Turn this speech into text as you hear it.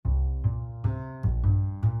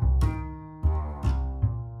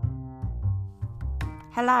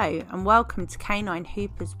Hello and welcome to Canine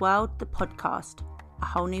Hooper's World, the podcast. A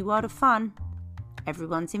whole new world of fun.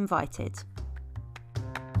 Everyone's invited.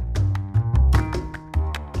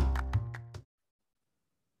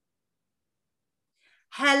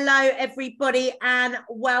 Hello everybody and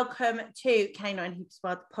welcome to Canine Hooper's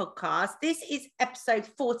World, the podcast. This is episode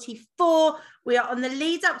 44. We are on the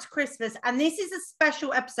lead up to Christmas and this is a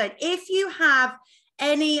special episode. If you have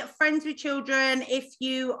any friends with children, if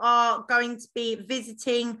you are going to be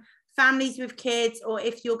visiting families with kids, or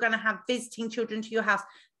if you're going to have visiting children to your house,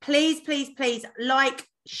 please like,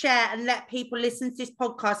 share and let people listen to this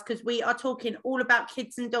podcast, because we are talking all about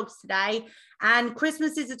kids and dogs today. And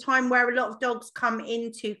Christmas is a time where a lot of dogs come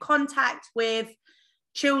into contact with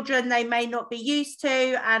children they may not be used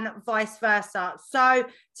to, and vice versa. So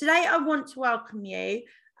today I want to welcome you,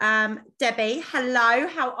 Debbie. Hello,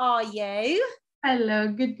 how are you? Hello,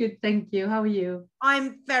 good, thank you. How are you?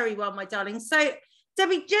 I'm very well, my darling. So,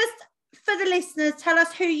 Debbie, just for the listeners, tell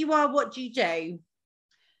us who you are, what do you do?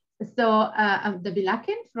 So, I'm Debbie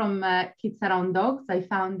Lacken from Kids Around Dogs. I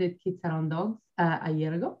founded Kids Around Dogs a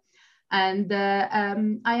year ago. And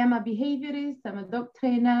I am a behaviorist, I'm a dog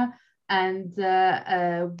trainer. And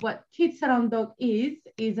what Kids Around Dog is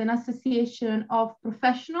an association of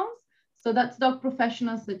professionals. So that's dog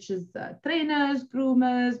professionals such as trainers,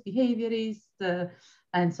 groomers, behaviorists,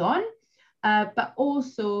 and so on. But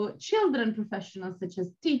also children professionals such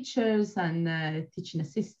as teachers and teaching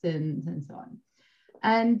assistants and so on.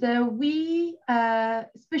 And we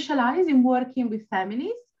specialize in working with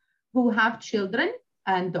families who have children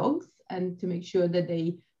and dogs, and to make sure that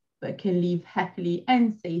they can live happily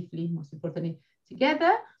and safely, most importantly,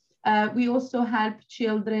 together. We also help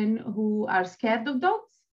children who are scared of dogs.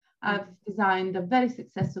 I've designed a very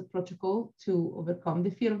successful protocol to overcome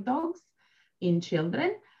the fear of dogs in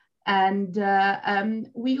children. And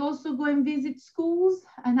we also go and visit schools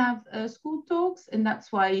and have school talks. And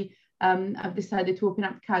that's why I've decided to open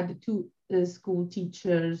up CAD to school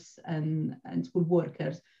teachers and school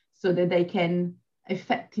workers, so that they can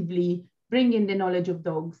effectively bring in the knowledge of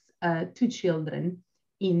dogs to children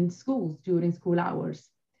in schools during school hours.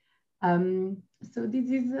 So this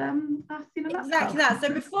is exactly that.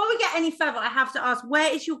 So before we get any further, I have to ask,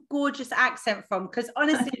 where is your gorgeous accent from? Because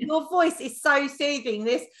honestly, your voice is so soothing.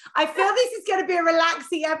 I feel this is going to be a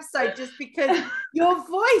relaxing episode, just because your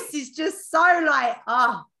voice is just so like,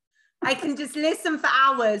 I can just listen for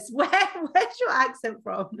hours. Where's your accent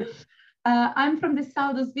from? I'm from the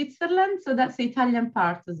south of Switzerland, so that's the Italian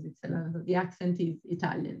part of Switzerland. The accent is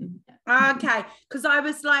Italian. Okay, because I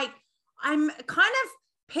was like, I'm kind of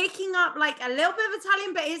picking up like a little bit of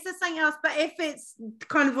Italian, but is there something else? But if it's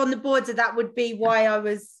kind of on the border, that would be why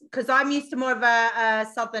because I'm used to more of a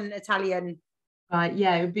southern Italian. Right,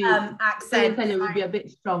 yeah, it would be accent. Italian would be a bit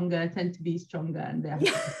stronger, tend to be stronger, and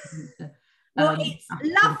well, it's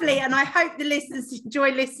lovely, and I hope the listeners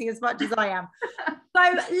enjoy listening as much as I am.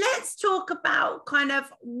 So let's talk about kind of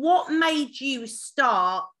what made you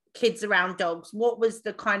start Kids Around Dogs. What was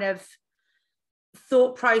the kind of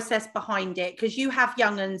thought process behind it? Because you have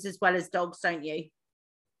young uns as well as dogs, don't you?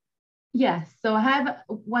 Yes, so I have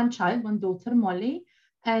one child, one daughter, Molly,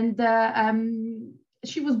 and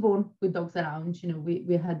she was born with dogs around. You know,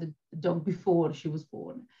 we had a dog before she was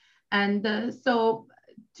born, and so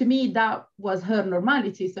to me that was her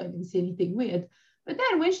normality, so I didn't see anything weird. But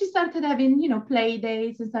then when she started having, play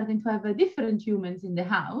dates and starting to have different humans in the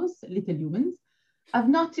house, little humans, I've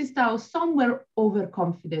noticed how some were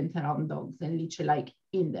overconfident around dogs and literally like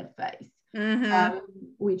in their face,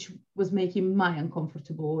 which was making me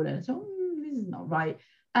uncomfortable. And so this is not right.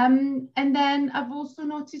 And then I've also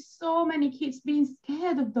noticed so many kids being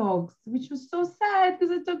scared of dogs, which was so sad,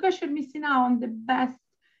 because I thought, gosh, you're missing out on the best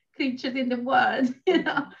creatures in the world,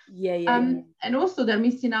 and also they're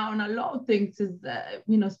missing out on a lot of things.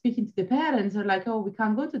 Speaking to the parents are like, oh, we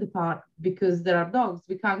can't go to the park because there are dogs,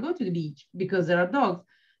 we can't go to the beach because there are dogs,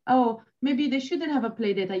 oh, maybe they shouldn't have a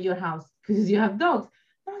play date at your house because you have dogs.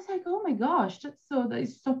 And I was like, oh my gosh, that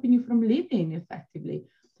is stopping you from living effectively.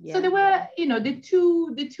 So there were the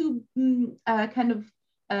two kind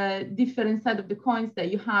of different side of the coins,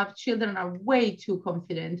 that you have children are way too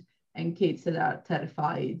confident and kids that are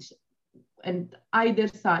terrified, and either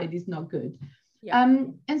side is not good.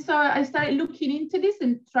 And so I started looking into this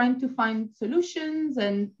and trying to find solutions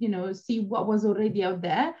and see what was already out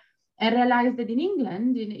there, and realized that in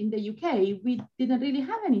England, in the UK, we didn't really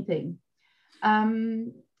have anything.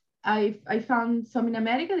 I found some in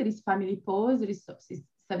America. There is Family Paws, there is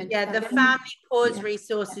the Family Paws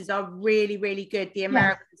resources are really, really good. The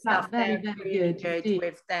American stuff, very really good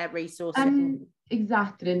with their resources.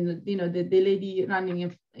 Exactly, and the lady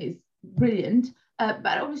running is brilliant.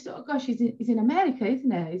 but obviously, oh gosh, it's in America,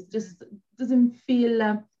 isn't it? It just doesn't feel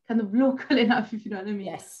kind of local enough, if you know what I mean.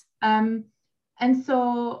 Yes. And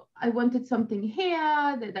so I wanted something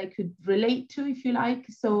here that I could relate to, if you like.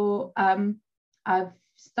 So I've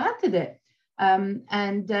started it.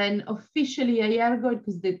 And then officially a year ago,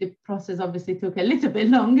 because the process obviously took a little bit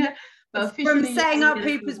longer. But from setting up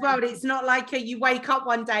Hooper's World, it's not like you wake up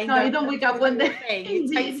one day and no, you don't wake up one day.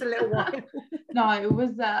 It takes a little while. No, it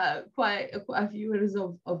was quite a few years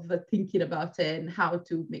of thinking about it and how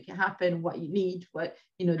to make it happen, what you need, what,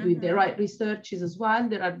 you know, doing the right researches as well.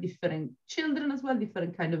 There are different children as well,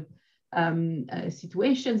 different kind of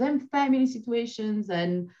situations and family situations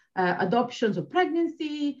and adoptions or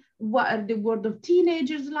pregnancy. What are the world of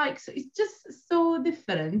teenagers like? So it's just so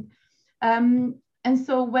different. And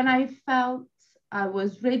so when I felt I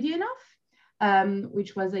was ready enough,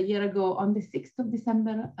 which was a year ago on the 6th of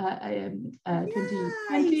December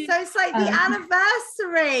 2020. So it's like the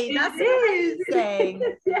anniversary. That's amazing.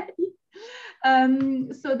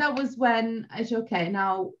 So that was when I said, okay,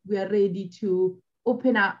 now we are ready to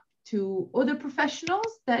open up to other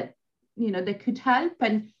professionals that, you know, that could help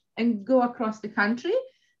and go across the country.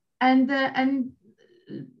 And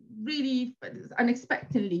really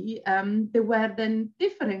unexpectedly, there were then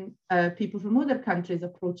different people from other countries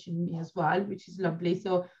approaching me as well, which is lovely.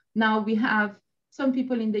 So now we have some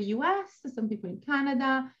people in the US, some people in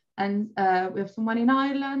Canada, and we have someone in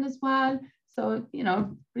Ireland as well. So, you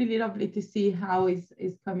know, really lovely to see how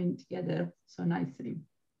it's coming together so nicely.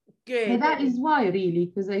 Good. And that is why, really,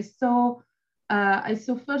 because I saw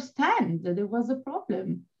firsthand that there was a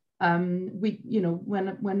problem. You know,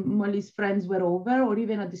 when Molly's friends were over, or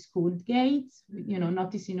even at the school gates, you know,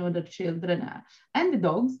 noticing other children and the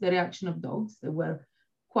dogs, the reaction of dogs, they were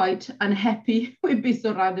quite unhappy with being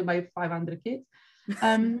surrounded by 500 kids.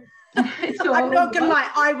 So I'm not gonna lie,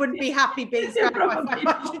 I wouldn't be happy being surrounded by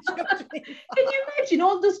 500 children. Can you imagine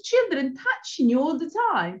all those children touching you all the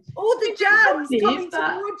time? All the germs coming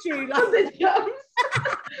towards you. Like... All the germs.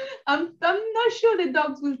 I'm not sure the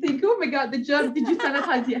dogs will think, oh my God, the germs, did you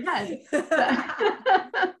sanitize your hands? But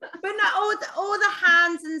no, all the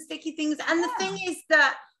hands and sticky things. And the thing is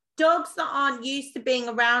that dogs that aren't used to being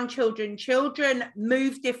around children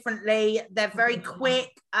move differently. They're very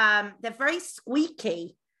quick. They're very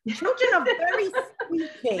squeaky. Children are very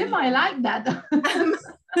squeaky. They might like that.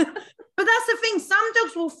 But that's the thing. Some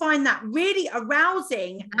dogs will find that really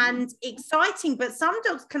arousing and exciting, but some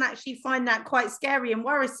dogs can actually find that quite scary and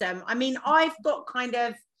worrisome. I mean, I've got kind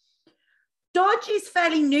of... Dodge is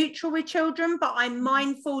fairly neutral with children, but I'm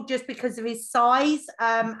mindful just because of his size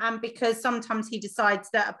and because sometimes he decides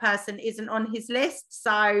that a person isn't on his list.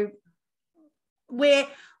 So we're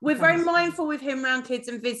very mindful with him around kids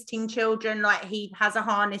and visiting children. Like, he has a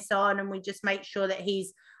harness on and we just make sure that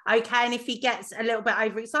he's okay. And if he gets a little bit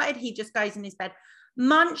overexcited, he just goes in his bed.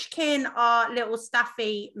 Munchkin, our little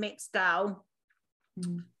Staffy mixed girl,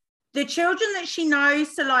 the children that she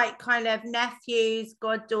knows, so like kind of nephews,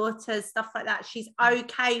 goddaughters, stuff like that, she's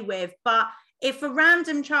okay with. But if a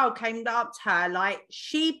random child came up to her, like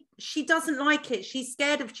she doesn't like it. She's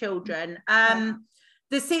scared of children.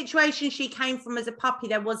 The situation she came from as a puppy,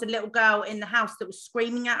 there was a little girl in the house that was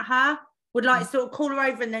screaming at her, would like sort of call her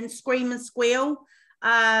over and then scream and squeal.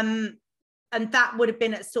 And that would have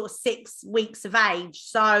been at sort of 6 weeks of age.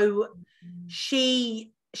 So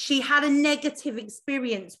she had a negative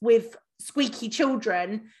experience with squeaky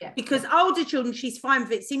children because older children, she's fine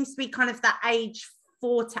with it. Seems to be kind of that age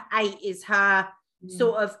 4 to 8 is her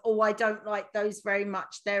sort of, oh, I don't like those very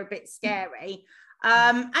much. They're a bit scary.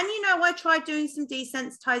 And, you know, I tried doing some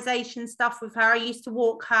desensitization stuff with her. I used to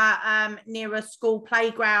walk her near a school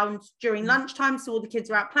playground during lunchtime. So all the kids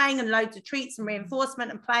were out playing and loads of treats and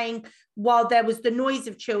reinforcement and playing while there was the noise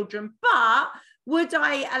of children. But would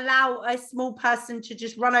I allow a small person to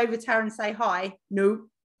just run over to her and say hi? No.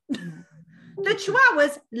 The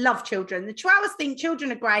Chihuahuas love children. The Chihuahuas think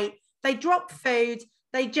children are great. They drop food.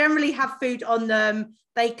 They generally have food on them.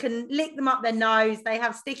 They can lick them up their nose. They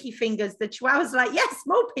have sticky fingers. The Chihuahuas are like, yes,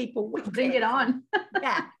 small people. Bring it on.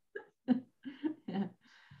 Yeah.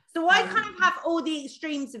 So I kind of have all the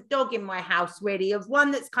extremes of dog in my house, really, of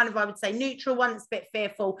one that's kind of, I would say, neutral, one that's a bit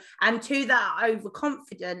fearful, and 2 that are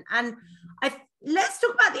overconfident. And let's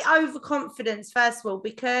talk about the overconfidence first of all,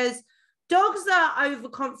 because dogs that are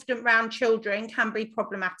overconfident around children can be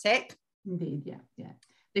problematic. Indeed, yeah.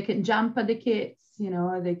 They can jump at the kids, you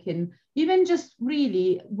know, they can even just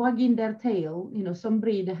really wagging their tail. You know, some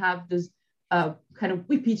breed have this kind of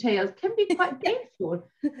whippy tails, can be quite painful.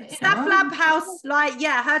 Staff Lab House, like,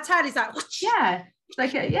 her tail is like, yeah, it's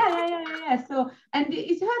like, yeah. So, and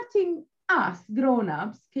it's hurting us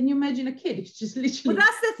grown-ups, can you imagine a kid? It's just literally. Well,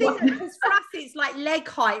 that's the thing, because for us it's like leg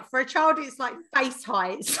height. For a child, it's like face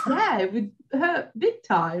height. Yeah, it would hurt big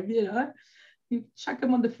time, you know. You chuck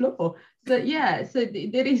them on the floor. So yeah, so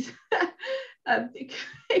there is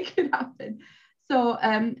it could happen. So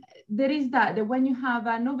there is that when you have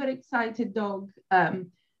an overexcited dog,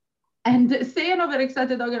 and say an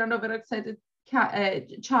overexcited dog and an overexcited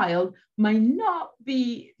child might not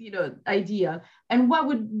be, you know, ideal. And what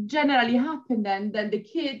would generally happen then the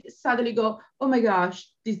kid suddenly go, oh my gosh,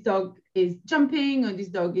 this dog is jumping, or this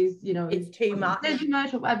dog is, you know, it's too much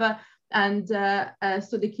or whatever. And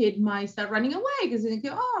so the kid might start running away because they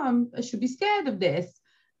go, oh, I should be scared of this.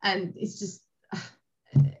 And it's just,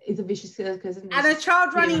 it's a vicious circle. And a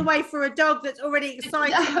child running away for a dog that's already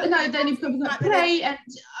excited. No, then it becomes like play, and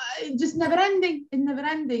just never ending. It's never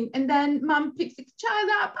ending. And then mum picks the child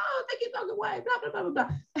up. Oh, take your dog away. Blah blah blah blah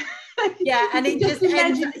blah. Yeah, and it just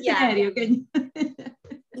ends. Yeah.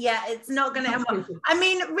 Yeah, it's not going to end well. I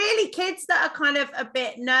mean, really, kids that are kind of a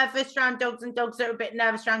bit nervous around dogs and dogs that are a bit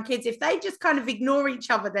nervous around kids, if they just kind of ignore each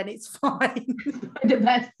other, then it's fine. The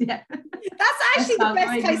best, yeah. That's actually the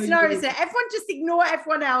best case scenario, isn't it? Everyone just ignore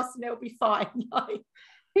everyone else and it'll be fine.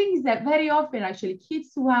 Thing is that very often, actually,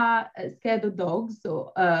 kids who are scared of dogs,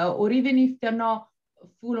 or even if they're not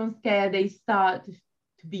full on scared, they start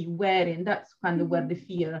to be wary, and that's kind of where the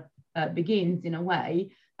fear begins in a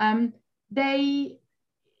way. They,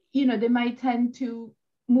 you know, they might tend to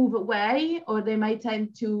move away, or they might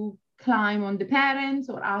tend to climb on the parents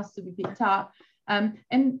or ask to be picked up.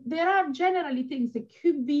 And there are generally things that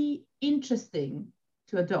could be interesting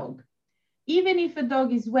to a dog. Even if a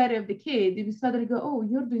dog is wary of the kid, if you suddenly go, oh,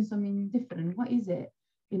 you're doing something different. What is it?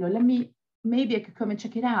 You know, maybe I could come and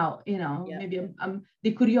check it out. You know, yeah. Maybe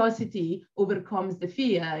the curiosity overcomes the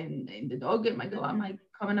fear in the dog. It might go, I might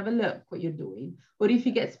come and have a look what you're doing. Or if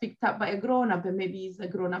he gets picked up by a grown-up, and maybe he's a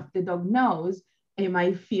grown-up the dog knows, he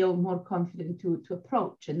might feel more confident to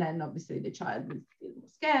approach. And then obviously the child will feel more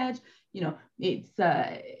scared. You know, it's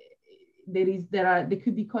there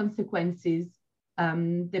could be consequences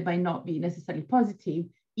that might not be necessarily positive,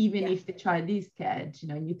 even if the child is scared. You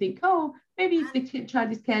know, and you think, oh, maybe if the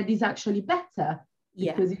child is scared, is actually better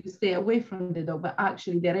because you stay away from the dog. But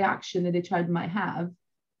actually, the reaction that the child might have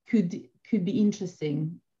could be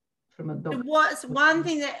interesting from a dog. What's one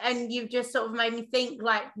thing that, and you've just sort of made me think,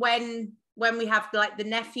 like when we have like the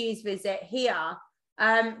nephews visit here,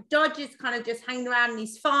 Dodge is kind of just hanging around and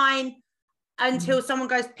he's fine until someone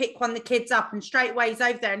goes to pick one of the kids up, and straight away he's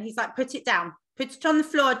over there and he's like, put it down, put it on the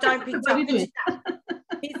floor, don't pick it up. Put it down.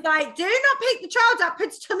 He's like, do not pick the child up, put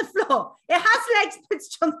it on the floor. It has legs, put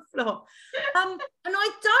it on the floor. And I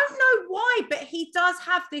don't know why, but he does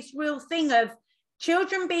have this real thing of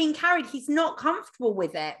children being carried. He's not comfortable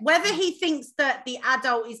with it. Whether he thinks that the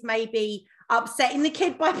adult is maybe upsetting the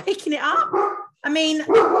kid by picking it up. I mean,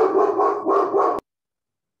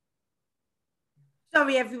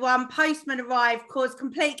 sorry everyone, postman arrived, caused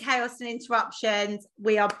complete chaos and interruptions.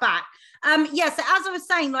 We are back. So as I was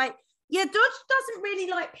saying, like, Dodge doesn't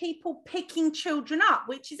really like people picking children up,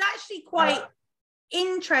 which is actually quite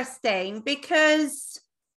interesting, because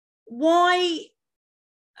why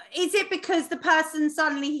is it? Because the person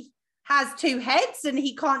suddenly has two heads and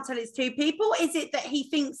he can't tell it's two people? Is it that he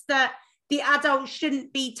thinks that the adult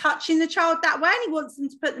shouldn't be touching the child that way and he wants them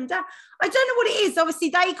to put them down? I don't know what it is. Obviously,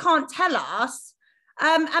 they can't tell us.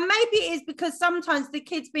 And maybe it is because sometimes the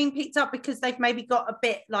kid's being picked up because they've maybe got a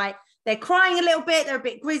bit like, they're crying a little bit, they're a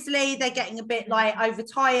bit grizzly, they're getting a bit like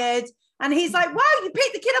overtired. And he's like, wow, you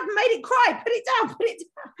picked the kid up and made it cry. Put it down, put it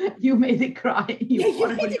down. You made it cry. You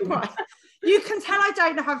made it cry. You can tell I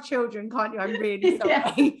don't have children, can't you? I'm really sorry.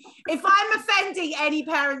 Yeah. If I'm offending any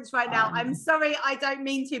parents right now, I'm sorry, I don't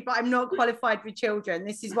mean to, but I'm not qualified with children.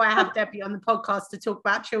 This is why I have Debbie on the podcast to talk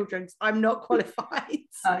about children. I'm not qualified.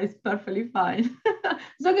 It's perfectly fine. As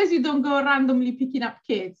long as you don't go randomly picking up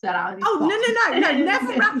kids around. No, never.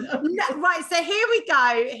 Right, so here we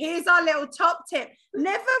go. Here's our little top tip.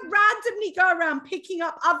 Never randomly go around picking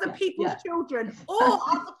up other people's children or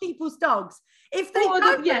other people's dogs. If they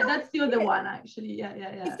that's the other one actually. Yeah.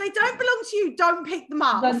 If they don't belong to you, don't pick them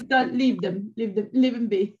up. Don't leave them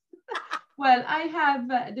be. Well, I have,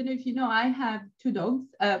 I don't know if you know, I have two dogs.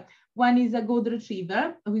 One is a golden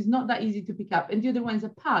retriever who is not that easy to pick up, and the other one is a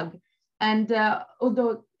pug. And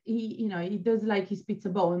although he does like his pizza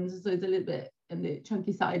bones, so it's a little bit on the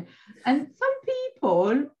chunky side. And some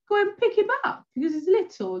people go and pick him up because he's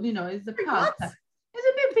little, he's a pug. And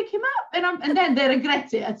disappear, pick him up. And then they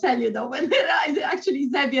regret it, I tell you though, when they realize it actually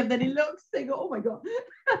is heavier than it looks, they go, oh my God.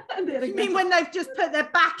 You mean when they've just put their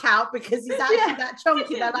back out because he's actually that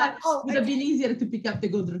chunky, they're like, oh, would have been easier to pick up the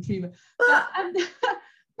golden retriever. But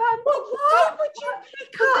why would you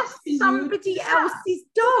pick up somebody else's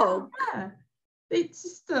dog? Yeah. It's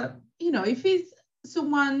just, if it's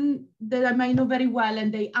someone that I might know very well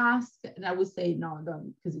and they ask, and I would say, no,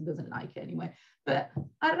 don't, because he doesn't like it anyway. But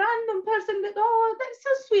a random person that, oh, that's so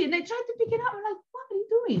sweet. And they try to pick it up. I'm like, what are you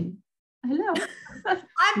doing? Hello.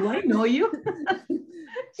 Do I know you?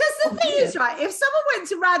 Because the thing is, right, if someone went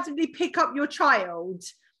to randomly pick up your child,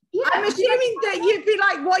 I'm assuming that you'd be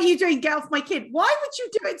like, what are you doing? Get off my kid. Why would you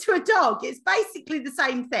do it to a dog? It's basically the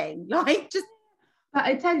same thing. Like, just. But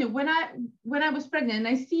I tell you, when I was pregnant and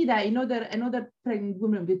I see that, another pregnant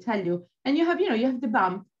woman will tell you, and you have the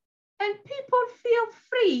bump, and people feel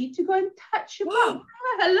free to go and touch your bump.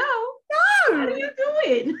 Hello? No. What are you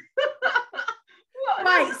doing?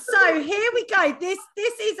 Right, so here we go. This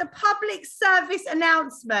is a public service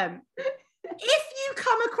announcement. If you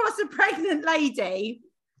come across a pregnant lady,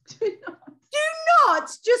 do not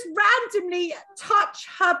just randomly touch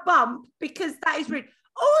her bump, because that is rude.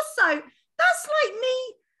 Also, that's like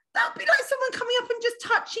me. That'd be like someone coming up and just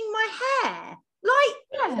touching my hair. Like,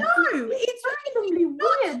 no, it's randomly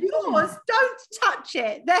weird. Yours. Don't touch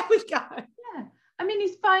it. There we go. Yeah, I mean,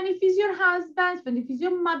 it's fine if it's your husband, if it's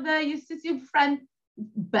your mother, your sister, your friend,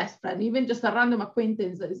 best friend, even just a random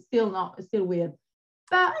acquaintance. It's still weird.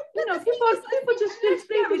 But people just feel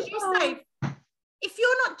free to say. If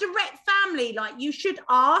you're not direct family, like, you should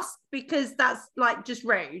ask, because that's like just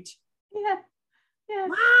rude. Yeah.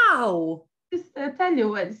 Wow. Just tell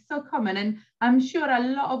you, it's so common, and I'm sure a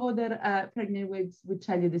lot of other pregnant wigs would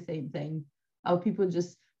tell you the same thing. How people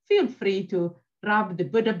just feel free to rub the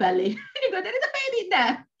Buddha belly. You go, there is a baby in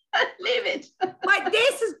there. Leave it. Like,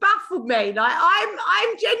 this has baffled me. Like,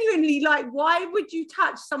 I'm genuinely like, why would you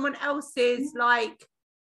touch someone else's like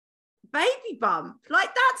baby bump? Like,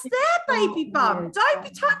 that's their baby bump. Don't be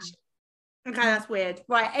touching. Okay, that's weird.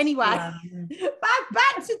 Right, anyway,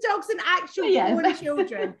 back to dogs and actual born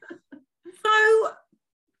children. So,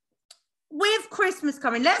 with Christmas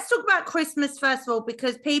coming, let's talk about Christmas first of all,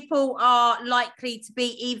 because people are likely to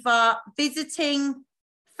be either visiting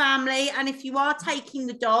family, and if you are taking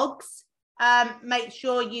the dogs, make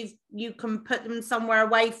sure you can put them somewhere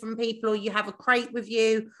away from people, or you have a crate with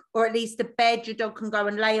you, or at least a bed your dog can go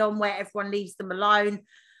and lay on where everyone leaves them alone.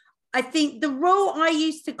 I think the rule I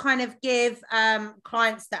used to kind of give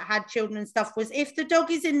clients that had children and stuff was, if the dog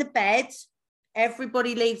is in the bed,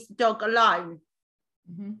 everybody leaves the dog alone.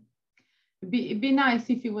 Mm-hmm. It'd be nice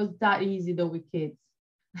if it was that easy though with kids.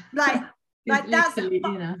 Like that's,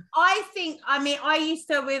 I think, I mean, I used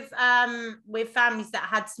to with families that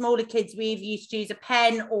had smaller kids, we either used to use a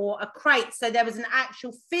pen or a crate, so there was an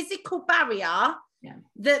actual physical barrier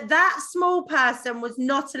that small person was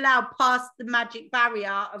not allowed past the magic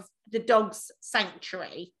barrier of the dog's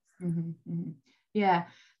sanctuary. Mm-hmm, mm-hmm. Yeah,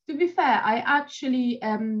 to be fair, I actually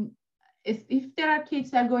if there are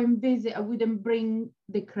kids that go and visit, I wouldn't bring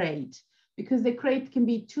the crate, because the crate can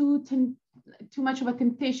be too much of a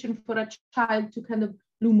temptation for a child to kind of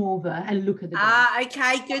loom over and look at the dog.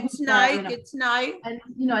 Okay, good to know, good to know. And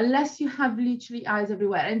unless you have literally eyes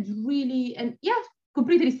everywhere, and really, and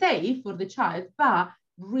completely safe for the child, but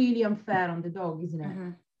really unfair on the dog, isn't it?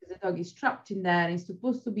 Mm-hmm. The dog is trapped in there, it's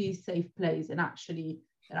supposed to be a safe place, and actually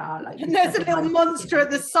there are like, and there's a little monster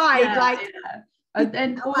at the side,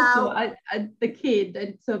 and also the kid,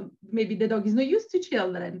 and so maybe the dog is not used to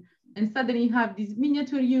children, and suddenly you have this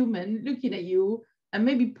miniature human looking at you and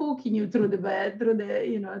maybe poking you through the bed, through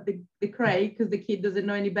the crate, because the kid doesn't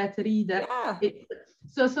know any better either.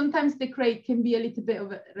 So sometimes the crate can be a little bit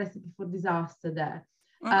of a recipe for disaster there.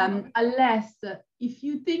 Unless if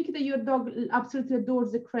you think that your dog absolutely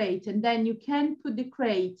adores the crate, and then you can put the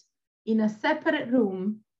crate in a separate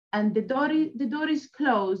room, and the door is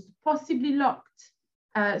closed, possibly locked,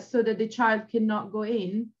 so that the child cannot go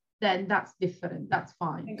in, then that's different. That's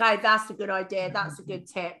fine. Okay, that's a good idea. That's a good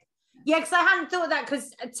tip. Yeah, because I hadn't thought of that,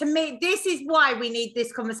 because to me, this is why we need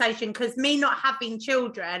this conversation, because me not having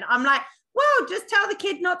children, I'm like, well, just tell the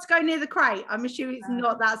kid not to go near the crate. I'm assuming it's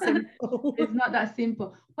not that simple. It's not that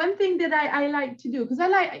simple. One thing that I like to do, because I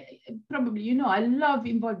love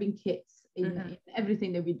involving kids in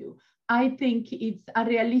everything that we do. I think it's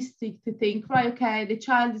unrealistic to think, right, okay, the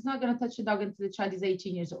child is not going to touch the dog until the child is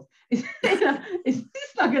 18 years old. It's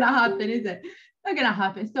not going to happen, is it? Not going to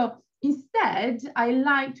happen. So instead, I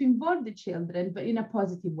like to involve the children, but in a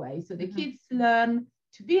positive way. So the kids learn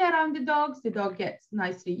to be around the dogs. The dog gets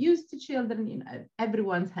nicely used to children, you know,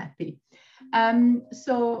 everyone's happy.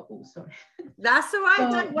 Sorry. That's all right,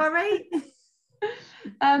 don't worry.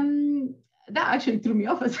 That actually threw me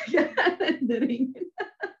off as the ring.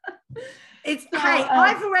 It's hey,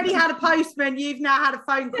 I've already had a postman, you've now had a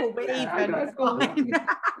phone call, but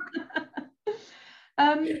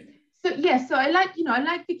so I like, you know, I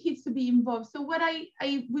like the kids to be involved. So what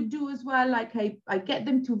I would do as well, like I get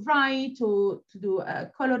them to write or to do a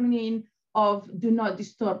coloring in of do not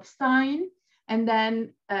disturb sign, and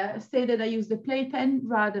then say that I use the playpen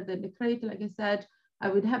rather than the crate. Like I said, I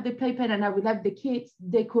would have the playpen and I would have the kids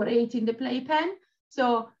decorating the playpen.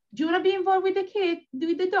 So do you want to be involved with the kid,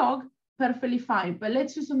 with the dog? Perfectly fine, but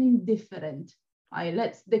let's do something different.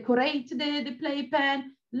 Let's decorate the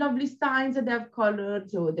playpen, lovely signs that they've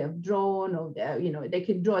colored or they've drawn, or they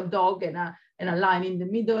can draw a dog and a line in the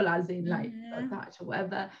middle, as in like attach or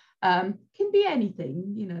whatever. Can be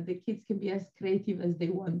anything, you know, the kids can be as creative as they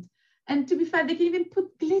want. And to be fair, they can even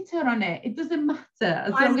put glitter on it. It doesn't matter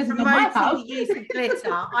as long as it's not my house. The use of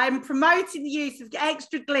glitter. I'm promoting the use of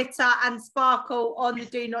extra glitter and sparkle on the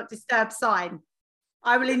do not disturb sign.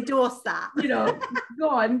 I will endorse that. You know, go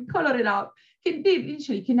on, color it up.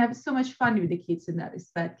 You can have so much fun with the kids in that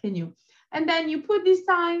respect, can you? And then you put these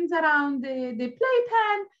signs around the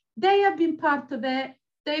playpen. They have been part of it.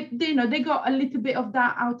 They got a little bit of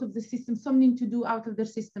that out of the system, something to do out of their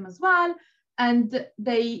system as well. And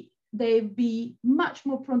they be much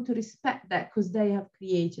more prone to respect that because they have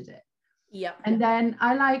created it. Yeah. And then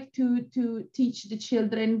I like to teach the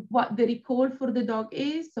children what the recall for the dog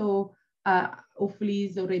is. So hopefully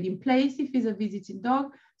is already in place if it's a visiting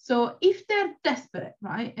dog. So if they're desperate,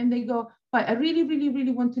 right, and they go, but I really, really,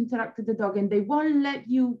 really want to interact with the dog, and they won't let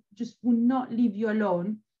you, just will not leave you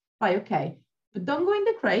alone, right, okay, but don't go in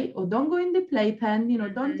the crate or don't go in the playpen, you know,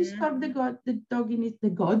 don't disturb the dog in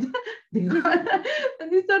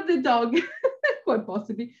don't disturb the dog, quite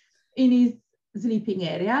possibly, in his sleeping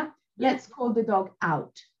area. Let's call the dog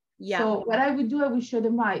out. Yeah. So what I would do, I would show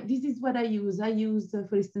them, right, this is what I use. I use,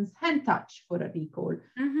 for instance, hand touch for a recall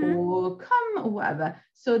or come or whatever.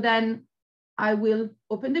 So then I will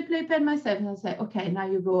open the playpen myself and I'll say, okay, now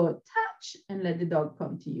you go touch and let the dog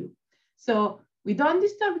come to you. So we don't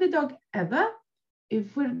disturb the dog ever.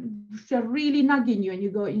 If we're really nagging you and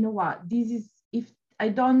you go, you know what, this is, if I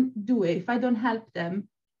don't do it, if I don't help them,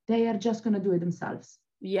 they are just going to do it themselves.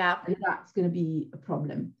 Yeah. And that's going to be a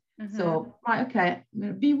problem. So, right, okay, I'm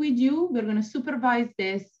going to be with you. We're going to supervise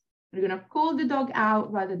this. We're going to call the dog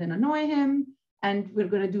out rather than annoy him. And we're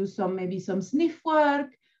going to do maybe some sniff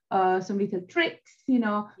work, some little tricks, you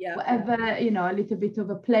know, whatever, you know, a little bit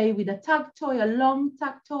of a play with a tug toy, a long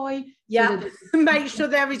tug toy. Yeah, so make sure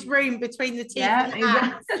there is room between the teeth and the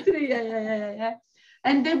hands. Exactly. Yeah.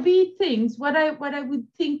 And there'll be things, what I would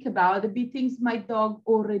think about, there'll be things my dog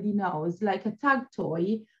already knows, like a tug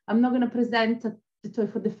toy. I'm not going to present the toy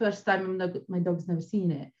for the first time. My dog's never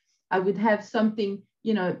seen it. I would have something,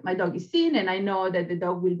 you know, my dog is seen, and I know that the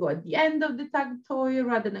dog will go at the end of the tug toy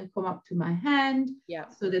rather than come up to my hand,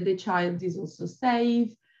 so that the child is also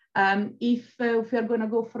safe. If we're going to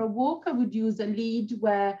go for a walk, I would use a lead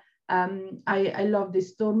where I love the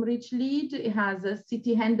Stormreach lead. It has a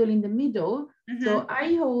city handle in the middle. So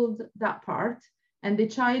I hold that part and the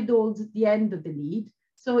child holds the end of the lead.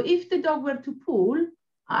 So if the dog were to pull,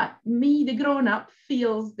 the grown-up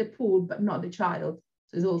feels the pull, but not the child.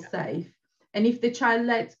 So it's all safe. And if the child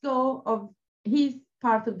lets go of his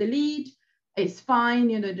part of the lead, it's fine.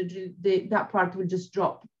 You know, that part will just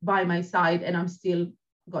drop by my side and I'm still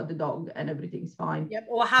got the dog and everything's fine. Yep.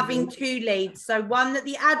 Or having two leads. So one that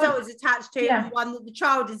the adult is attached to and one that the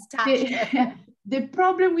child is attached to. The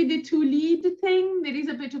problem with the two lead thing, there is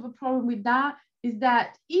a bit of a problem with that, is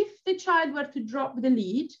that if the child were to drop the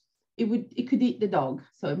lead, it could eat the dog.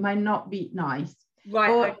 So it might not be nice. Right.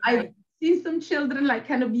 Or I've seen some children like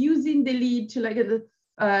kind of using the lead to like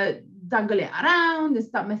dangle it around and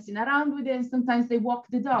start messing around with it. And sometimes they walk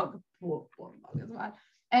the dog. Poor dog as well.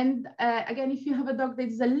 And again, if you have a dog that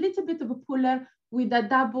is a little bit of a puller with a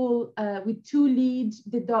double, with two leads,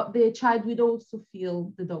 the child would also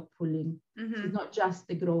feel the dog pulling. So it's not just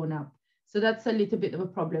the grown up. So that's a little bit of a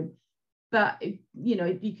problem. But, you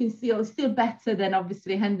know, you can see it's still better than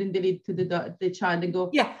obviously handing the lead to the child and go,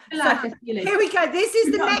 yeah. So here we go. This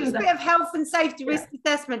is the next bit of health and safety risk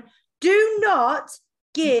assessment. Do not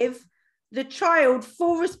give the child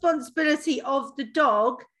full responsibility of the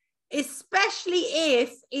dog, especially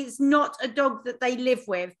if it's not a dog that they live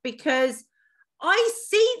with, because I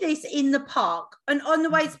see this in the park and on the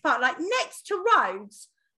way to park, like next to roads,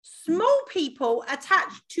 small people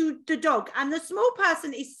attached to the dog and the small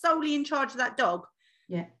person is solely in charge of that dog.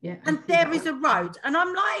 Yeah. And there is a road. And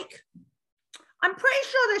I'm like, I'm pretty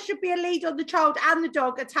sure there should be a lead on the child and the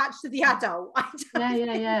dog attached to the adult.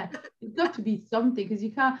 Yeah. It's got to be something, because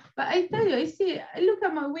you can't. But I tell you, I look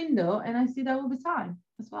at my window and I see that all the time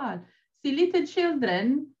as well. See little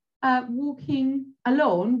children walking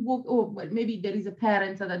alone, or well, maybe there is a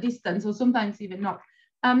parent at a distance, or sometimes even not.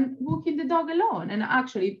 Walking the dog alone, and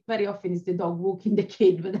actually very often it's the dog walking the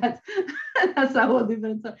kid, but that's a whole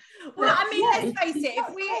different story. Well, I mean, let's face it,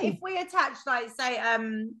 if we attach, like, say,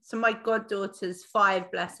 so my goddaughter's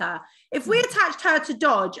 5, bless her, if we attached her to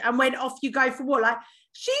Dodge and went, off you go for what, like,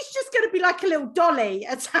 she's just going to be like a little dolly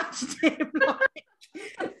attached to him, like,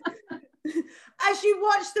 as you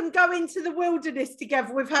watch them go into the wilderness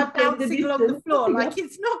together with her bouncing along the floor, like,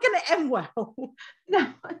 it's not going to end well.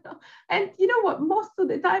 No. And you know what? Most of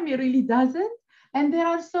the time it really doesn't. And there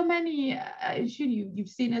are so many, you've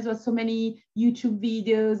seen as well, so many YouTube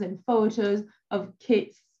videos and photos of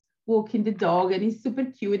kids walking the dog, and it's super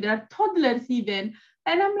cute. There are toddlers even.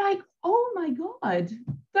 And I'm like, oh my God,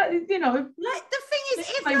 that is, like, the thing is,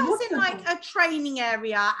 if that's in like a training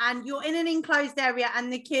area and you're in an enclosed area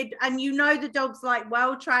and the kid, and you know the dog's like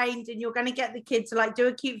well trained and you're going to get the kid to like do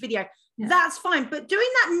a cute video, that's fine. But doing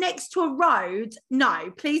that next to a road,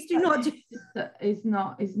 no, please do not do. It's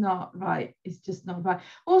not right. It's just not right.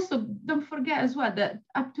 Also, don't forget as well that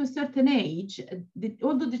up to a certain age,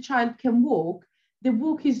 although the child can walk, the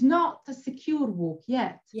walk is not a secure walk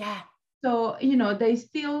yet. Yeah. So, they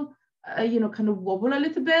still, kind of wobble a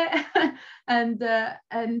little bit. and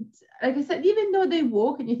like I said, even though they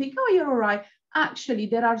walk and you think, oh, you're all right, actually,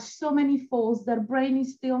 there are so many falls. Their brain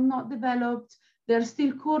is still not developed. They're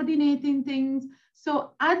still coordinating things.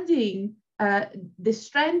 So adding the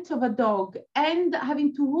strength of a dog and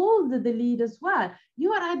having to hold the lead as well,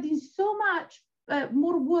 you are adding so much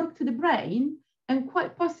more work to the brain, and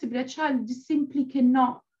quite possibly a child just simply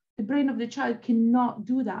cannot, the brain of the child cannot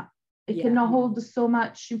do that. It cannot hold so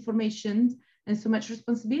much information and so much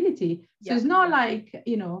responsibility. So it's not like,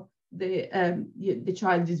 the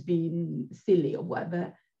child is being silly or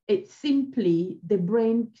whatever. It's simply the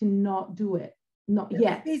brain cannot do it. Not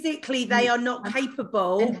yet. Physically, they are not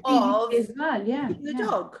capable of as well, the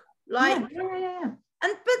dog. Like, And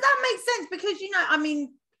but that makes sense because, I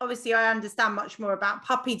mean, obviously I understand much more about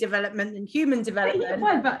puppy development than human development.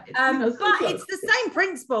 But it's the same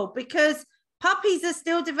principle, because puppies are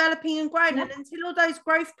still developing and growing, and until all those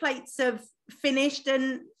growth plates have finished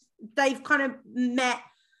and they've kind of met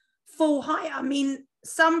full height. I mean,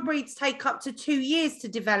 some breeds take up to 2 years to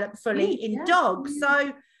develop fully in dogs.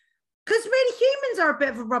 So, because really humans are a bit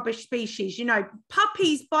of a rubbish species,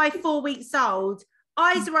 puppies by 4 weeks old,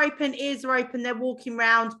 eyes are open, ears are open, they're walking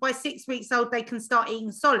around. By 6 weeks old, they can start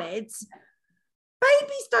eating solids.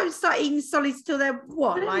 Babies don't start eating solids till they're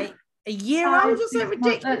what, like a year old or something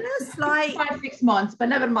ridiculous? Like 5-6 months, but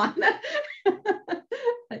never mind.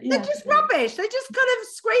 They're just rubbish. They just kind of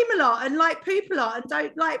scream a lot and like poop a lot and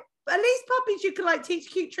don't like. At least puppies you can like teach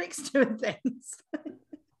cute tricks to and things.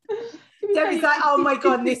 Debbie's like, oh my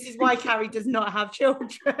God, this is why Carrie does not have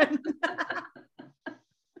children.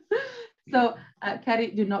 So,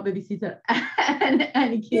 Carrie, do not babysit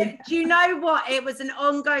any kid. Yeah, do you know what? It was an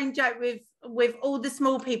ongoing joke with all the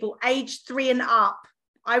small people, age 3 and up.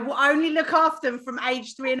 I will only look after them from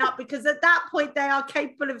age 3 and up, because at that point they are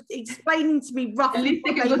capable of explaining to me roughly. At least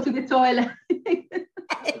they can go to the toilet.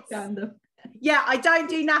 Kind of. Yeah, I don't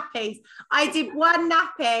do nappies. I did one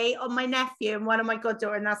nappy on my nephew and one on my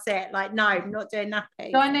goddaughter, and that's it. Like, no, I'm not doing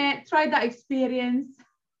nappies. Don't try that experience.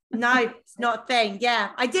 No, it's not a thing. Yeah,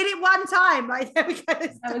 I did it one time. Like, there we go.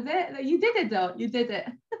 That was it. You did it though. You did it.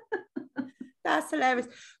 That's hilarious.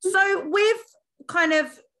 So with kind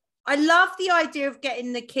of, I love the idea of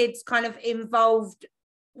getting the kids kind of involved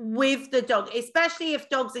with the dog, especially if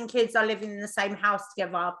dogs and kids are living in the same house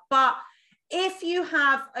together. But if you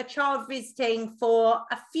have a child visiting for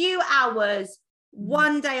a few hours,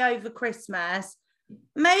 one day over Christmas,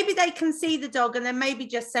 maybe they can see the dog and then maybe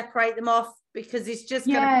just separate them off, because it's just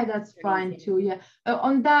that's fine too.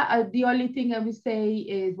 On that, the only thing I would say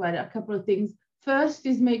is, well, a couple of things. First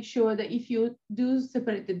is make sure that if you do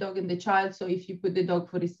separate the dog and the child, so if you put the dog,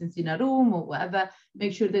 for instance, in a room or whatever,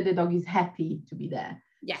 make sure that the dog is happy to be there.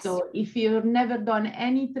 Yes. So if you've never done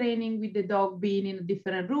any training with the dog being in a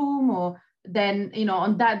different room, or then,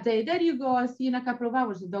 on that day, there you go, I'll see you in a couple of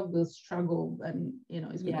hours, the dog will struggle, and,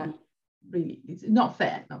 it's going to be really, it's not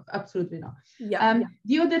fair. No, absolutely not.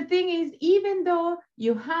 The other thing is, even though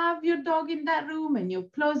you have your dog in that room and you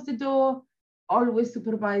close the door, always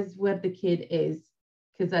supervise where the kid is,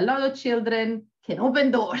 because a lot of children can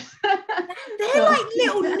open doors. They're like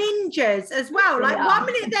little ninjas as well. Like 1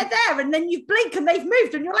 minute they're there and then you blink and they've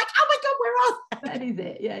moved and you're like, oh my God, where are they? That is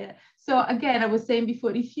it. Yeah. So again, I was saying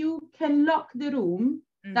before, if you can lock the room,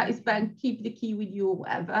 that is bad, keep the key with you or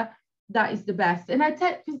whatever, that is the best. And I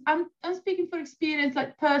tell, because I'm speaking for experience,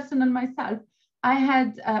 like personal myself. I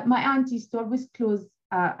had my auntie used to always close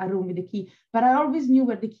a room with the key, but I always knew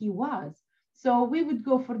where the key was. So we would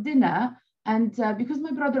go for dinner, and because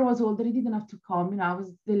my brother was older, he didn't have to come. I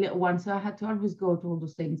was the little one, so I had to always go to all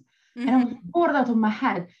those things. And I was bored out of my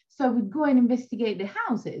head, so I would go and investigate the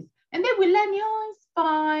houses, and they would let me, oh, it's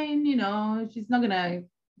fine, she's not gonna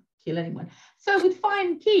kill anyone. So I would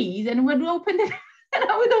find keys and would open the and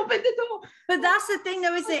I would open the door. But that's the thing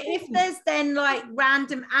though, is it? If there's then like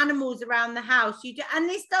random animals around the house, and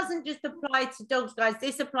this doesn't just apply to dogs, guys,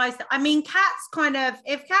 this applies to, cats kind of,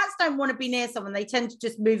 if cats don't want to be near someone, they tend to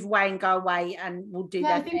just move away and go away and will do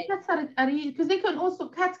their thing. I think cats are because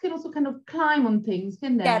cats can also kind of climb on things,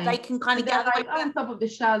 can they? Yeah, they can kind of get like on top of the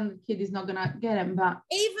shell and the kid is not gonna get them. But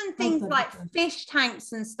even things like fish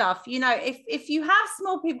tanks and stuff, if you have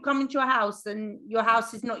small people come into your house and your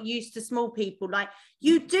house is not used to small people, like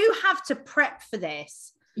you do have to prep for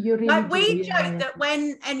this. Really like we joke that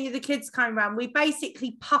when any of the kids come around, we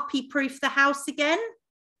basically puppy proof the house again.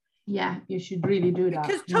 Yeah, you should really do that.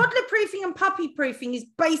 Because toddler proofing and puppy proofing is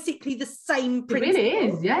basically the same principle. It really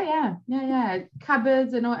is. Yeah.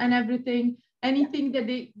 Cupboards and everything. Anything that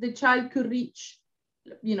the child could reach,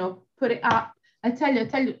 put it up. I tell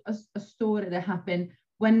you a story that happened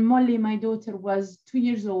when Molly, my daughter, was 2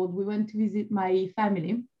 years old. We went to visit my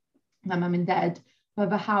family, my mom and dad, who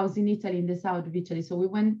have a house in Italy, in the south of Italy. So we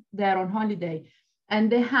went there on holiday, and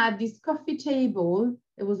they had this coffee table.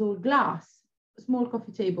 It was all glass, a small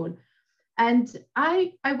coffee table. And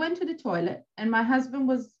I went to the toilet, and my husband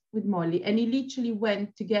was with Molly, and he literally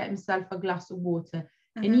went to get himself a glass of water.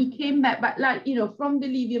 And he came back, but from the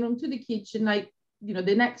living room to the kitchen,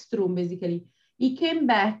 the next room, basically. He came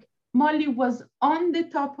back. Molly was on the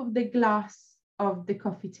top of the glass of the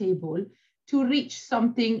coffee table to reach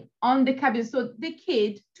something on the cabinet. So the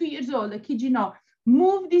kid, 2 years old, I kid you not,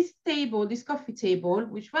 moved this coffee table,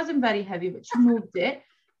 which wasn't very heavy, but she moved it,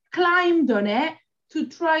 climbed on it to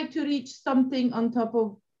try to reach something on top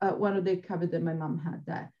of one of the cupboards that my mom had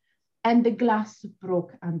there. And the glass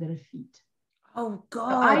broke under her feet. Oh,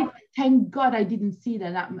 God. So thank God I didn't see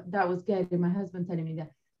that. That was Gary, my husband, telling me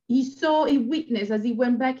that. He witnessed, as he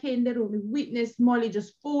went back in the room, he witnessed Molly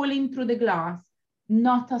just falling through the glass.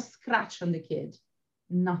 Not a scratch on the kid,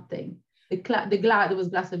 nothing. The glass, there was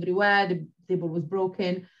glass everywhere. The table was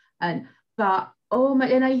broken, and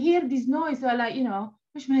I hear this noise. So I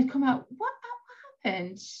wish I come out. What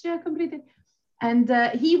happened? She completed, and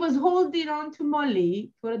he was holding on to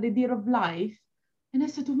Molly for the dear of life. And I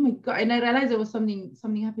said, "Oh my God!" And I realized there was something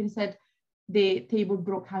happened. He said, "The table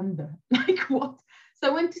broke under." Like what? So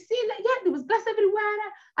I went to see, there was glass everywhere.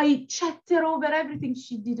 I checked her over everything.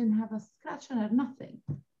 She didn't have a scratch on her, nothing.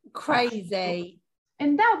 Crazy.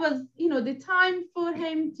 And that was, the time for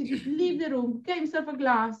him to leave the room, get himself a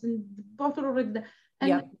glass and the bottle already there.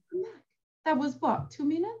 And that was what, 2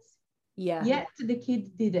 minutes? Yeah. Yet the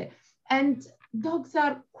kid did it. And dogs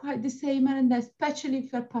are quite the same, and especially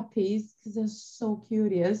for puppies, because they're so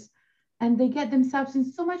curious. And they get themselves in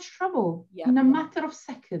so much trouble in a matter of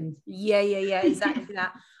seconds. Yeah, exactly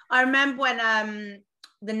that. I remember when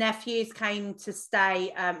the nephews came to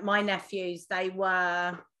stay, my nephews, they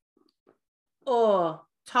were,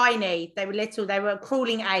 tiny. They were little. They were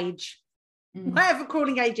crawling age. Whatever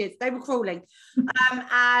crawling age is, they were crawling.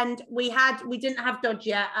 And we didn't have Dodge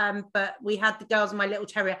yet, but we had the girls and my little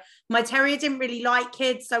terrier. My terrier didn't really like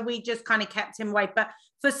kids, so we just kind of kept him away. But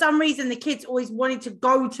for some reason, the kids always wanted to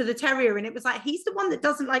go to the terrier, and it was like, he's the one that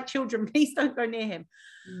doesn't like children. Please don't go near him.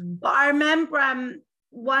 But I remember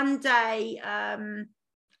one day, I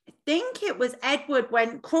think it was Edward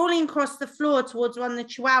went crawling across the floor towards one of the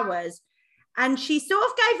chihuahuas, and she sort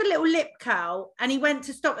of gave a little lip curl, and he went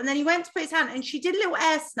to stop, and then he went to put his hand, and she did a little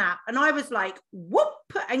air snap, and I was like, whoop,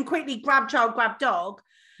 and quickly grab child, grab dog.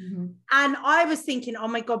 And I was thinking, oh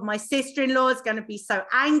my God, my sister-in-law is going to be so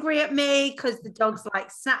angry at me because the dog's like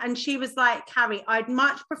snap. And she was like, Carrie, I'd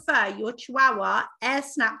much prefer your chihuahua air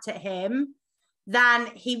snapped at him than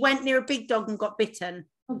he went near a big dog and got bitten.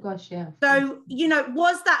 Oh gosh, yeah. So,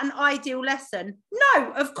 was that an ideal lesson?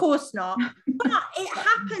 No, of course not. But it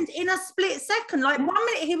happened in a split second. Like 1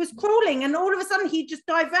 minute he was crawling and all of a sudden he just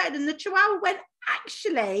diverted and the chihuahua went,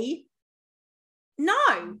 actually,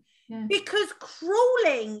 no. Yeah. Because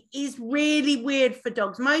crawling is really weird for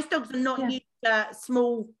dogs. Most dogs are not used to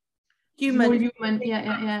small humans.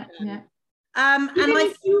 Yeah. Even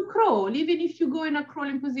if you crawl, even if you go in a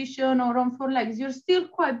crawling position or on 4 legs, you're still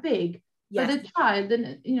quite big. Yes. For the child,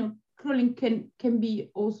 and you know, crawling can be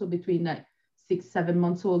also between like 6-7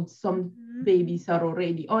 months old. Some babies are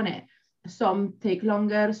already on it. Some take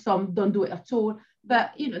longer, some don't do it at all.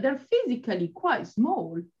 But you know, they're physically quite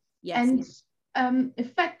small. Yes. And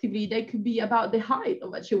effectively they could be about the height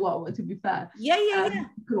of a chihuahua, to be fair.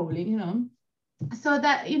 Crawling, you know. So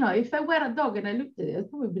that, you know, if I were a dog and I looked at it, I'd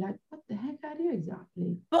probably be like, what the heck are you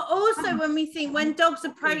exactly? But also when we think, when dogs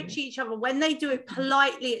approach each other, when they do it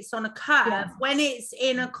politely, it's on a curve. Yeah. When it's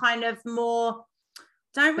in a kind of more,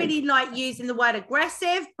 don't really like using the word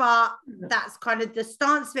aggressive, but that's kind of the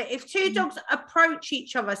stance of it. If two dogs approach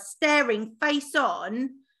each other, staring face on,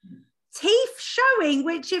 teeth showing,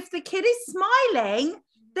 which if the kid is smiling,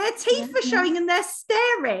 their teeth are showing and they're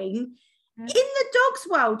staring. In the dog's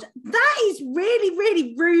world, that is really,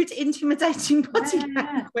 really rude, intimidating body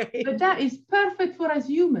language. But that is perfect for us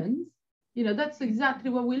humans. You know, that's exactly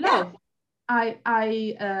what we love.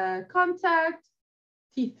 Eye contact,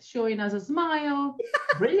 teeth showing us a smile.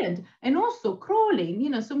 Brilliant. And also crawling, you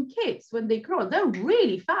know, some kids, when they crawl, they're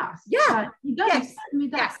really fast. You don't expect me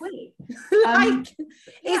that quick.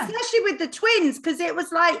 Especially with the twins, because it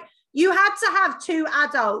was like you had to have 2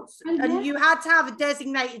 adults and you had to have a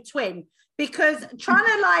designated twin. Because trying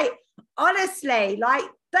to, like, honestly, like,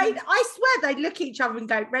 I swear they'd look at each other and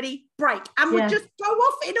go, ready, break, and would just go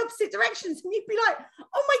off in opposite directions. And you'd be like,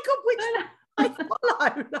 oh my God, which I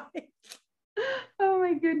follow? Like, oh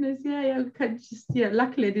my goodness, I could just,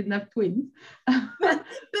 luckily I didn't have twins. but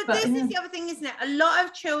this is the other thing, isn't it? A lot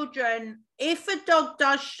of children, if a dog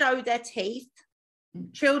does show their teeth,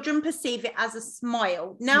 children perceive it as a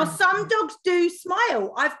smile. Now, some dogs do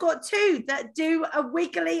smile. I've got 2 that do a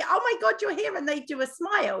wiggly, oh my God, you're here, and they do a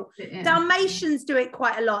smile. Dalmatians do it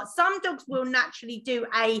quite a lot. Some dogs will naturally do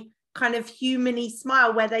a kind of human-y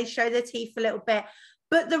smile where they show their teeth a little bit,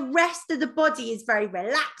 but the rest of the body is very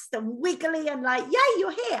relaxed and wiggly and like, yeah,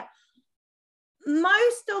 you're here.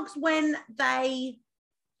 Most dogs, when they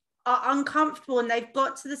are uncomfortable and they've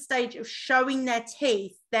got to the stage of showing their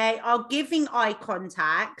teeth, they are giving eye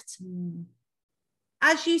contact.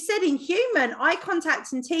 As you said, in human, eye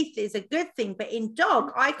contact and teeth is a good thing, but in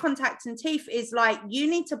dog, eye contact and teeth is like, you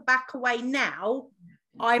need to back away now.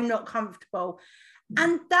 I'm not comfortable.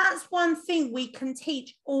 And that's one thing we can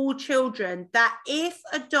teach all children, that if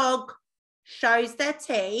a dog shows their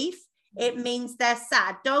teeth, it means they're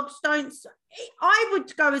sad. Dogs don't, I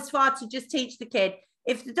would go as far to just teach the kid,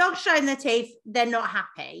 if the dog's showing their teeth, they're not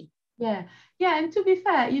happy. Yeah. And to be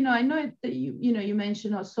fair, you know, I know that you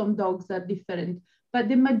mentioned some dogs are different, but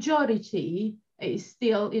the majority is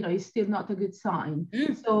still, you know, is still not a good sign.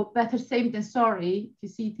 So better safe than sorry. If you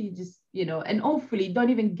see teeth, just, you know, and hopefully don't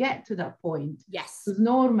even get to that point. Yes. Because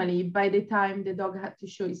normally by the time the dog had to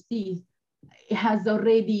show his teeth, it has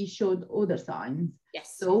already showed other signs.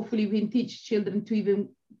 Yes. So hopefully we can teach children to even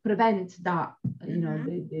prevent that, you know,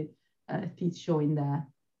 the teeth showing there.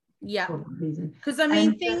 Because I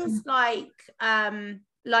mean, things like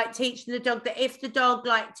teaching the dog that if the dog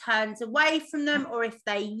like turns away from them, or if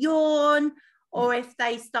they yawn, or if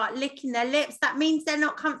they start licking their lips, that means they're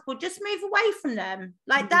not comfortable. Just move away from them.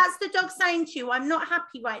 Like that's the dog saying to you, I'm not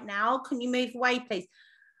happy right now, can you move away please?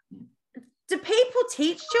 Do people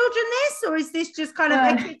teach children this, or is this just kind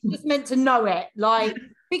of just meant to know it? Like,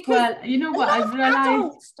 because you know what, I've realized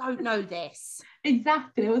adults don't know this.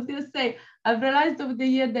 Exactly. I was going to say, I've realized over the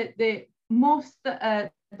year that the most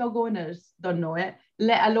dog owners don't know it,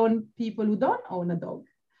 let alone people who don't own a dog.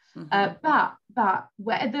 But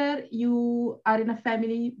whether you are in a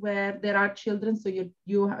family where there are children, so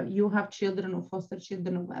you have children or foster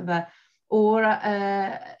children or whatever, or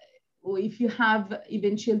if you have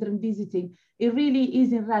even children visiting, it really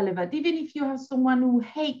is irrelevant. Even if you have someone who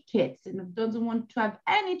hates kids and doesn't want to have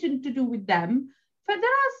anything to do with them, but there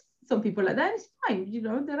are some people like that, it's fine, you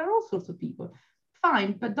know, there are all sorts of people,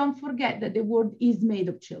 fine, but don't forget that the world is made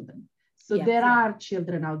of children. So there are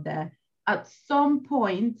children out there. At some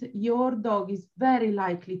point, your dog is very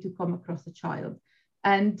likely to come across a child,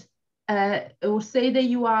 and or say that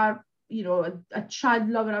you are, you know, a child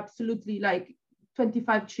lover, absolutely, like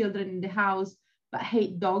 25 children in the house, but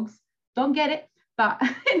hate dogs. Don't get it. But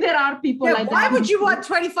there are people like that. Why would you want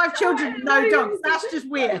 25 children and no dogs? That's just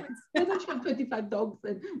weird. I don't want 25 dogs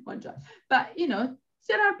and 1 child. But, you know,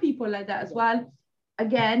 there are people like that as well.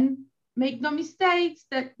 Again, make no mistakes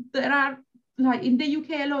that there are, like in the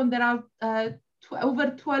UK alone, there are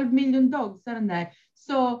over 12 million dogs, aren't there?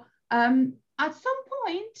 So at some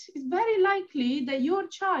point, it's very likely that your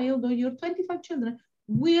child or your 25 children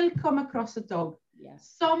will come across a dog. Yeah.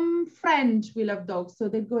 Some friends will have dogs, so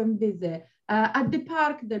they go and visit. At the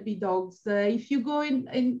park, there'll be dogs. If you go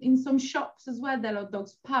in some shops as well, there are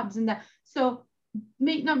dogs, pubs and that. So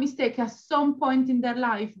make no mistake, at some point in their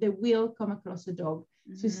life, they will come across a dog.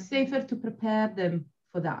 So it's safer to prepare them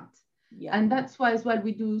for that. Yeah. And that's why as well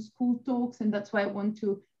we do school talks, and that's why I want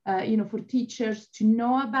to, for teachers to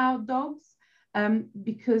know about dogs,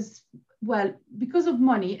 because of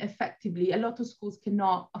money, effectively, a lot of schools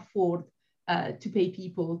cannot afford to pay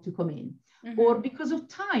people to come in. Or because of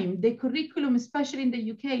time, the curriculum, especially in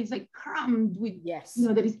the UK, is like crammed with,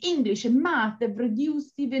 there is English and math. They've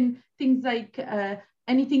reduced even things like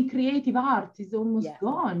anything creative. Art is almost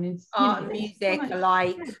gone. It's art and music are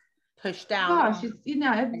like pushed down. Gosh, it's,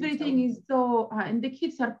 everything is so, and the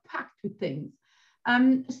kids are packed with things.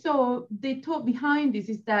 So the thought behind this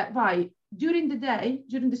is that, during the day,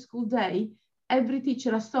 during the school day, every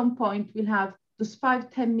teacher at some point will have those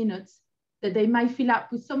 5-10 minutes that they might fill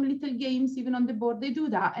up with some little games, even on the board. They do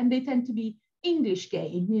that, and they tend to be English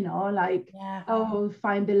game,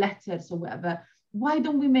 find the letters or whatever. Why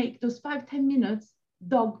don't we make those 5-10 minutes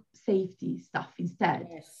dog safety stuff instead?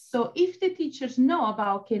 Yes. So if the teachers know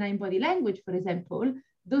about canine body language, for example,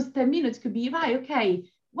 those 10 minutes could be,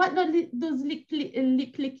 what does lip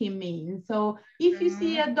licking mean? So if you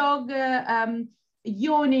see a dog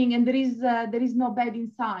yawning and there is no bed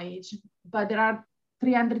inside, but there are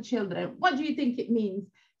 300 children, what do you think it means?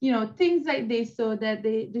 Things like this, so that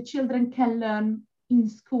the children can learn in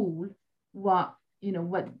school what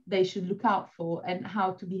they should look out for and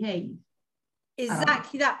how to behave.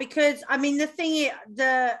 Exactly that, because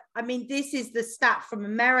this is the stat from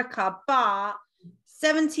America, but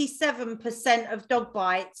 77% of dog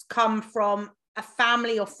bites come from a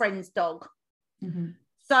family or friend's dog.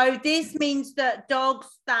 So this means that dogs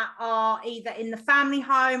that are either in the family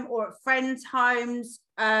home or at friends' homes,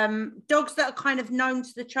 dogs that are kind of known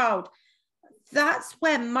to the child, that's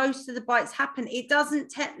where most of the bites happen. It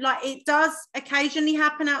doesn't it does occasionally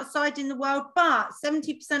happen outside in the world, but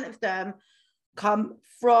 70% of them come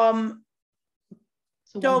from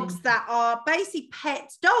dogs that are basically pet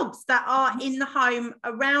dogs that are in the home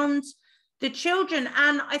around the children.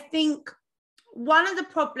 And I think one of the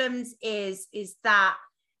problems is that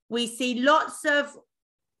we see lots of,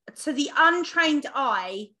 to the untrained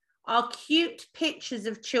eye, are cute pictures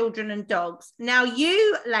of children and dogs. Now,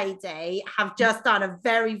 you, lady, have just done a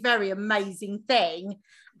very, very amazing thing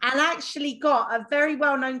and actually got a very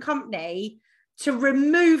well-known company to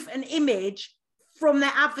remove an image from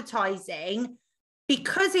their advertising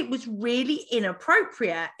because it was really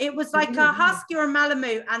inappropriate. It was like a husky or a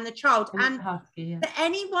Malamute and the child. And for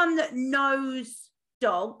anyone that knows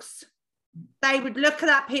dogs, they would look at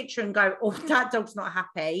that picture and go, oh, that dog's not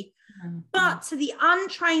happy. But to the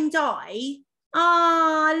untrained eye,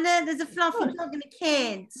 look, there's a fluffy dog and a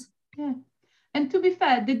kid. Yeah. And to be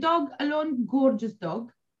fair, the dog alone, gorgeous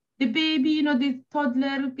dog. The baby, the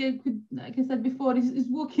toddler, like I said before, is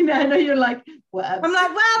walking there. I know you're like, well. I'm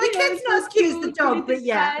like, well, the kid's not as cute as the dog, but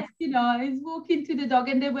yeah. He's walking to the dog,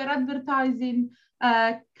 and they were advertising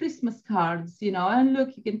Christmas cards, and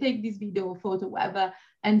look, you can take this video, photo, whatever,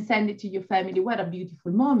 and send it to your family. What a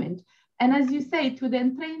beautiful moment. And as you say, to the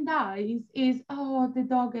untrained eyes is, the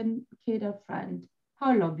dog and kid are friends.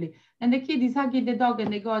 How lovely. And the kid is hugging the dog,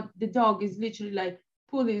 and the dog is literally like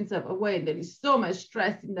pulling himself away. There is so much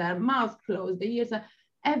stress in their mouth closed, the ears are,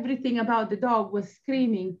 everything about the dog was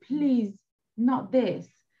screaming, please, not this.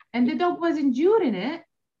 And the dog was enduring it,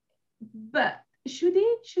 but should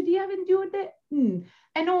he have endured it?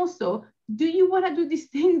 And also, do you want to do these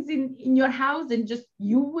things in your house and just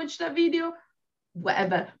you watch that video?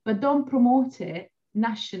 Whatever, but don't promote it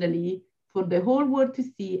nationally for the whole world to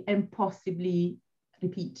see and possibly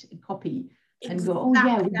repeat and copy and go, oh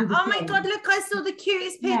yeah, oh my god, look, I saw the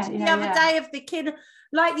cutest picture the other day of the kid.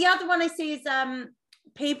 Like the other one I see is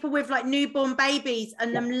people with like newborn babies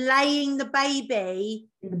and them laying the baby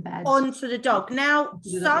in the bed onto the dog. Now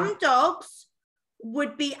some dogs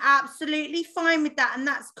would be absolutely fine with that, and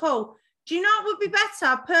that's cool. Do you know what would be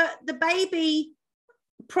better? Put the baby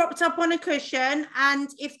propped up on a cushion, and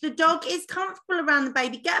if the dog is comfortable around the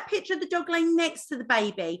baby, get a picture of the dog laying next to the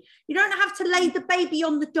baby. You don't have to lay the baby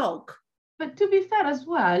on the dog. But to be fair as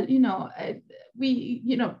well,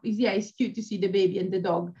 it's cute to see the baby and the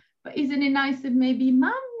dog, but isn't it nice if maybe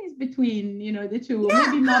mum is between, the two? Yeah,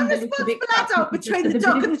 maybe mum a little bit adult between the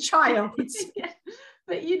dog and the child. Yeah.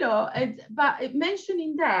 But but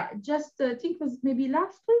mentioning that, just I think it was maybe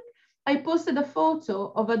last week, I posted a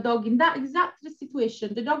photo of a dog in that exact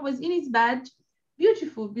situation. The dog was in his bed,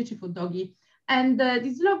 beautiful, beautiful doggy. And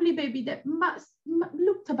this lovely baby that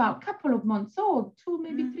looked about a couple of months old, 2,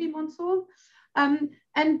 maybe 3 months old.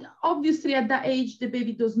 And obviously at that age, the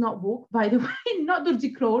baby does not walk, by the way, not does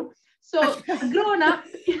he crawl. So a grown up,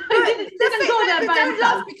 he didn't go there by don't himself.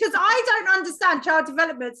 laugh because I don't understand child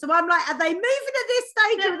development. So I'm like, are they moving at this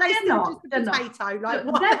stage or are they still just a potato? Like, so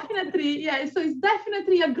what? definitely, yeah. So it's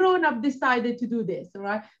definitely a grown up decided to do this, all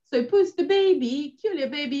right? So he puts the baby, Culia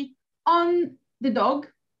baby, on the dog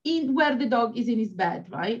in where the dog is in his bed,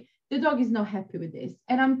 right? The dog is not happy with this.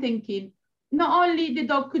 And I'm thinking, not only the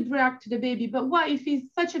dog could react to the baby, but what if he's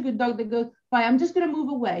such a good dog that goes, right, I'm just going to move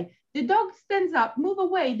away. The dog stands up, move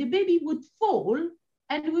away. The baby would fall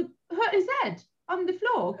and would hurt his head on the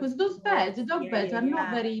floor because those beds, the dog beds, are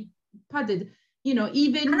not very padded. You know,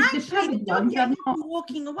 even and actually, the the dog ones are getting not. up and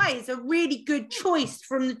walking away is a really good choice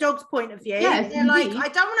from the dog's point of view. Yes, they're like, indeed. I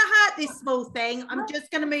don't want to hurt this small thing. I'm just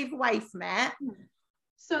going to move away from it.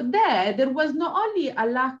 So there was not only a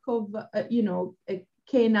lack of,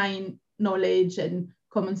 canine knowledge and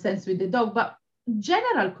common sense with the dog, but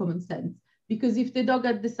general common sense. Because if the dog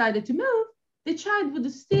had decided to move, the child would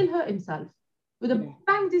have still hurt himself, would have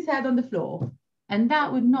banged his head on the floor. And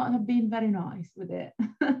that would not have been very nice, would it?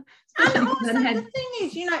 And also the thing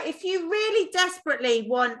is, you know, if you really desperately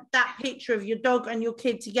want that picture of your dog and your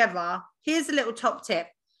kid together, here's a little top tip.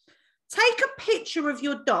 Take a picture of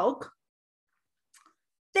your dog,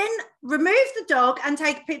 then remove the dog and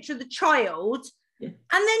take a picture of the child, and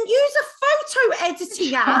then use a photo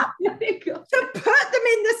editing app to put them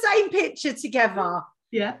in the same picture together.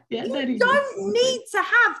 You don't need to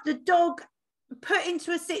have the dog put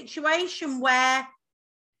into a situation where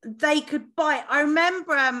they could bite. I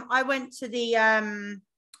remember I went to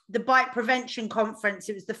the bite prevention conference.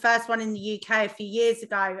 It was the first one in the UK a few years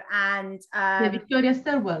ago, and Victoria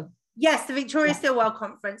Stilwell. Yes, the Victoria Stilwell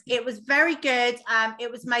conference. It was very good. It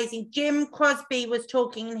was amazing. Jim Crosby was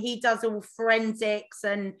talking, and he does all forensics.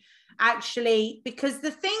 And actually, because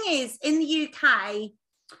the thing is, in the UK,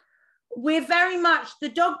 we're very much the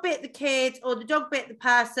dog bit the kid or the dog bit the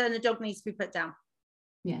person, the dog needs to be put down.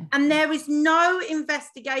 Yeah. And there is no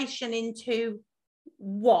investigation into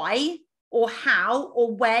why or how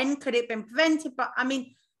or when could it have been prevented. But I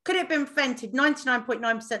mean, could it have been prevented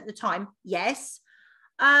 99.9% of the time? Yes.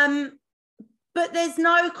 But there's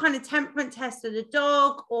no kind of temperament test of the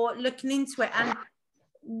dog or looking into it. And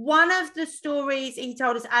one of the stories he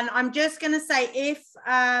told us, and I'm just going to say, if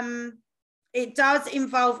it does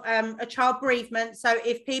involve a child bereavement, so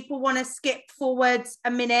if people want to skip forwards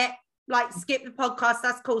a minute, like skip the podcast,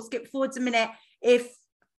 that's cool, skip forwards a minute. If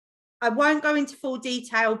I won't go into full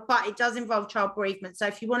detail, but it does involve child bereavement, so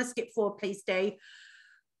if you want to skip forward, please do.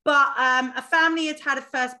 But a family had a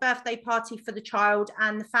first birthday party for the child,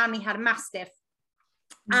 and the family had a Mastiff.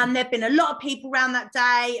 And there'd been a lot of people around that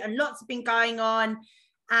day, and lots have been going on.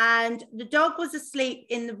 And the dog was asleep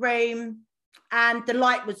in the room, and the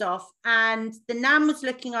light was off. And the nan was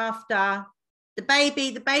looking after the baby.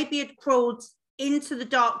 The baby had crawled into the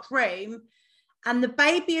dark room, and the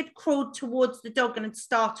baby had crawled towards the dog and had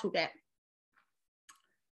startled it.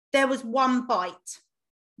 There was one bite.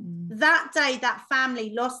 That day, that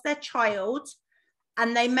family lost their child,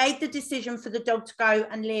 and they made the decision for the dog to go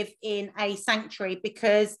and live in a sanctuary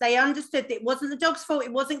because they understood that it wasn't the dog's fault.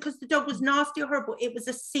 It wasn't because the dog was nasty or horrible. It was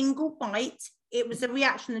a single bite. It was a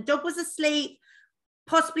reaction. The dog was asleep,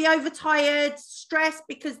 possibly overtired, stressed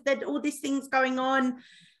because there'd all these things going on.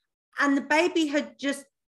 And the baby had just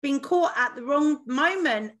been caught at the wrong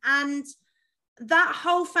moment. And that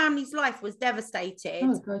whole family's life was devastated.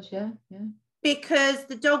 Oh, God, yeah. Because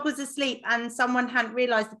the dog was asleep and someone hadn't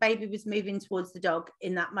realized the baby was moving towards the dog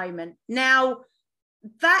in that moment. Now,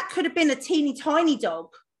 that could have been a teeny tiny dog.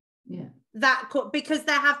 Yeah. Because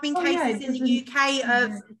there have been cases in the UK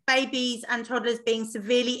of babies and toddlers being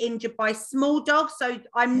severely injured by small dogs. So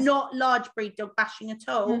I'm not large breed dog bashing at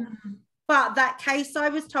all. But that case I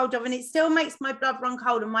was told of, and it still makes my blood run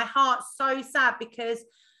cold and my heart's so sad because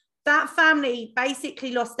that family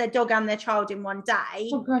basically lost their dog and their child in one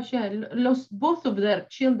day. Oh gosh, yeah, lost both of their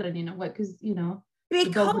children in a way because, you know.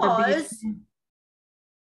 Because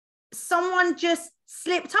someone just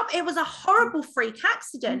slipped up. It was a horrible freak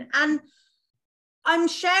accident. And I'm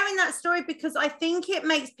sharing that story because I think it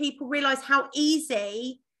makes people realize how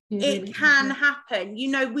easy it can happen.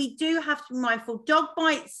 You know, we do have to be mindful. Dog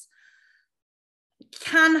bites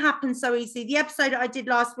can happen so easily. The episode I did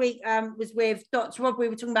last week was with Dr. Rob. We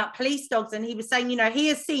were talking about police dogs, and he was saying, you know, he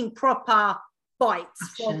has seen proper bites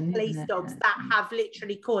from police dogs that have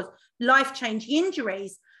literally caused life-changing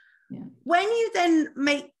injuries. When you then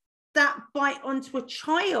make that bite onto a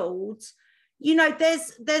child, you know,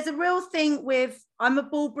 there's a real thing with, I'm a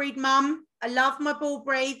bull breed mum, I love my bull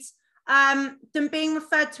breeds, them being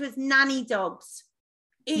referred to as nanny dogs.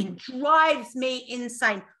 It drives me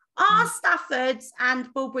insane. Are Staffords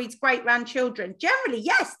and Bull breeds great round children? Generally,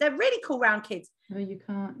 yes, they're really cool round kids. No, you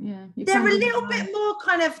can't, yeah. They're a little bit more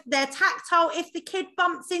kind of, they're tactile. If the kid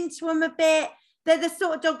bumps into them a bit, they're the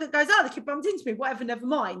sort of dog that goes, oh, the kid bumped into me, whatever, never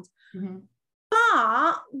mind.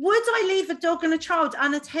 But would I leave a dog and a child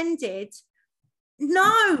unattended?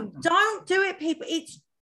 No, don't do it, people.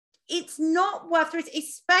 It's not worth it,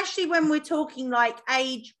 especially when we're talking like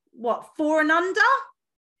age, 4 and under?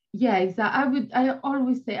 Yeah, exactly. I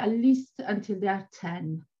always say at least until they are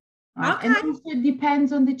 10. Right? Okay. And also it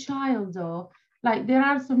depends on the child, though. Like there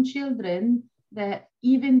are some children that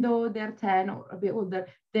even though they're 10 or a bit older,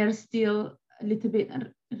 they're still a little bit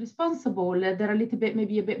responsible. They're a little bit,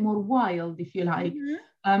 maybe a bit more wild, if you like.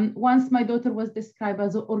 Once my daughter was described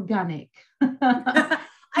as organic.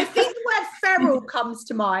 I think the word feral comes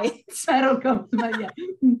to mind. Feral comes to mind,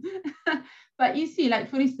 yeah. But you see, like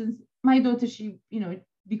for instance, my daughter, she,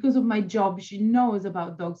 because of my job, she knows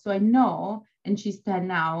about dogs. So I know, and she's 10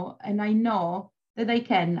 now, and I know that I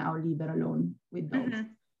can now leave her alone with dogs.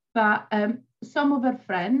 But some of her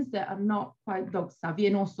friends that are not quite dog savvy,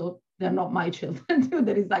 and also they're not my children too,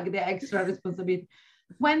 there is like the extra responsibility.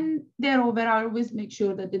 When they're over, I always make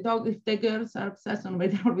sure that the dog, if the girls are upstairs, and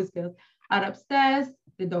they're always girls, are upstairs,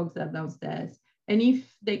 the dogs are downstairs. And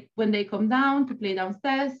when they come down to play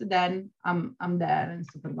downstairs, then I'm there and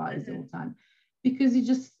supervise all the time. Because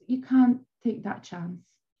you can't take that chance.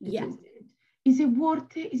 Yeah. Is it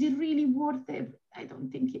worth it? Is it really worth it? I don't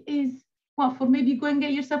think it is. Well, for maybe go and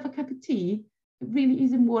get yourself a cup of tea, it really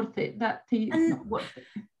isn't worth it. That tea is not worth it.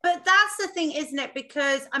 But that's the thing, isn't it?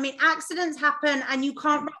 Because, I mean, accidents happen and you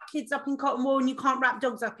can't wrap kids up in cotton wool and you can't wrap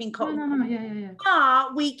dogs up in cotton wool. No, yeah.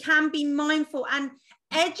 But we can be mindful and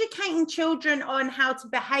educating children on how to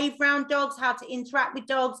behave around dogs, how to interact with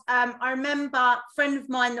dogs. I remember a friend of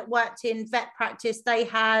mine that worked in vet practice, they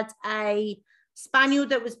had a spaniel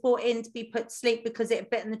that was brought in to be put to sleep because it had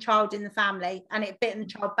bitten the child in the family and it had bitten the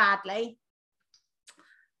child badly.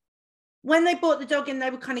 When they brought the dog in, they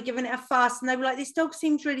were kind of giving it a fuss and they were like, this dog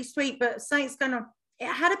seems really sweet, but something's going on.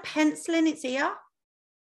 It had a pencil in its ear.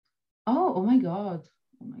 Oh my God.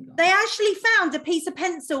 They actually found a piece of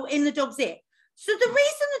pencil in the dog's ear. So the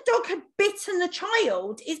reason the dog had bitten the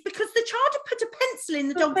child is because the child had put a pencil in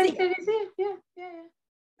the dog's ear. Yeah.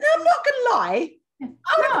 No, I'm not going to lie. Yeah.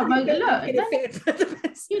 No, but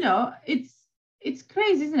look, it's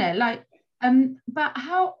crazy, isn't it? Like, but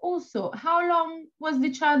how long was the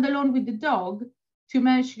child alone with the dog to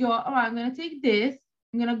manage to go, oh, I'm going to take this,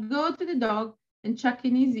 I'm going to go to the dog and check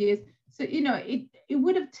in his ears. So, it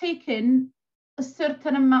would have taken a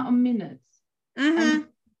certain amount of minutes.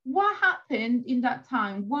 What happened in that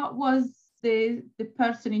time? What was the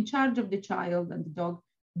person in charge of the child and the dog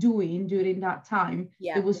doing during that time?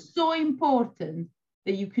 It was so important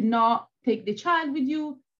that you could not take the child with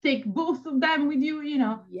you, take both of them with you,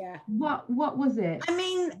 What was it? I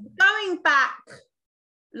mean, going back,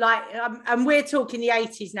 like, and we're talking the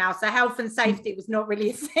 80s now, so health and safety was not really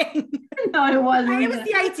a thing. No, it wasn't. It was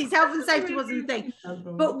the 80s, health and safety wasn't a thing.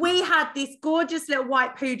 But we had this gorgeous little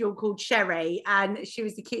white poodle called Sherry, and she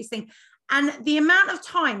was the cutest thing. And the amount of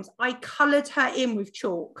times I coloured her in with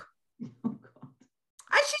chalk.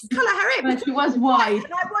 I just colour her in. But she was white.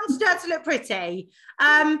 And I wanted her to look pretty. So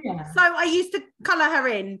I used to colour her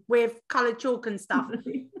in with coloured chalk and stuff.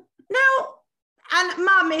 Now, and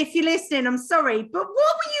Mum, if you're listening, I'm sorry, but what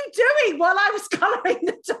were you doing while I was colouring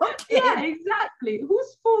the dog in? Yeah, exactly.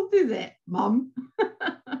 Whose fault is it, Mum?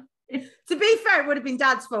 To be fair, it would have been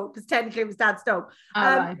Dad's fault because technically it was Dad's dog.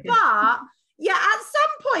 Right. But yeah, at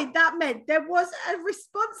some point that meant there was a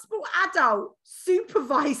responsible adult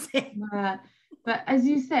supervising. But as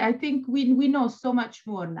you say, I think we know so much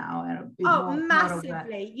more now.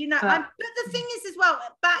 Massively. But the thing is as well,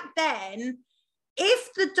 back then,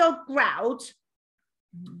 if the dog growled,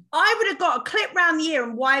 I would have got a clip round the ear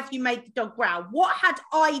and why have you made the dog growl? What had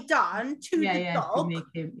I done to the dog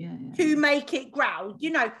to make it growl?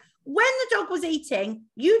 When the dog was eating,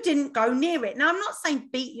 you didn't go near it. Now, I'm not saying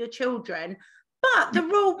beat your children, but the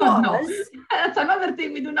rule was... No. That's another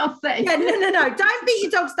thing we do not say. Yeah, no. Don't beat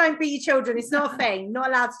your dogs, don't beat your children. It's not a thing. Not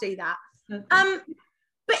allowed to do that. But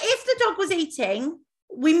if the dog was eating,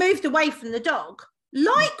 we moved away from the dog.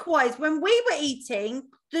 Likewise, when we were eating,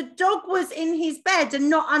 the dog was in his bed and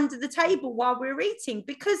not under the table while we were eating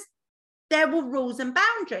because there were rules and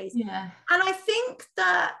boundaries. Yeah. And I think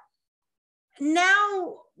that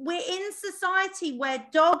now we're in society where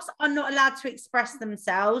dogs are not allowed to express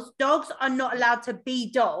themselves. Dogs are not allowed to be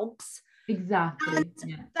dogs. Exactly.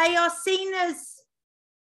 And they are seen as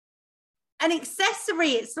an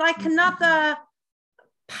accessory. It's like another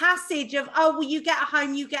passage of, oh, well, you get a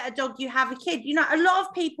home, you get a dog, you have a kid. You know, a lot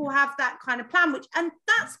of people have that kind of plan, and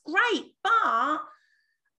that's great, but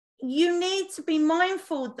you need to be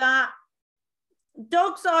mindful that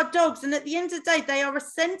dogs are dogs, and at the end of the day, they are a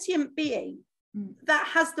sentient being that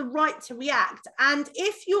has the right to react. And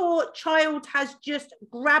if your child has just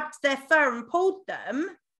grabbed their fur and pulled them,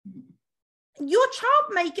 your child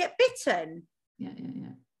may get bitten. Yeah.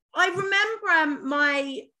 I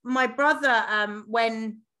remember my brother,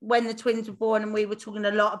 when the twins were born, and we were talking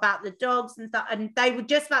a lot about the dogs and stuff, and they were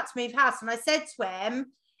just about to move house, and I said to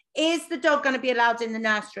him, is the dog going to be allowed in the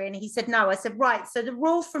nursery? And he said no. I said, right, so the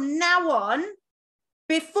rule from now on,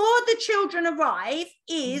 before the children arrive,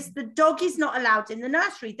 is the dog is not allowed in the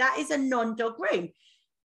nursery. That is a non-dog room,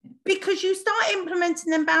 because you start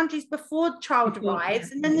implementing them boundaries before the child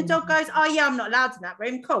arrives, and then the dog goes, oh yeah, I'm not allowed in that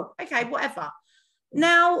room. Cool. Okay, whatever.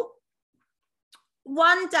 Now,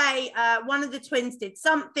 one day, one of the twins did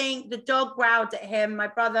something. The dog growled at him. My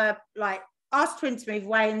brother asked twin to move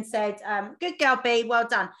away and said, good girl, B, well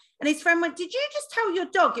done. And his friend went, did you just tell your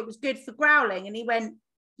dog it was good for growling? And he went,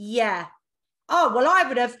 yeah. Oh, well, I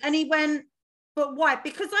would have. And he went, but why?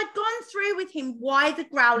 Because I'd gone through with him why the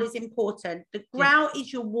growl is important. The growl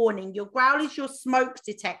is your warning. Your growl is your smoke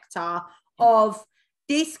detector of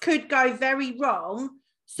this could go very wrong.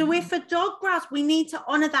 So if a dog growls, we need to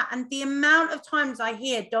honor that. And the amount of times I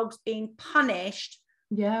hear dogs being punished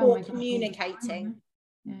for communicating.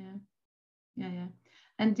 Yeah.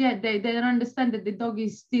 And they don't understand that the dog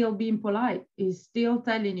is still being polite. He's still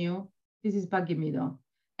telling you, this is bugging me though.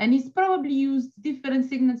 And he's probably used different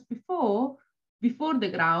signals before the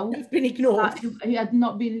growl. It's been ignored. He had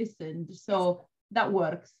not been listened. So that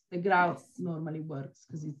works. The growl normally works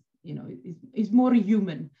because it's more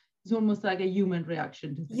human. It's almost like a human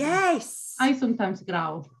reaction to things. Yes. I sometimes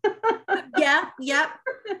growl. Yeah.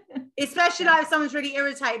 Especially if someone's really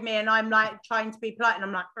irritated me and I'm trying to be polite and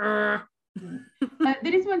I'm like,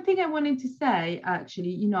 there is one thing I wanted to say,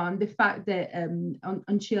 actually, on the fact that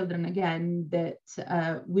on children, again, that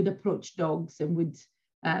we'd approach dogs and would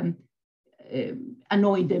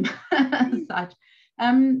annoy them and such.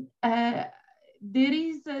 There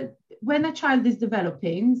is, when a child is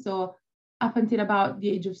developing, so up until about the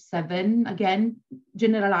age of 7, again,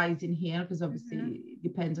 generalizing here, because obviously it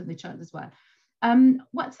depends on the child as well.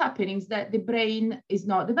 What's happening is that the brain is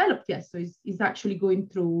not developed yet, so it's actually going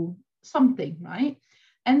through something, right?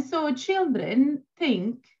 And so children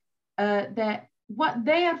think that what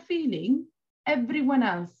they are feeling, everyone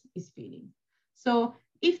else is feeling. So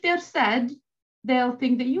if they're sad, they'll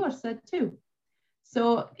think that you are sad too.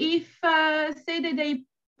 So if, say that they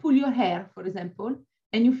pull your hair, for example,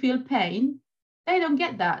 and you feel pain, they don't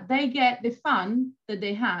get that. They get the fun that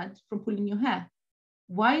they had from pulling your hair.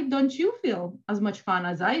 Why don't you feel as much fun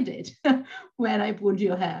as I did when I pulled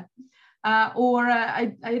your hair?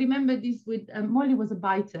 I remember this with Molly was a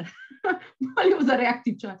biter. Molly was a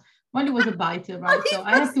reactive child. Molly was a biter, right? So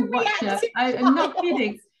I had to watch her. I'm not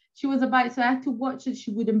kidding. She was a bite, so I had to watch it.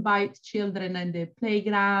 She wouldn't bite children in the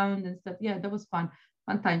playground and stuff. Yeah, that was fun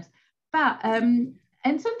times. But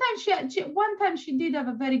and sometimes one time she did have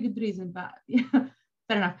a very good reason, but yeah,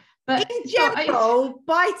 fair enough. But in general,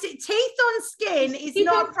 teeth on skin is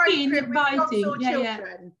not appropriate with biting. Dogs or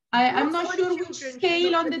children. I'm not sure which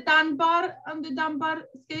scale on the Dunbar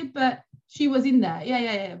scale, but she was in there.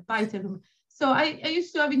 Yeah, biting. So I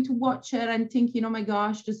used to having to watch her and thinking, oh my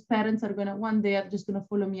gosh, those parents are one day are just gonna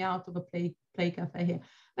follow me out of a play cafe here.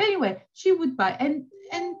 But anyway, she would bite, and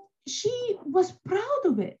she was proud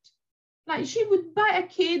of it. Like she would bite a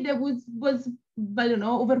kid that was I don't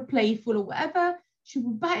know, over playful or whatever. She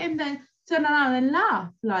would bite him, then turn around and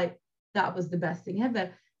laugh like that was the best thing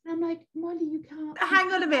ever. And I'm like, Molly, you can't.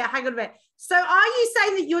 Hang on a minute. So are you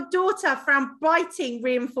saying that your daughter found biting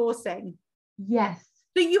reinforcing? Yes.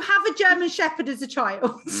 So you have a German Shepherd as a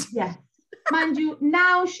child? Yes. Mind you,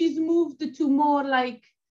 now she's moved to more like,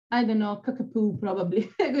 I don't know, cockapoo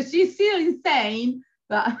probably, because she's still insane,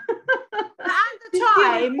 but at the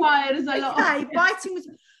time requires a lot. Okay, biting was,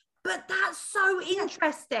 but that's so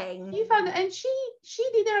interesting. You found it, and she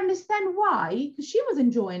didn't understand why, because she was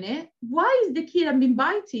enjoying it. Why is the kid I've been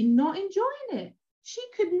biting not enjoying it? She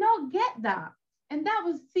could not get that, and that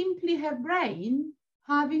was simply her brain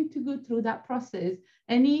having to go through that process,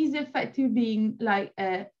 and he's effectively being like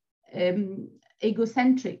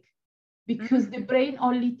egocentric, because the brain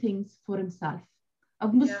only thinks for himself.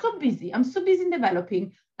 I'm so busy in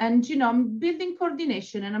developing, and I'm building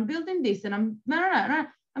coordination, and I'm building this, and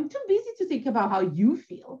I'm too busy to think about how you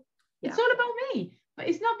feel. It's all about me. But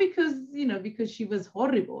it's not because because she was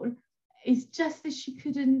horrible. It's just that she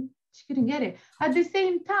couldn't get it. At the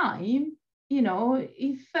same time, you know,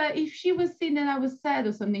 if she was seen and I was sad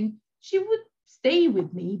or something, she would stay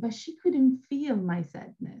with me, but she couldn't feel my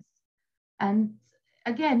sadness. And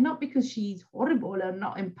again, not because she's horrible or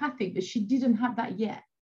not empathic, but she didn't have that yet.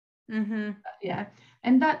 Mm-hmm. Yeah.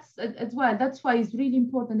 And that's as well, that's why it's really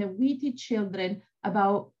important that we teach children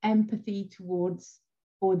about empathy towards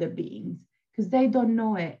other beings, because they don't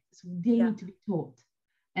know it. So they need to be taught.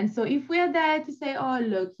 And so if we're there to say, oh,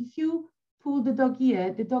 look, if you pull the dog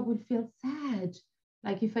ear, the dog will feel sad.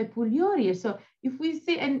 Like if I pull your ear. So if we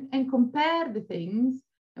say and compare the things,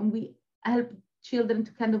 and we help children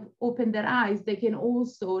to kind of open their eyes, they can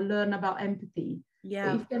also learn about empathy.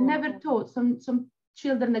 Yeah. But if they're never taught, some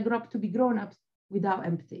children that grow up to be grown-ups without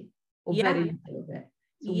empathy, or very little of it.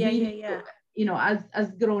 So you know,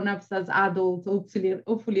 as grown-ups, as adults,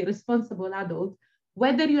 hopefully responsible adults,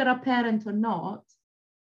 whether you're a parent or not,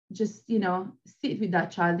 just, you know, sit with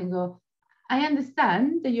that child and go, I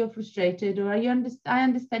understand that you're frustrated, or I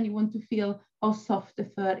understand you want to feel how soft the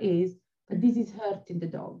fur is, but this is hurting the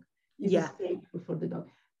dog. This is painful for the dog.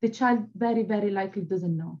 The child very, very likely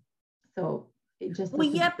doesn't know. So it just... Well,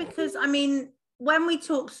 yeah, because I mean, when we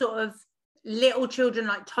talk sort of little children,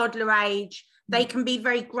 like toddler age, they can be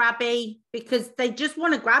very grabby because they just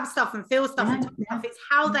want to grab stuff and feel stuff and touch stuff. It's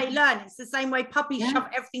how they learn. It's the same way puppies shove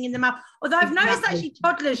everything in their mouth. Although I've noticed actually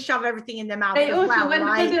toddlers shove everything in their mouth they as also, well. when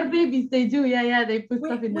they're babies, they do. They put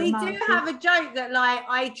stuff in their mouth. We do have a joke that like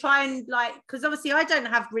I try and like, because obviously I don't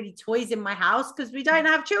have really toys in my house because we don't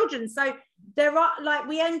have children. So there are like,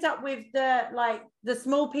 we end up with the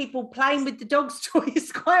small people playing with the dog's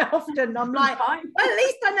toys quite often. I'm like, well, at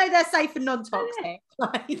least I know they're safe and non-toxic.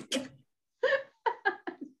 Like,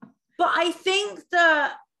 but I think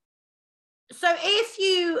that, so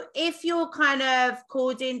if you're kind of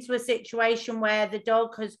called into a situation where the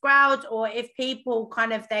dog has growled, or if people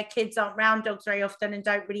kind of, their kids aren't around dogs very often and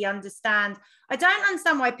don't really understand, I don't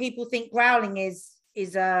understand why people think growling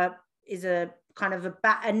is a kind of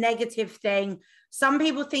a negative thing. Some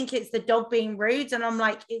people think it's the dog being rude, and I'm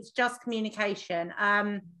like, it's just communication.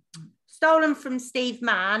 Stolen from Steve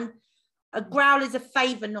Mann, a growl is a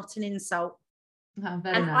favor, not an insult. Oh,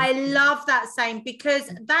 and nice. I love that saying, because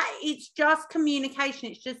that it's just communication.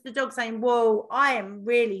 It's just the dog saying, whoa, I am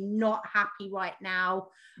really not happy right now.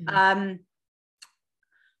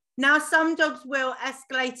 Now some dogs will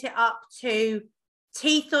escalate it up to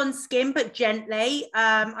teeth on skin, but gently.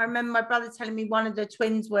 I remember my brother telling me one of the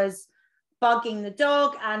twins was bugging the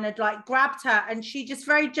dog and had like grabbed her, and she just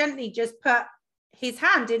very gently just put his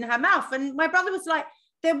hand in her mouth, and my brother was like,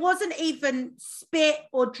 there wasn't even spit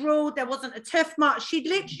or drool, there wasn't a tooth mark. She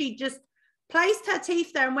literally just placed her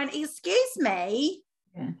teeth there and went, excuse me,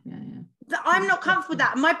 I'm not comfortable with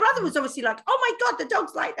that. And my brother was obviously like, oh my God, the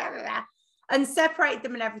dog's like that, and separated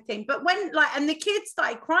them and everything. But when and the kids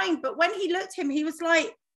started crying, but when he looked at him, he was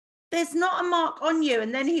like, there's not a mark on you.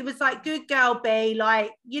 And then he was like, good girl, B,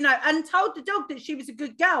 like, you know, and told the dog that she was a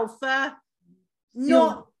good girl for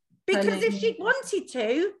not, because if she wanted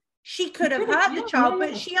to, she could have hurt the child,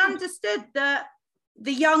 but she understood that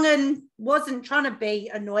the young'un wasn't trying to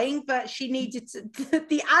be annoying, but she needed to,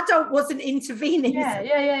 the adult wasn't intervening.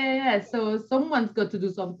 So someone's got to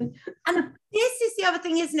do something. And this is the other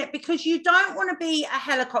thing, isn't it? Because you don't want to be a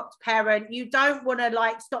helicopter parent. You don't want to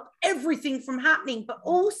like stop everything from happening, but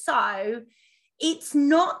also it's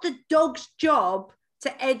not the dog's job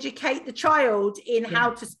to educate the child in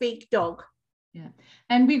how to speak dog.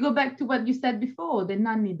 And we go back to what you said before, the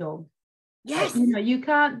nanny dog. Yes. You know, you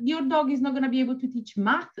can't, your dog is not going to be able to teach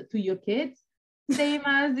math to your kids, same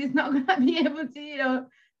as it's not going to be able to, you know,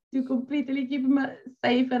 to completely keep them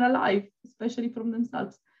safe and alive, especially from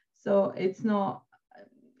themselves. So it's not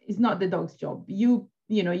the dog's job. You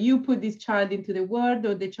know, you put this child into the world,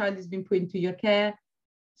 or the child has been put into your care,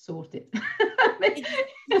 sort it. And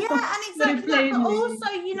exactly that, but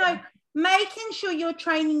also, you know, making sure you're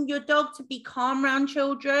training your dog to be calm around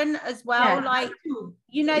children as well. Like,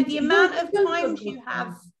 you know, the amount of times you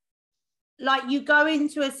have, like, you go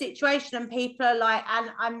into a situation and people are like,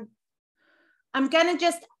 and I'm going to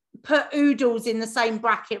just put oodles in the same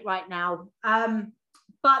bracket right now.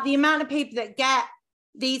 But the amount of people that get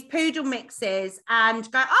these poodle mixes and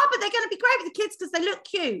go, oh, but they're going to be great with the kids because they look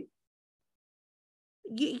cute.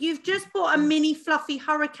 You've just bought a mini fluffy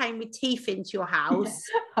hurricane with teeth into your house.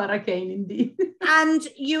 Hurricane indeed. And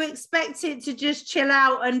you expect it to just chill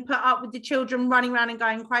out and put up with the children running around and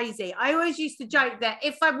going crazy. I always used to joke that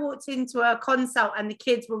if I walked into a consult and the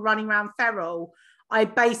kids were running around feral, I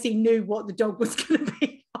basically knew what the dog was going to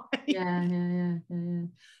be like. Yeah.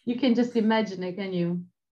 You can just imagine it, can you?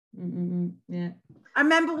 Yeah. I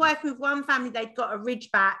remember working with one family, they'd got a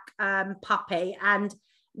Ridgeback puppy, and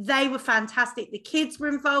They were fantastic. The kids were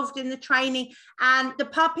involved in the training, and the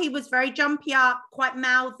puppy was very jumpy up, quite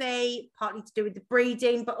mouthy, partly to do with the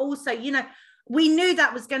breeding, but also, you know, we knew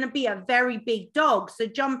that was going to be a very big dog. So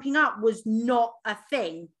jumping up was not a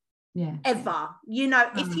thing. Yeah. Ever. You know,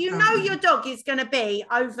 if you know your dog is going to be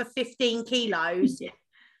over 15 kilos,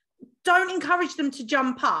 don't encourage them to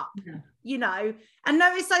jump up, you know. And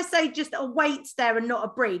notice I say just a weight there and not a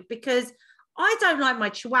breed, because I don't like my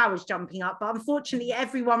chihuahuas jumping up, but unfortunately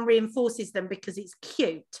everyone reinforces them because it's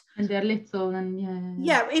cute. And they're little and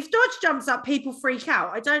yeah. If Dodge jumps up, people freak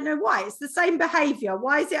out. I don't know why. It's the same behavior.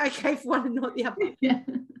 Why is it okay for one and not the other?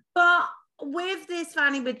 But with this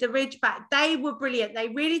family with the Ridgeback, they were brilliant. They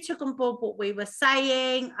really took on board what we were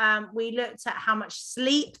saying. We looked at how much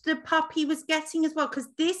sleep the puppy was getting as well, because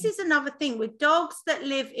this is another thing with dogs that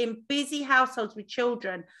live in busy households with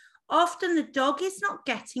children. Often the dog is not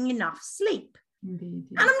getting enough sleep. Indeed,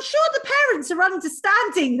 and I'm sure the parents are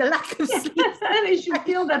understanding the lack of sleep. They should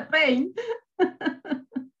feel that pain.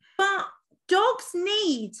 But dogs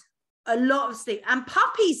need a lot of sleep, and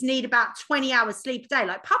puppies need about 20 hours sleep a day.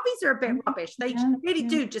 Like, puppies are a bit rubbish. They really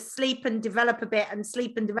do just sleep and develop a bit and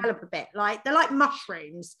sleep and develop a bit. Like, they're like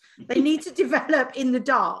mushrooms. They need to develop in the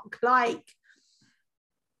dark. Like,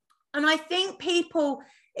 and I think people,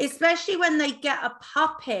 especially when they get a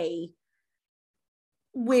puppy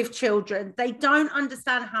with children, they don't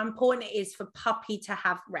understand how important it is for puppy to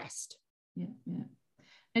have rest. Yeah.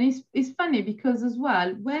 And it's funny because as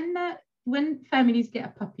well, when families get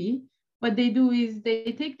a puppy, what they do is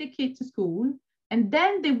they take the kid to school, and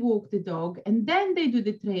then they walk the dog, and then they do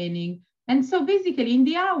the training. And so basically in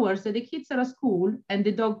the hours that the kids are at school and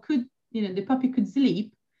the dog could, you know, the puppy could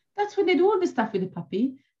sleep, that's when they do all the stuff with the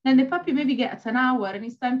puppy. Then the puppy maybe gets an hour and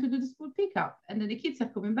it's time to do the school pickup. And then the kids are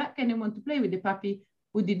coming back and they want to play with the puppy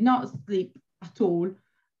who did not sleep at all.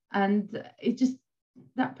 And it just,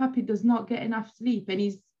 that puppy does not get enough sleep and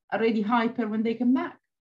he's already hyper when they come back.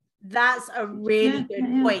 That's a really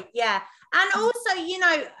good point. Yeah. And also, you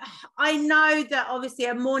know, I know that obviously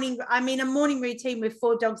a morning routine with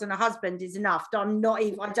 4 dogs and a husband is enough. I don't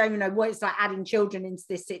even know what it's like adding children into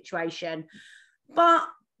this situation. But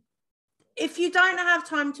if you don't have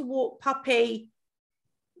time to walk puppy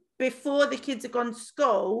before the kids have gone to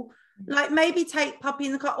school, like maybe take puppy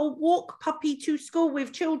in the car or walk puppy to school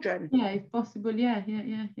with children. Yeah, if possible. Yeah.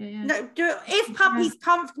 No, if puppy's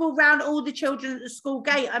comfortable around all the children at the school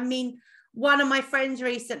gate. I mean, one of my friends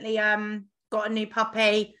recently got a new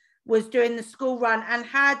puppy, was doing the school run and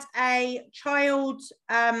had a child,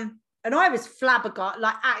 and I was flabbergasted,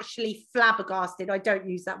 like actually flabbergasted. I don't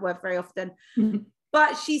use that word very often.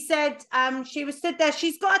 But she said she was stood there.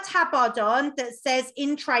 She's got a tabard on that says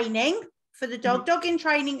 "in training" for the dog. Dog in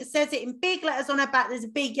training. It says it in big letters on her back. There's a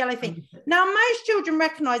big yellow thing. Now, most children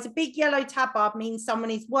recognize a big yellow tabard means someone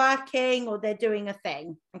is working or they're doing a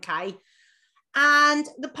thing. Okay. And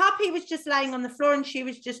the puppy was just laying on the floor and she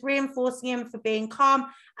was just reinforcing him for being calm.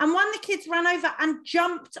 And one of the kids ran over and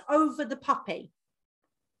jumped over the puppy.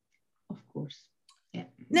 Of course. Yeah.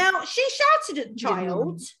 Now, she shouted at the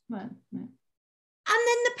child. Well. And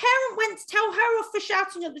then the parent went to tell her off for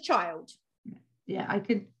shouting at the child. Yeah, I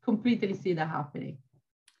could completely see that happening.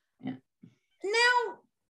 Yeah. Now,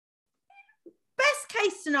 best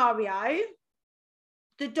case scenario,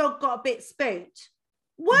 the dog got a bit spooked.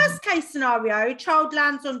 Worst case scenario, child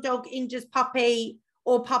lands on dog, injures puppy,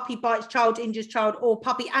 or puppy bites child, injures child, or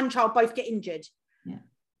puppy and child both get injured. Yeah.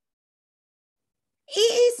 It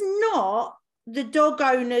is not the dog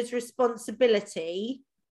owner's responsibility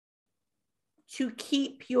to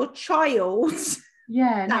keep your child.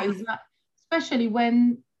 Yeah, no, it's not, especially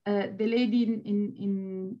when the lady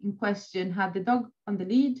in question had the dog on the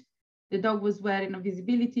lead. The dog was wearing a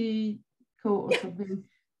visibility coat or something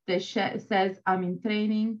that says, "I'm in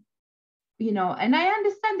training," you know, and I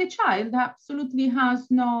understand the child absolutely has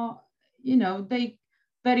no, you know, they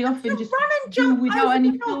very often just run and jump without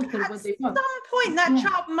any dog. filter what they want. At some point, that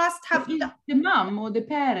child must have the mum or the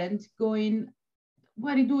parent going,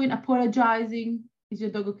 "What are you doing?" Apologizing. "Is your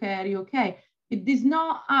dog okay? Are you okay?" It is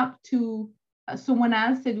not up to someone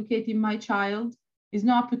else educating my child. It's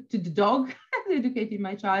not up to the dog educating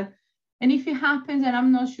my child. And if it happens, and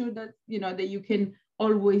I'm not sure that, you know, that you can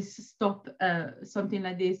always stop something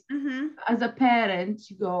like this. As a parent,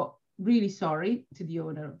 you go, "Really sorry" to the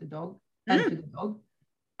owner of the dog and to the dog,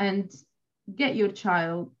 and get your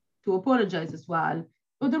child to apologize as well.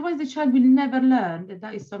 Otherwise, the child will never learn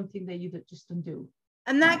that is something that you just don't do.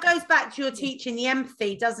 And that goes back to your teaching the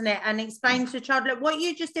empathy, doesn't it? And explain to the child, look, what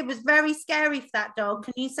you just did was very scary for that dog.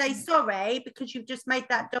 Can you say sorry because you've just made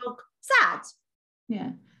that dog sad?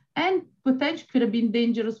 Yeah. and potentially could have been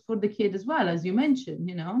dangerous for the kid as well, as you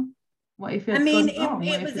mentioned, what if it's gone wrong?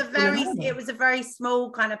 It was a very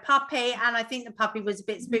small kind of puppy, and I think the puppy was a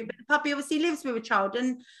bit spooked, but the puppy obviously lives with a child,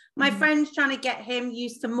 and my friend's trying to get him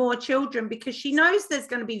used to more children because she knows there's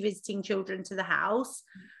going to be visiting children to the house.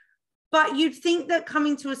 But you'd think that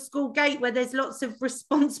coming to a school gate where there's lots of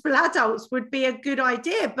responsible adults would be a good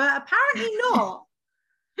idea, but apparently not.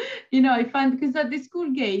 I find, because at the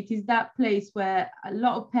school gate is that place where a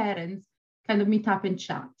lot of parents kind of meet up and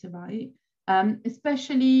chat, right?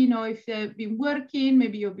 Especially, if they've been working,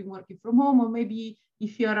 maybe you've been working from home, or maybe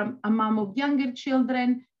if you're a mom of younger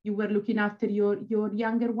children, you were looking after your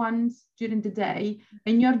younger ones during the day,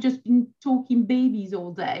 and you're just been talking babies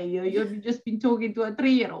all day, or you've just been talking to a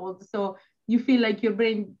 3-year-old. So you feel like your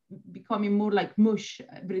brain becoming more like mush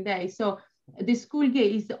every day. So the school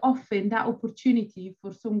gate is often that opportunity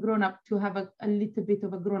for some grown-up to have a little bit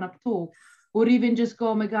of a grown-up talk, or even just go,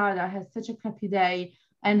 oh my God, I had such a crappy day,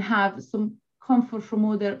 and have some comfort from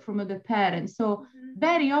other parents. So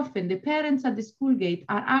very often the parents at the school gate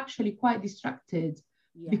are actually quite distracted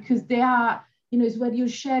because they are, it's where you're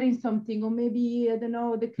sharing something, or maybe, I don't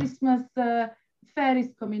know, the Christmas fair is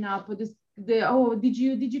coming up, or did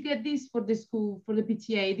you get this for the school, for the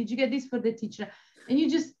PTA? Did you get this for the teacher? And you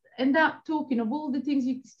just end up talking of all the things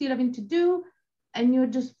you still having to do, and you're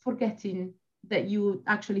just forgetting that you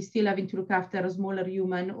actually still having to look after a smaller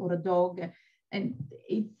human or a dog, and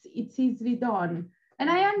it's easily done. And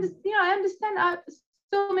I understand.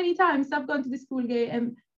 So many times I've gone to the school gate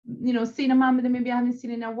and seen a mom that maybe I haven't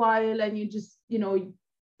seen in a while, and you just you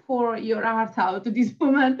pour your heart out to this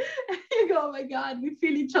woman. You go, oh my God, we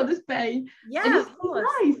feel each other's pain. Yeah, and it's of course.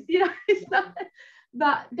 Nice, it's not.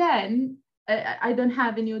 But then I don't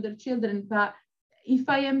have any other children, but if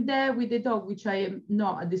I am there with the dog, which I am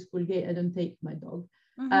not at the school gate, I don't take my dog.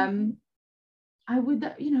 I would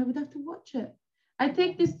have to watch it. I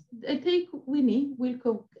take Winnie,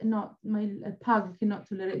 Wilco, not my pug, cannot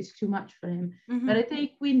tolerate, it's too much for him. But I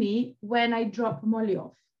take Winnie when I drop Molly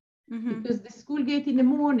off, because the school gate in the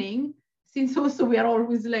morning, since also we are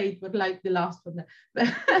always late, but like the last one, but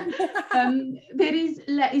there is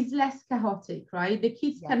less chaotic, right? The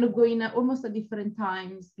kids kind of go in almost at different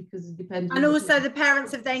times because it depends. And also the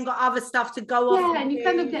parents have then got other stuff to go off. Yeah, and you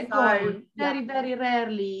kind of get going. Very, very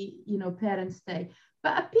rarely, parents stay.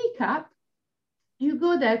 But a pickup, you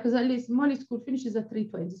go there because at least Molly's school finishes at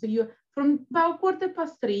 3:20. So you from about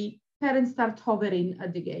 3:15, parents start hovering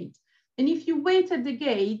at the gate. And if you wait at the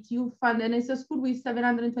gate, you find, and it's a school with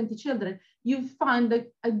 720 children, you find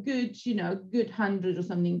a good, good 100 or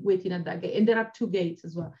something waiting at that gate. And there are 2 gates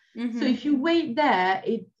as well. So if you wait there,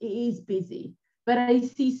 it is busy. But I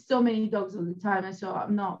see so many dogs all the time. And so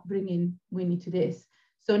I'm not bringing Winnie to this.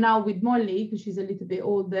 So now with Molly, because she's a little bit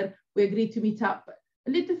older, we agreed to meet up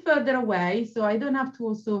a little further away. So I don't have to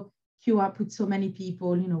also queue up with so many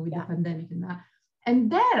people, with the pandemic and that.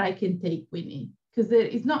 And there I can take Winnie, because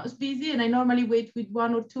it's not as busy, and I normally wait with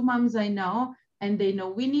 1 or 2 moms I know, and they know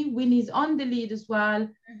Winnie. Winnie's on the lead as well,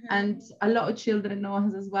 and a lot of children know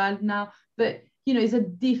us as well now. But it's a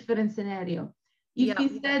different scenario. If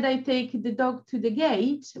instead I take the dog to the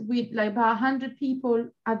gate with like about 100 people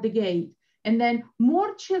at the gate, and then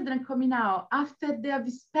more children coming out after they have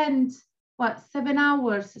spent 7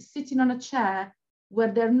 hours sitting on a chair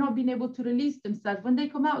where they're not being able to release themselves. When they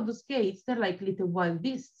come out of those gates, they're like little wild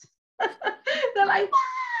beasts. They're like,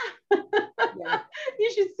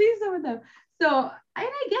 you should see some of them. So I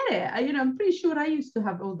get it. I'm pretty sure I used to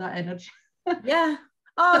have all that energy. Yeah.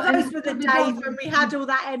 Oh, those were the days when we had all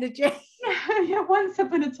that energy. Yeah, once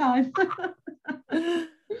upon a time.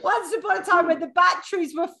 Once upon a time when the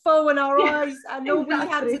batteries were full in our eyes, and all we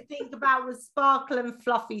had to think about was sparkle and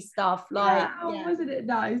fluffy stuff. Wasn't it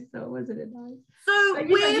nice? So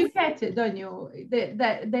you get it, don't you?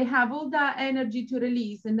 They have all that energy to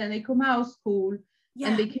release, and then they come out of school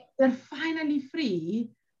and they're finally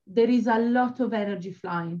free. There is a lot of energy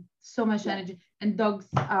flying, so much energy, and dogs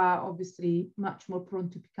are obviously much more prone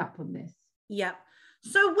to pick up on this. Yeah.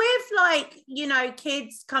 So with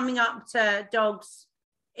kids coming up to dogs,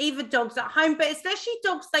 either dogs at home, but especially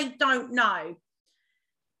dogs they don't know.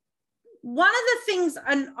 One of the things,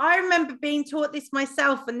 and I remember being taught this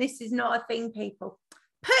myself, and this is not a thing, people,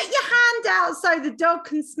 put your hand out so the dog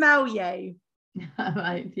can smell you.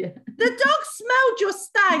 Right, yeah. The dog smelled your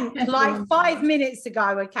stank like 5 minutes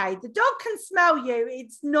ago, okay? The dog can smell you.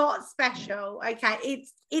 It's not special, okay?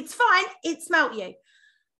 It's fine. It smelled you.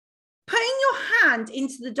 Putting your hand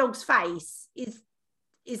into the dog's face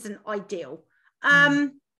isn't ideal.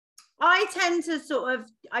 I tend to sort of,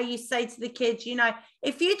 I used to say to the kids, you know,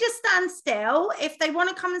 if you just stand still, if they want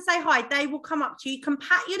to come and say hi, they will come up to you. You can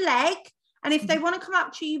pat your leg. And if they want to come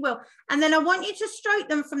up to you, you will. And then I want you to stroke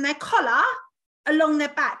them from their collar along their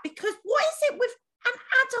back. Because what is it with an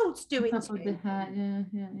adult's doing to the head.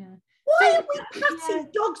 Yeah. Why are we patting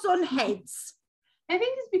dogs on heads? I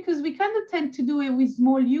think it's because we kind of tend to do it with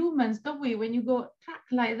small humans, don't we? When you go tack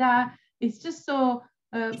like that, it's just so...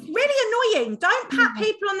 it's really annoying. Don't pat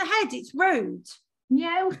people on the head. It's rude.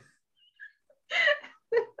 Yeah.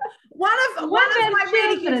 One of my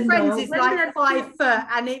really good friends is like 5 foot,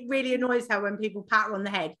 and it really annoys her when people pat her on the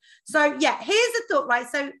head. So yeah, here's a thought, right?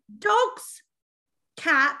 So dogs,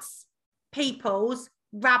 cats, peoples,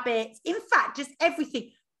 rabbits, in fact, just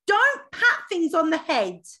everything. Don't pat things on the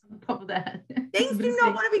head. Top of the head. Things do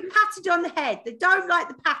not want to be patted on the head. They don't like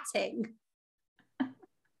the patting.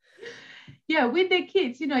 Yeah, with the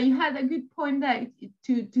kids, you know, you had a good point there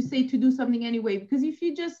to say to do something anyway, because if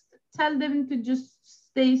you just tell them to just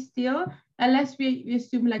stay still, unless we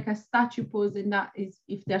assume like a statue pose, and that is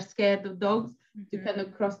if they're scared of dogs, to kind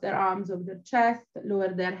of cross their arms over their chest, lower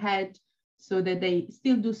their head, so that they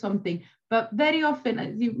still do something. But very often,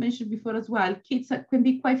 as you mentioned before as well, kids can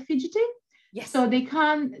be quite fidgety. Yes. So they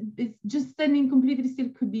can't, it's just standing completely still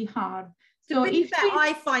could be hard. So if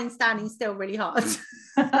I find standing still really hard.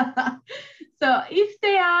 So if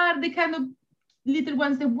they are the kind of little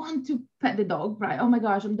ones that want to pet the dog, right? Oh my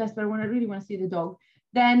gosh, I'm desperate. I really want to see the dog.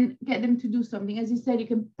 Then get them to do something. As you said, you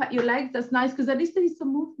can pat your legs. That's nice because at least there is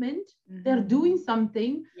some movement. They're doing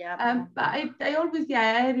something. Yeah. But I always,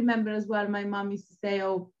 I remember as well, my mom used to say,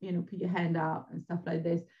 oh, you know, put your hand out and stuff like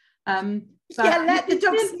this. Let the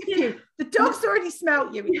dog sniff you. The dog's already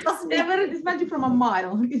smelt you. It doesn't. It smells you from a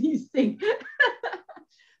mile. You think.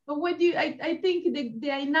 But what I think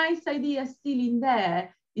the nice idea still in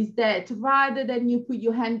there is that rather than you put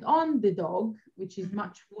your hand on the dog, which is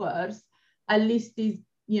much worse, at least is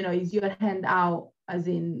your hand out, as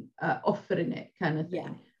in offering it kind of thing.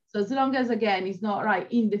 Yeah. So as long as, again, it's not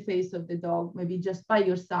right in the face of the dog, maybe just by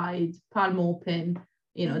your side, palm open,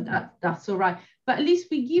 that's all right. But at least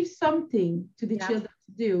we give something to the children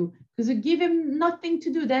to do, because we give them nothing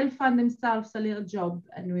to do, they'll find themselves a little job,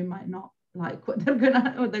 and we might not like what they're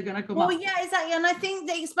gonna come up. Well, yeah, exactly. And I think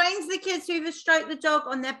that explaining to the kids to either stroke the dog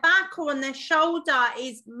on their back or on their shoulder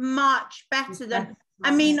is much better than. I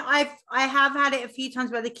mean, I have had it a few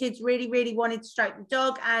times where the kids really, really wanted to stroke the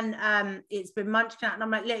dog, and it's been munching out, and I'm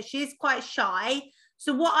like, look, she's quite shy.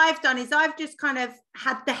 So what I've done is I've just kind of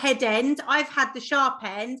had the head end, I've had the sharp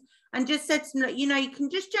end, and just said to them, look, you can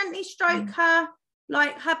just gently stroke her,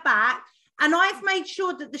 like her back, and I've made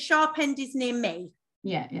sure that the sharp end is near me.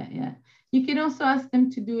 Yeah. You can also ask them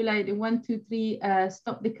to do like the 1, 2, 3,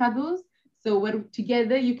 stop the cuddles. So we're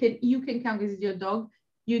together, you can count as your dog.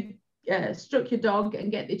 You stroke your dog and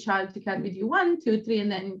get the child to count with you 1, 2, 3,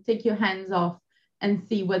 and then take your hands off and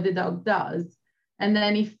see what the dog does. And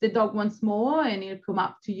then if the dog wants more and he'll come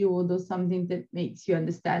up to you or do something that makes you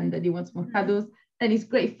understand that he wants more cuddles, then it's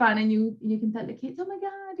great fun. And you can tell the kids, oh my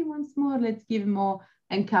God, he wants more, let's give him more,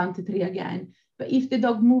 and count to 3 again. But if the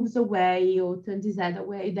dog moves away or turns his head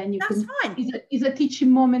away, then that's fine. It's a teaching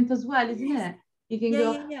moment as well, isn't it? You can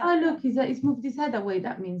go, oh, look, he's moved his head away.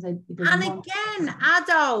 That means he doesn't want again,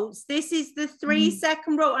 adults, this is the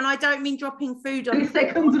 3-second rule. And I don't mean dropping food on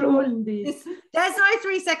 3-second rule, indeed. There's no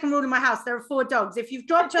 3-second rule in my house. There are 4 dogs. If you've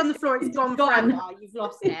dropped it on the floor, it's gone forever. You've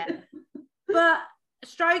lost it. But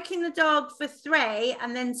stroking the dog for 3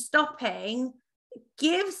 and then stopping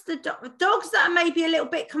gives the dogs that are maybe a little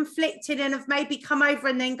bit conflicted and have maybe come over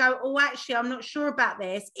and then go, oh, actually, I'm not sure about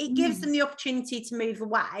this. It gives them the opportunity to move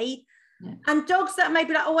away. Yeah. And dogs that may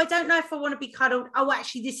be like, oh, I don't know if I want to be cuddled. Oh,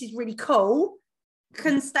 actually, this is really cool.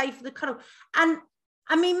 Can stay for the cuddle. And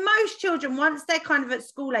I mean, most children, once they're kind of at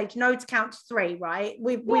school age, know to count to 3, right?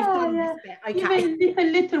 We've done this bit. Okay.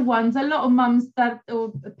 Even little ones, a lot of mums start,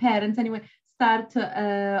 or parents anyway, start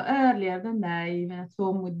earlier than they, even at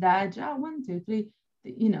home with dad. 1, 2, 3,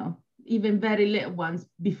 even very little ones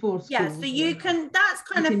before school. Yeah, so you can, that's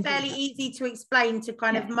kind of fairly easy to explain to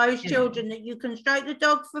kind of most children, that you can stroke the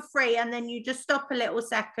dog for 3 and then you just stop a little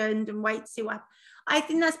second and wait to see what happens. I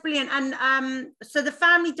think that's brilliant. And so the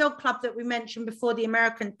Family Dog Club that we mentioned before, the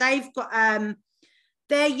American, they've got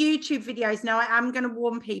their YouTube videos. Now, I am going to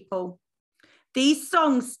warn people, these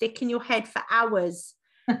songs stick in your head for hours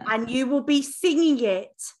and you will be singing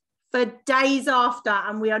it for days after,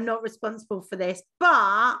 and we are not responsible for this.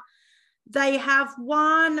 But they have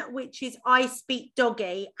one which is I Speak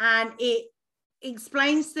Doggy, and it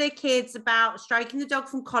explains to their kids about stroking the dog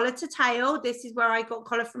from collar to tail. This is where I got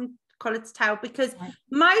collar collar to tail, because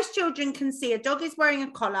most children can see a dog is wearing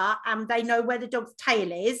a collar and they know where the dog's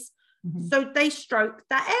tail is. So they stroke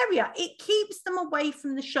that area. It keeps them away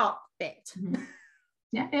from the sharp bit.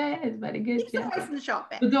 Yeah, it's very good. Keeps them away from the sharp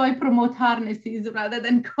bit. Although I promote harnesses rather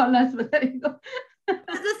than collars, but there you go. But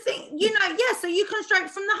the thing, so you can stroke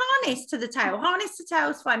from the harness to the tail. Harness to tail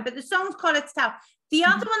is fine, but the song's collar to tail. The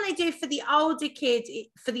other one they do for the older kids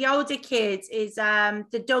is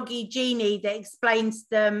the doggy genie that explains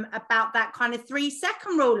them about that kind of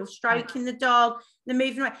 3-second rule of stroking the dog, the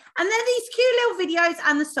moving away. And they're these cute little videos,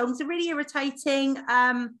 and the songs are really irritating.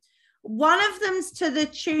 One of them's to the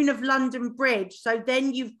tune of London Bridge. So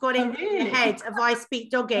then you've got it in your head of I Speak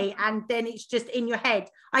Doggy, and then it's just in your head.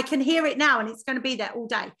 I can hear it now, and it's going to be there all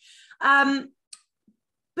day.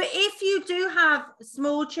 But if you do have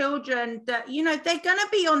small children that, they're going to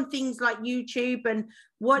be on things like YouTube and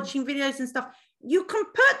watching videos and stuff, you can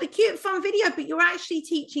put the cute fun video, but you're actually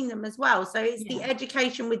teaching them as well. So it's the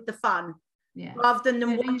education with the fun, rather than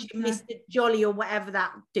them watching Mr. Jolly or whatever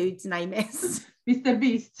that dude's name is. Mr.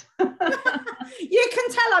 Beast. You can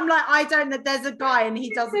tell I'm like, I don't know, there's a guy and he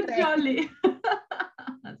does Mr. Jolly.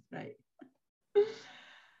 That's right.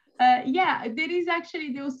 There is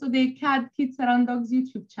actually also the CAD Kids Around Dogs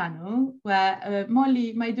YouTube channel, where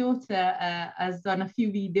Molly, my daughter, has done a few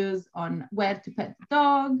videos on where to pet the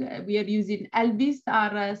dog. We are using Elvis,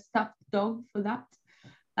 our stuffed dog, for that.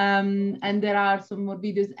 And there are some more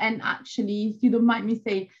videos. And actually, if you don't mind me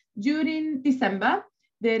saying, during December,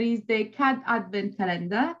 there is the CAD Advent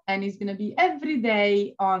Calendar, and it's going to be every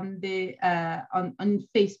day on the on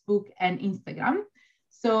Facebook and Instagram.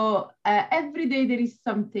 So every day there is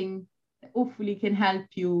something that hopefully can help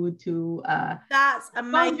you to that's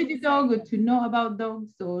amazing. With the dog, or to know about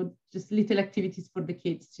dogs, or just little activities for the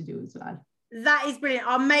kids to do as well. That is brilliant.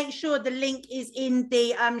 I'll make sure the link is in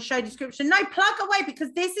the show description. No, plug away,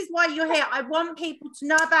 because this is why you're here. I want people to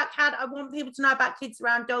know about CAD. I want people to know about Kids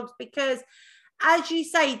Around Dogs, because, as you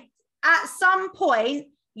say, at some point,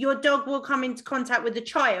 your dog will come into contact with a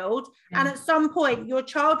child, and at some point your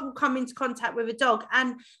child will come into contact with a dog,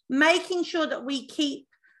 and making sure that we keep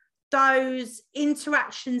those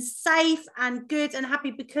interactions safe and good and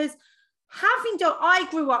happy. Because having dog, I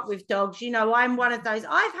grew up with dogs, I'm one of those.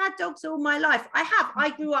 I've had dogs all my life.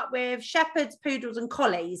 I grew up with shepherds, poodles and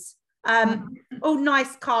collies, all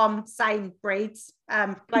nice, calm, sane breeds.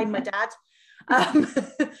 Blame my dad.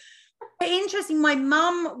 Interesting, my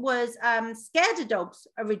mum was scared of dogs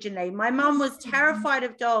originally. My mum was terrified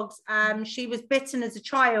of dogs. She was bitten as a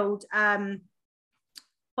child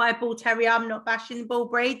by a bull terrier. I'm not bashing bull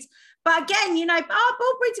breeds, but again,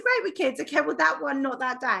 bull breeds are great with kids. Okay, well, that one, not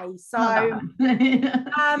that day. So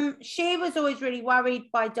she was always really worried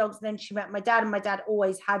by dogs. And then she met my dad, and my dad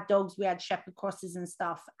always had dogs. We had shepherd crosses and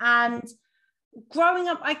stuff. And growing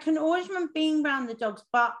up, I can always remember being around the dogs,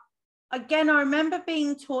 but again, I remember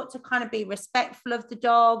being taught to kind of be respectful of the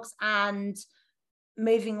dogs and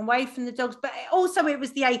moving away from the dogs. But also, it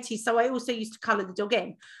was the 80s, so I also used to colour the dog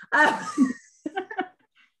in. I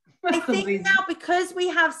think now, because we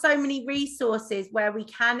have so many resources where we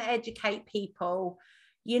can educate people,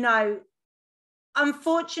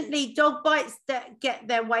 unfortunately, dog bites that get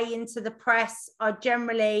their way into the press are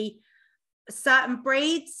generally certain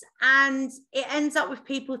breeds, and it ends up with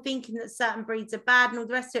people thinking that certain breeds are bad and all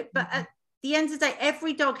the rest of it. But at the end of the day,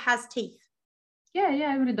 every dog has teeth.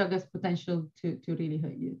 Every dog has potential to really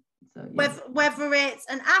hurt you. So whether it's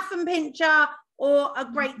an Affenpinscher or a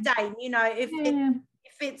Great Dane, if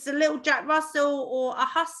it's a little Jack Russell or a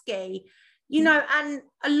Husky, and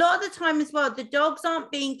a lot of the time as well, the dogs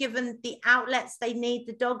aren't being given the outlets they need.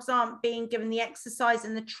 The dogs aren't being given the exercise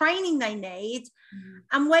and the training they need.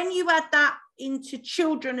 And when you add that into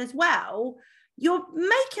children as well, you're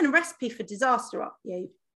making a recipe for disaster, aren't you?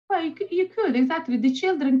 Well, you could, exactly. The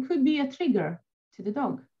children could be a trigger to the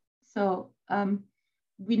dog. So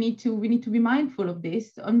we need to be mindful of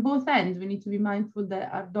this on both ends. We need to be mindful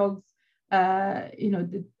that our dogs,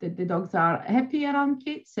 the dogs are happy around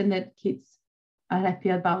kids, and that kids are happy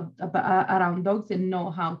about around dogs and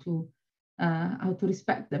know how to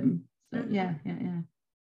respect them. So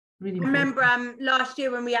really. I remember last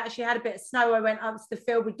year when we actually had a bit of snow, I went up to the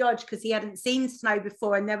field with Dodge because he hadn't seen snow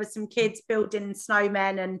before, and there were some kids building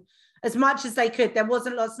snowmen, and as much as they could, there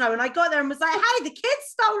wasn't a lot of snow. And I got there and was like, "Hey, the kids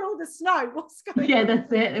stole all the snow. What's going on?" Yeah,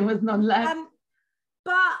 that's it. It was none left.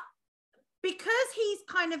 But because he's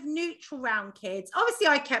kind of neutral around kids, obviously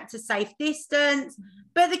I kept a safe distance,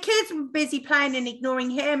 but the kids were busy playing and ignoring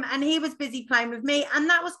him, and he was busy playing with me, and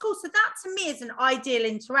that was cool. So that to me is an ideal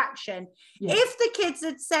interaction. Yeah. If the kids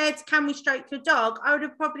had said, "Can we stroke your dog?" I would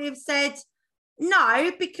have probably have said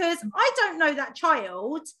no, because I don't know that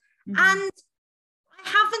child, And I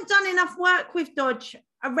haven't done enough work with Dodge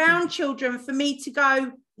around children for me to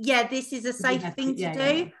go, yeah, this is a safe thing to do.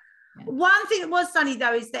 Yeah. One thing that was funny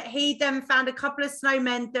though is that he then found a couple of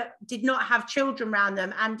snowmen that did not have children around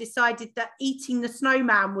them and decided that eating the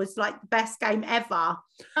snowman was like the best game ever. Oh,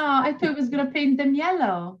 I thought it was going to paint them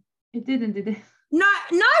yellow. It didn't, did it? No,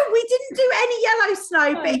 we didn't do any yellow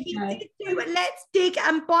snow, but he did do let's dig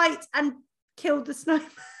and bite and kill the snowman.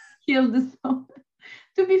 Kill the snow.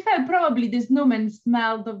 To be fair, probably the snowman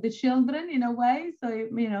smelled of the children in a way, so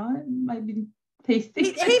it might be tasty. And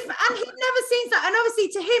he'd never seen that, and obviously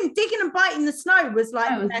to him, digging and biting the snow was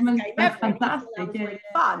like the best game ever. Fantastic, really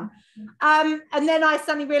fun. And then I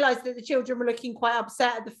suddenly realised that the children were looking quite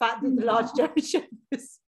upset at the fact that the large German Shepherd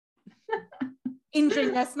was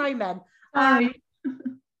injuring their snowmen.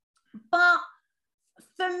 But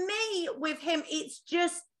for me, with him,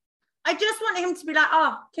 I just want him to be like,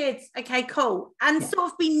 oh, kids, okay, cool. And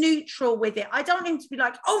sort of be neutral with it. I don't want him to be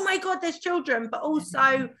like, oh my God, there's children. But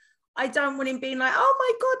also, I don't want him being like, oh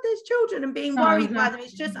my God, there's children and being worried by them.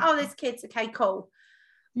 It's just, oh, there's kids. Okay, cool.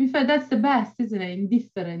 To be fair, that's the best, isn't it?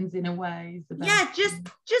 Indifference in a way is the best. Yeah,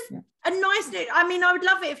 just a nice, I mean, I would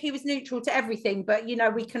love it if he was neutral to everything, but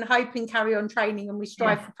we can hope and carry on training and we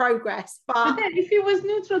strive for progress. But then if he was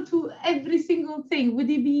neutral to every single thing, would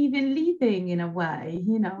he be even leading in a way,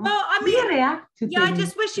 Well, I mean, react to things. I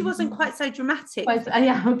just wish he wasn't quite so dramatic.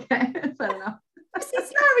 Yeah, okay, fair enough. It's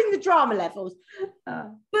lowering the drama levels.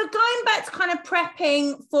 But going back to kind of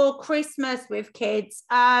prepping for Christmas with kids,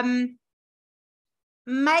 one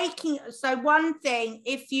thing,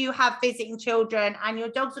 if you have visiting children and your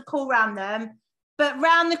dogs are cool around them, but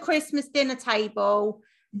round the Christmas dinner table,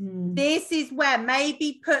 this is where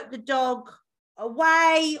maybe put the dog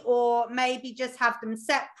away or maybe just have them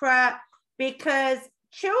separate, because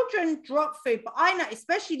children drop food. But I know,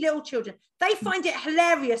 especially little children, they find it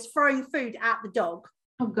hilarious throwing food at the dog.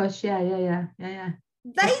 Oh gosh, yeah.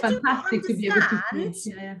 They do not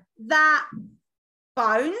understand that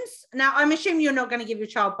bones. Now, I'm assuming you're not going to give your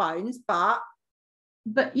child bones, but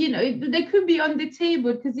they could be on the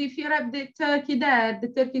table, because if you have the turkey there, the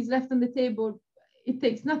turkey is left on the table, it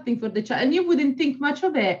takes nothing for the child, and you wouldn't think much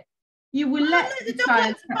of it. You will let the dog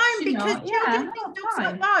child bone, because children think dogs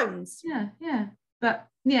like bones. Yeah. But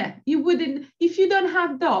you wouldn't, if you don't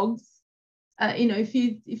have dogs. If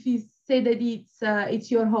you say that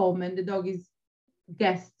it's your home and the dog is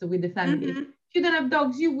guest with the family. If you don't have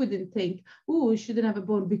dogs, you wouldn't think, oh, you shouldn't have a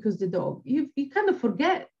bone because the dog. You kind of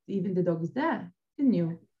forget even the dog is there, didn't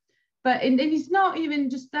you? But and it's not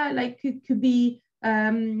even just that. Like it could be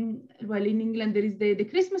in England there is the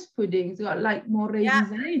Christmas pudding. It's got like more raisins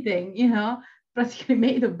than anything, practically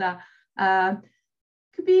made of that.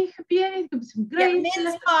 Could be anything. Could be some grapes,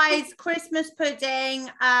 mince pies, Christmas pudding,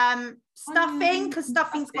 stuffing, because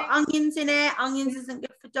stuffing's got onions in it. Onions isn't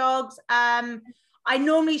good for dogs. I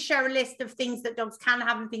normally share a list of things that dogs can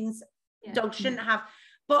have and things dogs shouldn't have.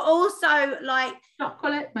 But also like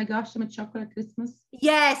chocolate. My gosh, I'm a chocolate Christmas.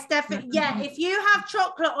 Yes, definitely. Yeah, if you have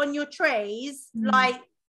chocolate on your trees, like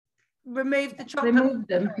remove the chocolate. Remove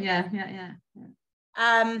them. Yeah.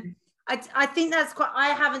 I think that's quite. I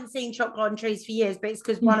haven't seen chocolate on trees for years, but it's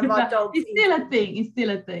because one of our dogs. It's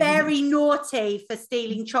still a thing. Very naughty for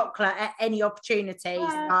stealing chocolate at any opportunity.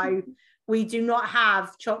 So we do not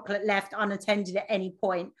have chocolate left unattended at any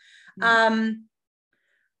point.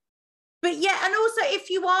 But yeah, and also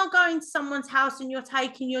if you are going to someone's house and you're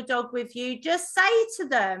taking your dog with you, just say to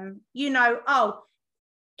them, oh,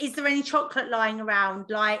 is there any chocolate lying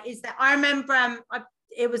around? Like, is there? I remember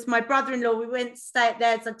it was my brother-in-law. We went to stay at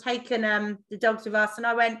theirs. I'd taken the dogs with us, and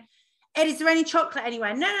I went, Ed, is there any chocolate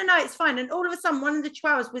anywhere? No, it's fine. And all of a sudden, one of the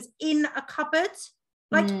chihuahuas was in a cupboard,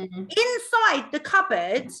 like inside the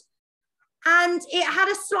cupboard, and it had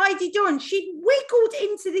a slidey door, and she wiggled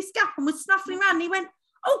into this gap and was snuffling around. And he went,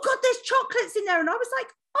 oh God, there's chocolates in there. And I was like,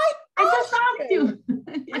 I just asked you.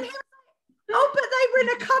 And he was like, oh, but they were in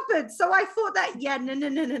a cupboard. So I thought that,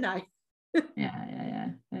 no. Yeah.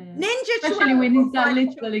 Ninja, especially when it's that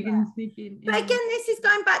little, you can sneak in. But again, this is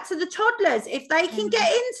going back to the toddlers. If they can get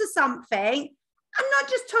into something, and not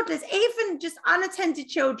just toddlers, even just unattended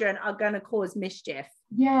children are going to cause mischief.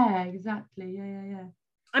 Yeah, exactly. Yeah.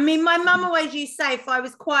 I mean, my mum always used to say, if I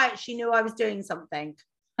was quiet, she knew I was doing something.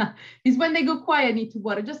 It's when they go quiet, I need to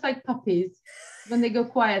worry. Just like puppies, when they go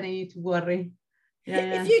quiet, they need to worry.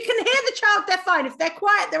 Yeah. If you can hear the child, they're fine. If they're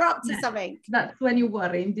quiet, they're up to something. That's when you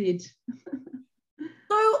worry, indeed.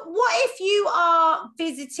 So what if you are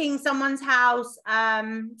visiting someone's house,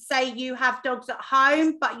 say you have dogs at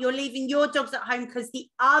home, but you're leaving your dogs at home because the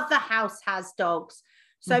other house has dogs.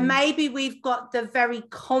 So maybe we've got the very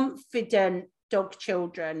confident dog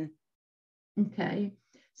children? Okay.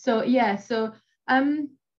 So yeah, so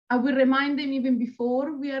I will remind them even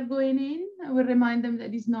before we are going in. I will remind them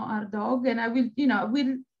that it's not our dog, and I will,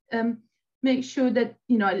 make sure that,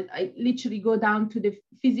 I literally go down to the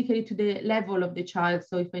physically to the level of the child.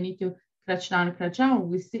 So if I need to crouch down,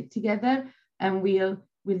 we sit together and we'll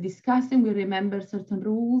discuss and we'll remember certain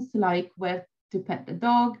rules, like where to pet the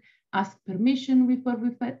dog, ask permission before we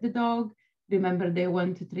pet the dog, remember the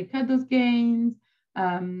 1, 2, 3 cuddles games.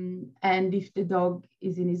 And if the dog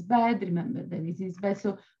is in his bed, remember that he's in his bed.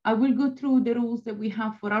 So I will go through the rules that we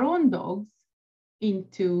have for our own dogs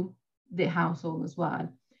into the household as well.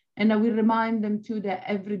 And I will remind them too that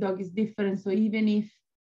every dog is different. So even if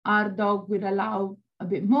our dog will allow a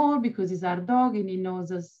bit more because he's our dog and he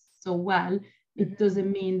knows us so well, it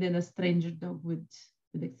doesn't mean that a stranger dog would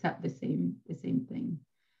accept the same thing.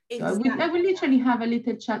 Exactly. So I will literally have a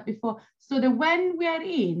little chat before, so that when we are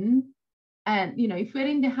in, and if we're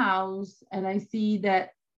in the house and I see that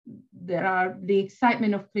the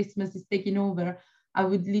excitement of Christmas is taking over, I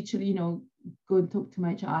would literally, go and talk to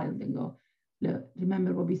my child and go, look,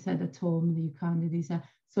 remember what we said at home, that you can't do this.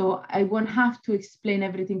 So I won't have to explain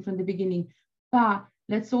everything from the beginning. But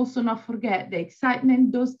let's also not forget the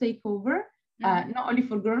excitement does take over, not only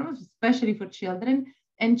for grown-ups, especially for children.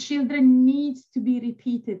 And children need to be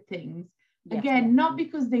repeated things. Yes. Again, not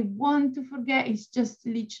because they want to forget, it's just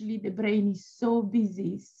literally the brain is so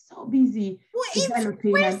busy. Well, it's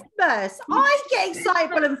Christmas. I get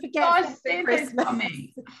excited and forget Christmas.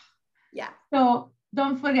 Yeah. So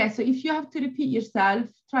don't forget. So if you have to repeat yourself,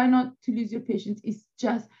 try not to lose your patience. It's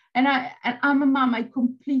just, and I'm a mom, I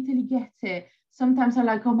completely get it. Sometimes I'm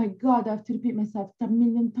like, oh my God, I have to repeat myself 10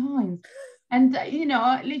 million times. And,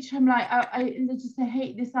 literally I'm like, I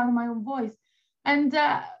hate the sound of my own voice. And,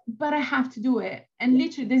 but I have to do it. And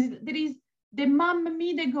literally there is the mom in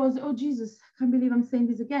me that goes, oh, Jesus, I can't believe I'm saying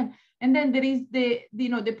this again. And then there is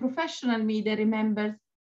the professional me that remembers,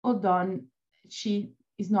 hold on, she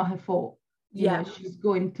is not her fault. She's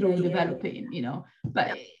going through developing,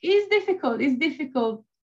 but it's difficult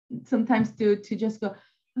sometimes to just go,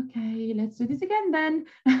 okay, let's do this again then.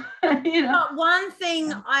 But one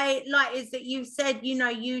thing I like is that you've said,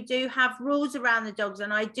 you do have rules around the dogs.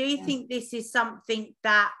 And I do think this is something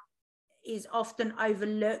that is often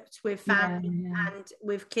overlooked with families and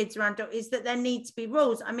with kids around dogs, is that there need to be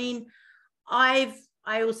rules. I mean, I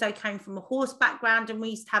also came from a horse background, and we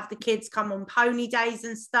used to have the kids come on pony days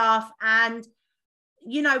and stuff. And,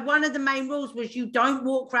 one of the main rules was you don't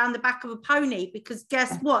walk around the back of a pony, because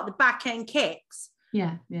guess what? The back end kicks.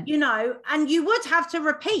 Yeah. And you would have to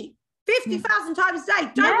repeat 50,000 times a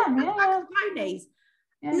day. Don't walk around the back of ponies.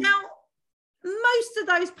 Yeah. Now, most of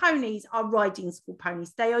those ponies are riding school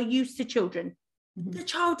ponies. They are used to children. Mm-hmm. The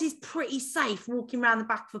child is pretty safe walking around the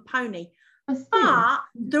back of a pony. But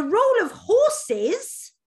the rule of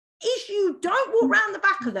horses is you don't walk around the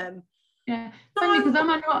back of them. Yeah, funny, because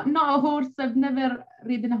I'm not a horse. I've never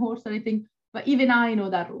ridden a horse or anything, but even I know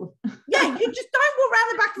that rule. Yeah, you just don't walk around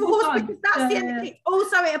the back of a horse, because that's the end of it.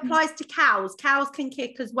 Also, it applies to cows. Cows can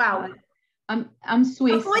kick as well. I'm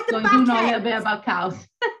Swiss, so I do know a little bit about cows.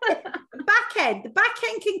 The back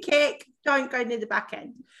end can kick. Don't go near the back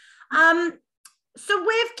end. So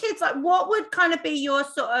with kids, like, what would kind of be your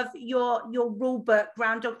sort of your rule book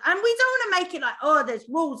around dogs? And we don't want to make it like, oh, there's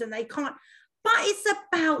rules and they can't, but it's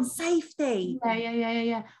about safety.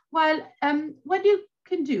 Yeah. Well, what you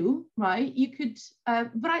can do, right? You could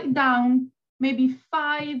write down maybe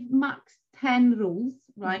 5, max 10 rules,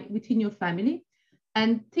 right, within your family,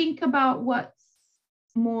 and think about what's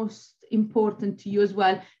most important to you as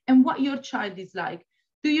well, and what your child is like.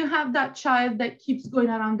 Do you have that child that keeps going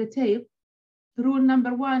around the tail? The rule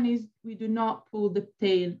number 1 is we do not pull the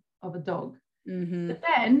tail of a dog. Mm-hmm. But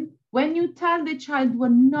then when you tell the child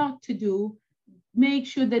what not to do, make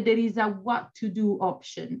sure that there is a what to do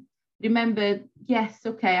option. Remember, yes,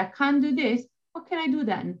 okay, I can't do this. What can I do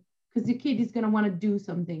then? Because the kid is going to want to do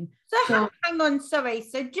something. So hang on, sorry.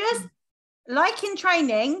 So just like in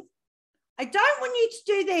training, I don't want you to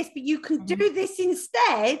do this, but you can do this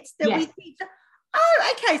instead. We teach.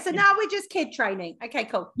 Oh, okay. So now we're just kid training. Okay,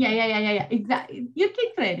 cool. Yeah. Exactly. You're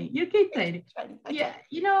kid training. Okay. Yeah,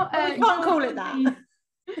 we can't call it that.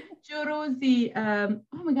 Jo Rosie, oh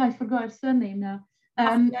my God, I forgot her surname now.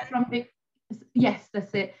 Yes,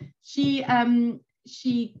 that's it. She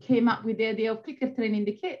came up with the idea of clicker training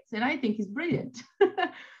the kids, and I think it's brilliant.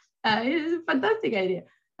 It's a fantastic idea.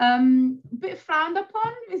 A bit frowned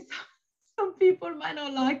upon. Some people might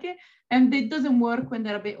not like it, and it doesn't work when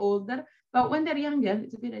they're a bit older. But when they're younger,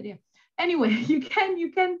 it's a good idea. Anyway, you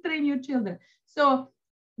can train your children. So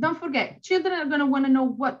don't forget, children are going to want to know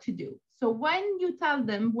what to do. So when you tell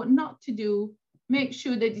them what not to do, make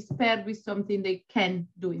sure that it's paired with something they can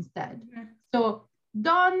do instead. So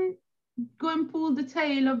don't go and pull the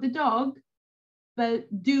tail of the dog, but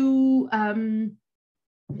do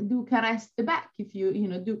caress the back if you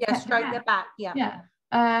do stroke the back.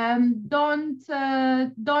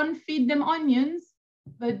 Don't feed them onions,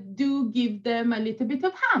 but do give them a little bit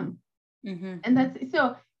of ham. And that's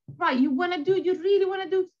so right. You really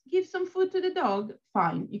want to give some food to the dog,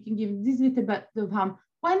 fine, you can give this little bit of ham.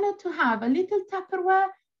 Why not to have a little Tupperware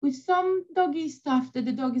with some doggy stuff that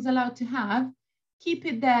the dog is allowed to have, keep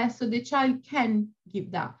it there so the child can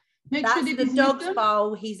give that. That's sure that the dog's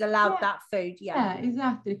bowl, he's allowed that food. Yeah,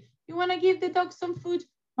 exactly. You want to give the dog some food,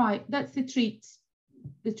 right? That's the treat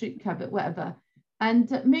cupboard, whatever.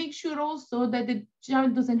 And make sure also that the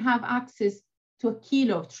child doesn't have access to a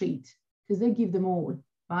kilo of treat, because they give them all,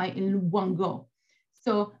 right, in one go.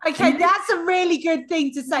 So okay, that's a really good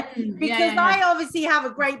thing to say, because I obviously have a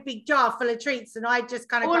great big jar full of treats, and I just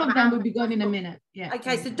kind of all of them will be gone in a minute. Yeah.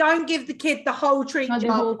 Okay, so don't give the kid the whole treat jar.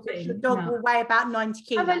 The whole thing. The dog will weigh about 90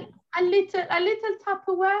 kilos. Have a little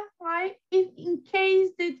Tupperware, right? If in case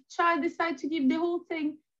the child decides to give the whole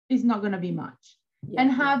thing, it's not going to be much.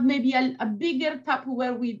 And have maybe a bigger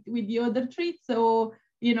Tupperware with the other treats, or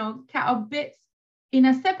cut up bits in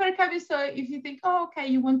a separate cupboard. So if you think, oh, okay,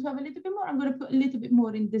 you want to have a little bit more, I'm going to put a little bit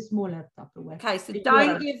more in the smaller Tupperware. Okay, so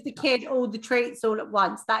don't give the kid all the treats all at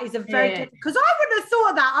once. That is a very good, because I wouldn't have thought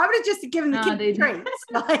of that. I would have just given the kid the treats.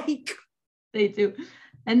 Like they do.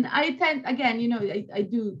 And I tend, again, I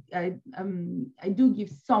do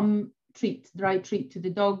give some dry treat to the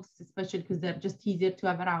dogs, especially because they're just easier to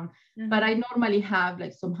have around. But I normally have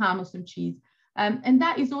like some ham or some cheese. And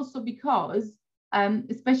that is also because,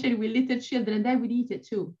 especially with little children, they would eat it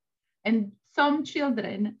too. And some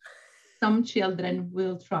children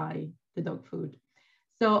will try the dog food.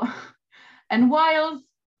 So, and whilst,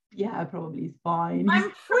 probably it's fine.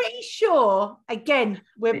 I'm pretty sure, again,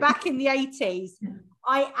 we're back in the 80s.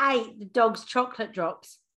 I ate the dog's chocolate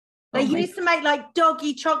drops. They used to make like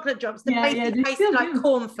doggy chocolate drops that basically tasted like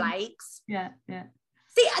cornflakes. Yeah.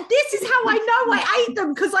 See, this is how I know I ate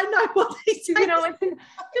them, because I know what they do.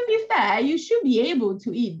 To be fair, you should be able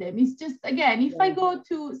to eat them. It's just, again, if I go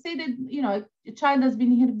to, say that, a child has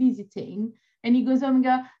been here visiting and he goes home and go,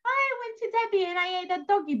 I went to Debbie and I ate a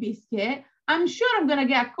doggy biscuit, I'm sure I'm going to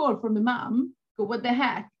get a call from the mum. Go, what the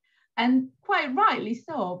heck? And quite rightly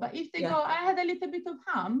so. But if they go, I had a little bit of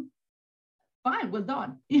ham, fine, well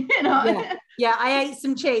done. I ate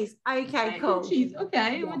some cheese. Okay, cool. Cheese.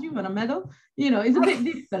 Okay, what do you want, a medal? It's a bit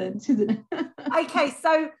different, isn't it? Okay,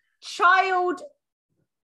 so child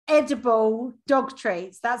edible dog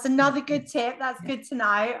treats. That's another good tip. That's good to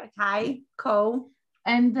know. Okay, cool.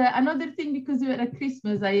 And another thing, because we were at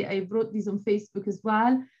Christmas, I wrote this on Facebook as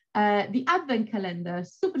well. The advent calendar,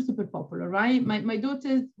 super popular, right? My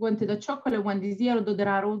daughter wanted a chocolate one this year, although there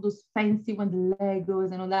are all those fancy ones,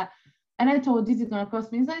 Legos and all that. And I told this is going to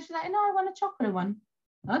cost me. And so she's like, no, I want a chocolate one.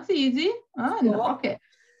 That's easy. No, okay.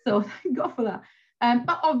 So go for that.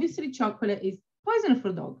 But obviously chocolate is poisonous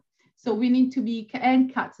for dog. So we need to be,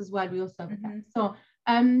 and cats as well. We also have cats. So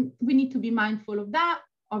we need to be mindful of that.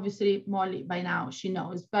 Obviously Molly by now, she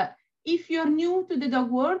knows. But if you're new to the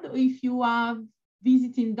dog world, or if you are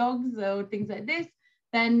visiting dogs or things like this,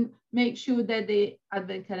 then make sure that the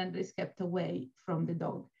advent calendar is kept away from the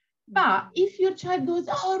dog. But if your child goes,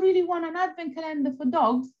 oh, I really want an advent calendar for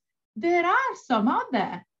dogs, there are some out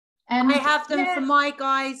there. And I have them for my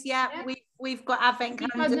guys. We've got advent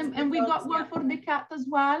calendars. And we got one for the cat as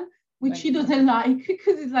well, which she doesn't like,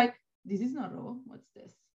 because it's like, this is not raw. What's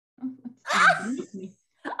this?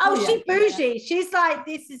 She's bougie. She's like,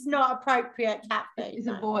 this is not appropriate cat food. It's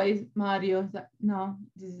a boy, Mario. Like, no,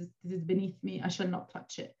 this is beneath me. I shall not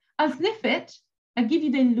touch it. I'll sniff it. I'll give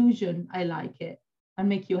you the illusion I like it. And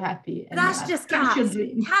make you happy. And that's just cats.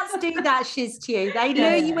 Cats do that shiz to you. They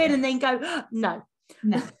lure you in and then go, no.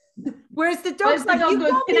 Whereas the dog's like, you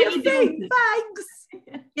got me a thing, thanks.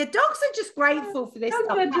 Yeah, dogs are just grateful for this stuff.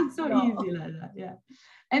 Dogs are just so easy like that, yeah.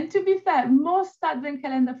 And to be fair, most advent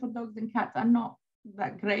calendar for dogs and cats are not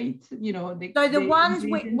that great, the ones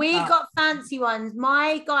we got fancy ones.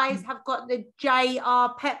 My guys have got the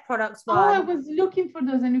JR Pet Products one. I was looking for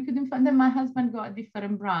those and you couldn't find them. My husband got a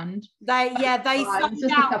different brand. They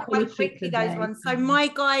sold out quite quickly, those ones. So my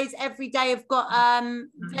guys every day have got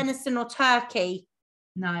venison or turkey.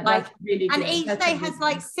 No, that's really good. And each day has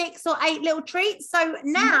like 6 or 8 little treats. So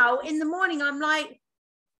now in the morning I'm like,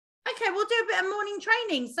 okay, we'll do a bit of morning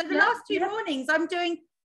training. So the last 2 mornings I'm doing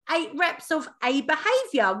 8 reps of a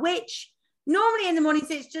behavior, which normally in the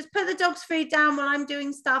mornings it's just put the dog's food down while I'm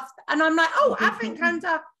doing stuff. And I'm like, advent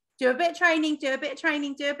calendar, do a bit of training, do a bit of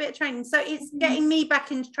training, do a bit of training. So it's getting me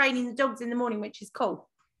back into training the dogs in the morning, which is cool.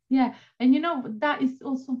 Yeah, and you know, that is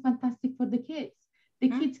also fantastic for the kids. The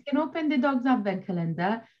kids can open the dog's advent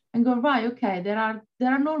calendar and go, right, okay, there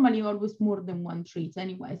are normally always more than one treat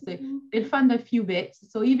anyway. So they'll find a few bits.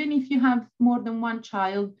 So even if you have more than one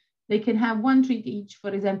child, they can have one treat each,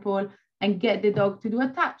 for example, and get the dog to do a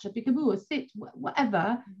touch, a peekaboo, a sit,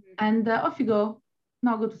 whatever. And off you go.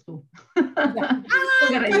 Now go to school. Go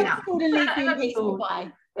to school and leave me in peace.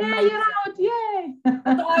 Bye. Yeah, you're out. Yay.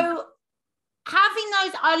 So having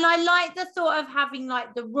those, and I like the thought of having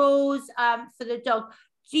like the rules for the dog.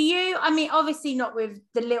 Do you, I mean, obviously not with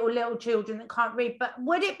the little children that can't read, but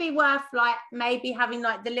would it be worth like maybe having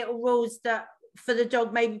like the little rules that for the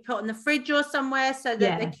dog maybe put on the fridge or somewhere so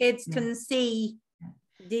that the kids can see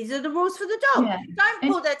these are the rules for the dog? You don't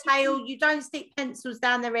pull their tail, you don't stick pencils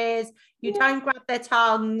down their ears, you don't grab their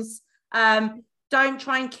tongues, don't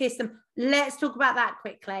try and kiss them. Let's talk about that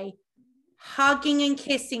quickly. Hugging and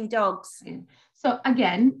kissing dogs. So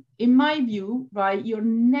again, in my view, right, you're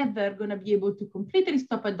never going to be able to completely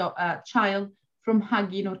stop a child from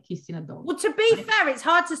hugging or kissing a dog. Well, to be fair, it's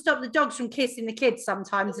hard to stop the dogs from kissing the kids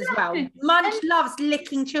sometimes as well. Munch loves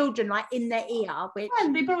licking children like in their ear, which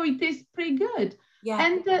they probably taste pretty good. Yeah.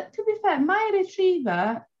 And to be fair, my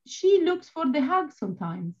retriever, she looks for the hug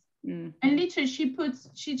sometimes. And literally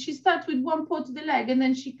she starts with one paw to the leg and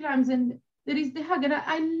then she climbs and there is the hug, and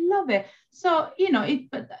I love it. So, you know,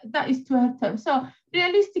 but that is to her term. So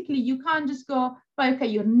realistically, you can't just go, right, okay,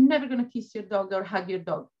 you're never going to kiss your dog or hug your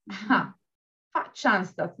dog. Fat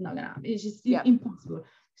chance that's not going to happen. It's just impossible.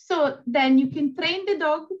 So then you can train the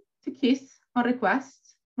dog to kiss on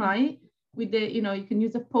request, right? With the, you know, you can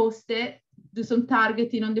use a post-it, do some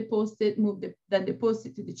targeting on the post-it, then the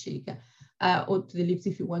post-it to the cheek. Or to the lips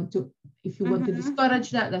if you want to. If you want to discourage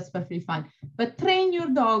that, that's perfectly fine. But train your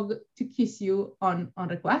dog to kiss you on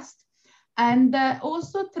request. And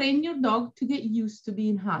also train your dog to get used to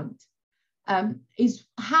being hugged. Is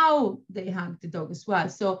how they hug the dog as well.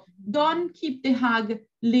 So don't keep the hug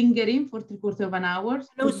lingering for 3/4 of an hour.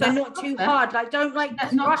 And also not too hard. Like don't like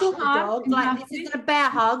crush the dog. Exactly. Like this is a bear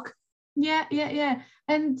hug. Yeah.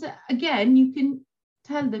 And again, you can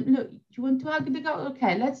tell them, look, you want to hug the dog?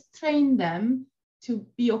 Okay, let's train them to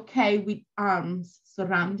be okay with arms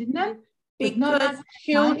surrounding them. Because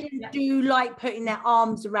children do like putting their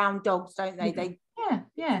arms around dogs, don't they?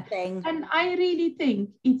 Yeah. And I really think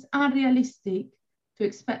it's unrealistic to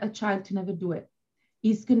expect a child to never do it.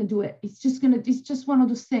 He's going to do it. It's just one of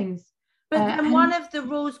those things. But then one of the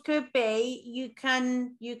rules could be you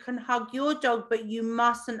can hug your dog, but you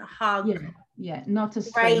mustn't hug not a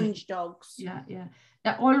strange dogs. Yeah.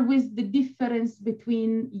 Always the difference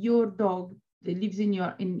between your dog that lives in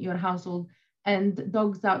your household and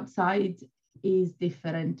dogs outside is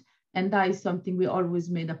different. And that is something we always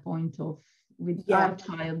made a point of with our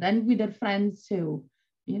child and with our friends too.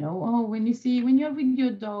 You know, when you're with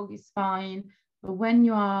your dog, it's fine. But when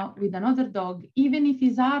you are with another dog, even if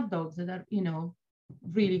it's our dogs that are, you know,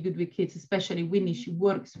 really good with kids, especially Winnie, she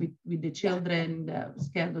works with the children,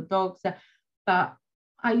 scared of dogs. But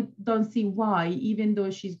I don't see why, even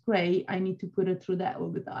though she's great, I need to put her through that all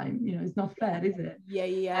the time. You know, it's not fair, is it?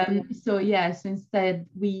 Yeah. So instead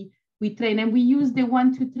we train and we use the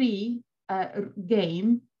 1, 2, 3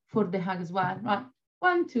 game for the hug as well. Right,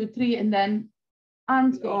 1, 2, 3, and then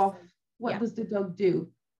arms go off. What does the dog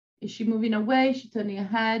do? Is she moving away? Is she turning her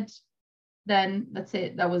head? Then that's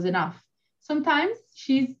it. That was enough. Sometimes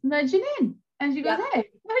she's nudging in and she goes, hey,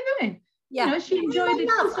 what are you doing? Yeah. You know, she enjoyed it.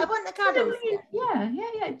 I want the cuddles.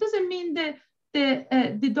 Yeah. It doesn't mean that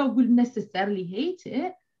the dog will necessarily hate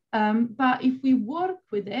it. But if we work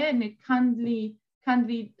with it and it kindly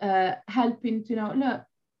helping to, you know, look,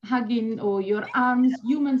 hugging or your arms,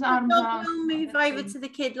 human's arms are. We'll move over to the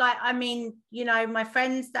kid. Like, I mean, you know, my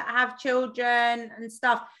friends that have children and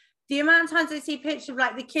stuff, the amount of times I see pictures of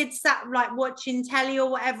like the kids sat like watching telly or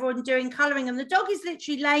whatever and doing colouring, and the dog is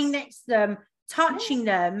literally laying next to them, touching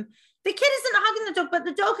them. The kid isn't hugging the dog, but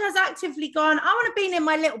the dog has actively gone, I want to be near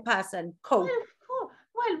my little person. Cool.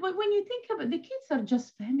 Well, when you think about it, the kids are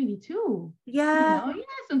just family too. Yeah. You know,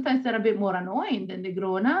 sometimes they're a bit more annoying than the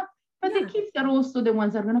grown up, but the kids are also the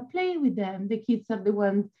ones that are going to play with them. The kids are the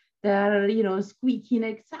ones that are, you know, squeaking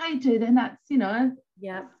excited, and that's, you know,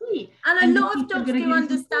 sweet. And a lot of dogs do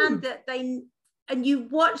understand that and you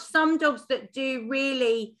watch some dogs that do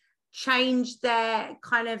really change their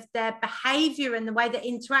behavior and the way they're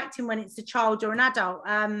interacting when it's a child or an adult.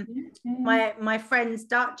 My friend's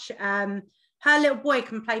Dutch, her little boy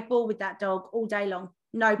can play ball with that dog all day long,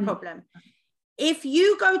 no problem. if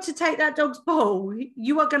you go to take that dog's bowl,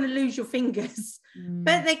 you are going to lose your fingers.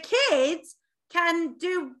 But the kids can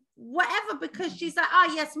do whatever because she's like,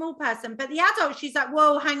 oh yeah, small person. But the adult, she's like,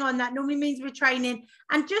 whoa, hang on, that normally means we're training.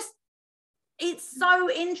 And just, it's so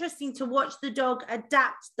interesting to watch the dog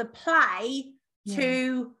adapt the play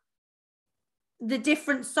to the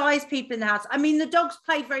different size people in the house. I mean, the dogs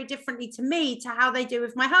play very differently to me to how they do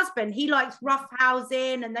with my husband. He likes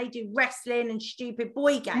roughhousing and they do wrestling and stupid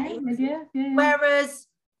boy games. Whereas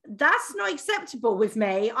that's not acceptable with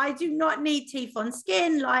me. I do not need teeth on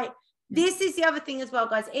skin. Like, this is the other thing as well,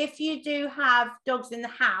 guys. If you do have dogs in the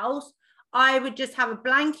house, I would just have a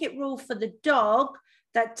blanket rule for the dog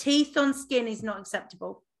that teeth on skin is not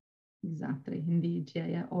acceptable. Exactly, indeed.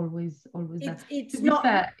 Always it's not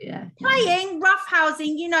fair. Playing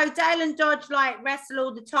roughhousing, you know, Dale and Dodge like wrestle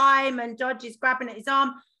all the time and Dodge is grabbing at his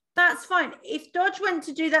arm. That's fine. If Dodge went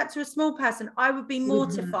to do that to a small person, I would be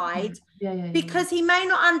mortified because he may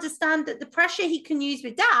not understand that the pressure he can use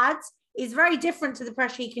with dads is very different to the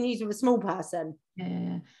pressure he can use with a small person.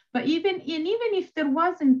 But even if there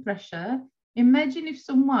wasn't pressure, imagine if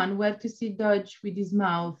someone were to see Dodge with his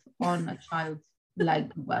mouth on a child's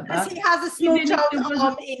leg, because he has a small child's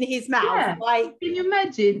arm in his mouth. Like, can you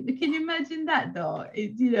imagine that though?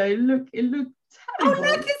 It looked terrible. Oh,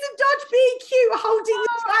 look, it's a Dodge being cute holding the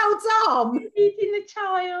child's arm. Eating the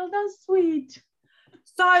child, that's sweet.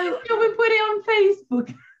 So can we put it on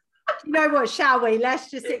Facebook? You know what, shall we?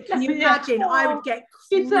 Let's just, can you imagine? I would get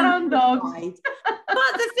kids are on dogs.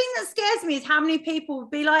 But the thing that scares me is how many people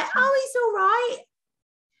would be like, oh, he's all right.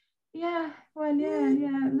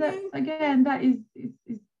 Again, that is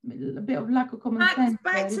a bit of lack of common sense.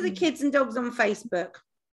 Back to the kids and dogs on Facebook.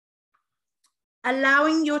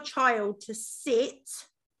 Allowing your child to sit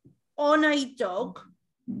on a dog.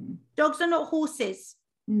 Dogs are not horses.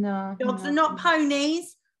 No. Dogs are not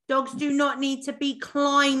ponies. Dogs do not need to be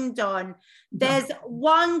climbed on. There's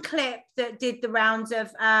one clip that did the rounds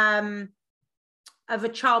of a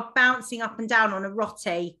child bouncing up and down on a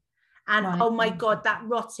Rottie. And oh my God, that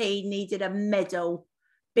Rottie needed a medal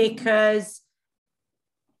because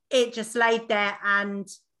it just laid there and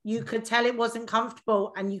you could tell it wasn't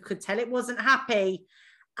comfortable and you could tell it wasn't happy.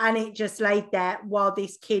 And it just laid there while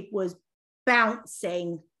this kid was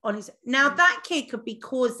bouncing on his. Now that kid could be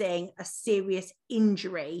causing a serious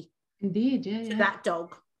injury. Indeed, to that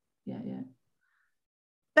dog. Yeah.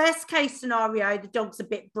 Best case scenario, the dog's a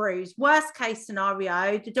bit bruised. Worst case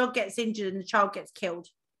scenario, the dog gets injured and the child gets killed.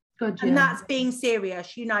 God, and that's being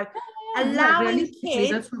serious, you know. Allowing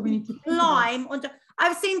kids to climb on.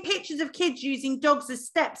 I've seen pictures of kids using dogs as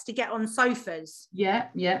steps to get on sofas. Yeah.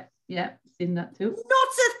 Seen that too. Not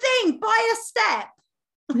a thing. Buy a step.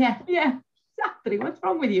 Yeah. Exactly. What's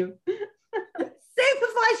wrong with you?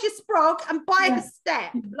 Supervise your sprog and buy a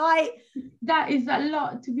step. Like, that is a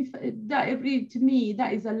lot. To me,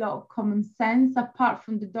 that is a lot of common sense. Apart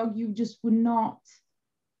from the dog, you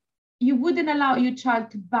wouldn't allow your child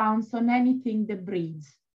to bounce on anything that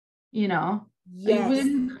breathes, you know. Yes.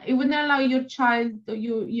 It wouldn't allow your child,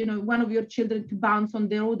 one of your children to bounce on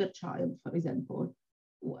their other child, for example.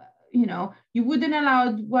 You know, you wouldn't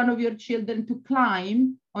allow one of your children to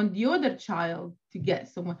climb on the other child to get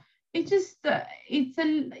somewhere. It's just,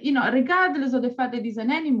 regardless of the fact that it's an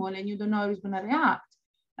animal and you don't know how it's going to react,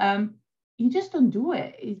 you just don't do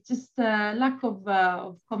it. It's just a lack of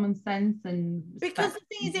common sense and respect. Because the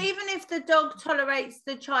thing is, even if the dog tolerates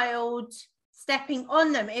the child stepping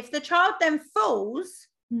on them, if the child then falls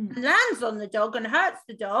and lands on the dog and hurts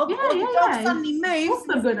the dog, or the dog suddenly moves,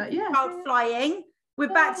 child flying, we're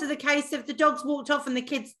back to the case of the dog's walked off and the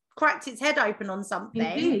kid's cracked its head open on something.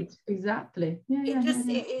 Indeed, exactly.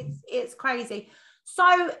 It's crazy.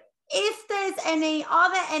 So if there's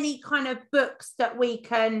are there any kind of books that we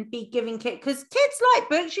can be giving kids? Because kids like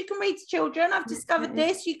books, you can read to children. I've discovered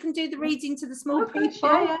this. You can do the reading to the small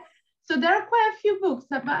people. So there are quite a few books,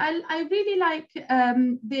 but I really like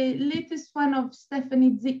the latest one of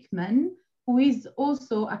Stephanie Zickman, who is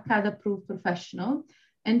also a CAD-approved professional.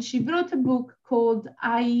 And she wrote a book called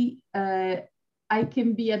I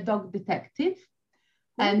Can Be a Dog Detective.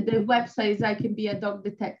 And the website is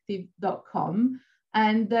icanbeadogdetective.com.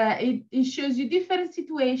 And it shows you different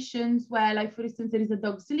situations where, like, for instance, there is a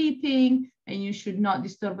dog sleeping and you should not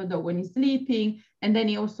disturb a dog when he's sleeping. And then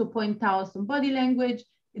he also points out some body language.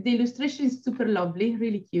 The illustration is super lovely,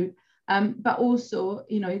 really cute. But also,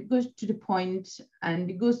 it goes to the point and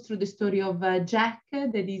it goes through the story of Jack,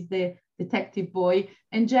 that is the detective boy,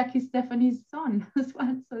 and Jack is Stephanie's son as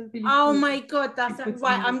well. So it's really oh cute. my God, that's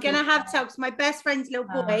right. I'm gonna have to, because my best friend's little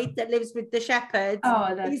boy that lives with the shepherds,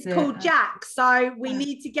 he's called Jack. So we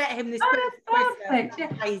need to get him this book for Christmas. Perfect.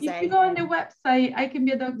 That's if you go on the website,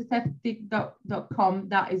 icanbeadogdetective.com,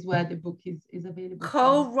 that is where the book is available.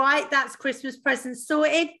 Cool, right? That's Christmas presents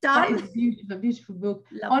sorted, done. That is beautiful, beautiful book.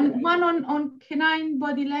 On canine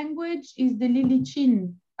body language is the Lily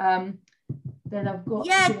Chin that I've got.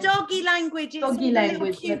 Yeah, here. Doggy language. It's doggy all the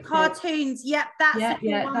little cute cartoons. Yep, that's a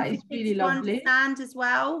cool one that is really lovely. Understand as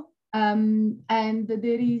well. And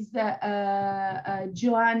there is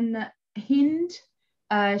Joanne Hind.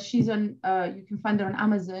 She's on. You can find her on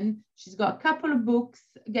Amazon. She's got a couple of books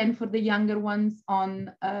again for the younger ones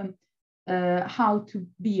on how to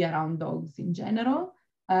be around dogs in general.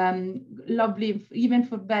 Lovely, even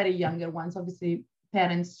for very younger ones. Obviously,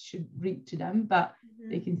 parents should read to them, but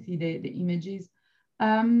they can see the images.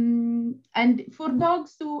 And for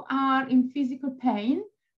dogs who are in physical pain,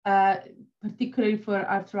 particularly for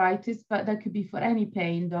arthritis, but that could be for any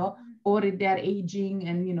pain though, or if they're aging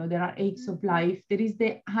and there are aches of life, there is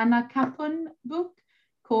the Hannah Capon book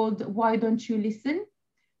called Why Don't You Listen?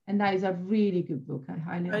 And that is a really good book. I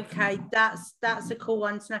highly recommend. That's a cool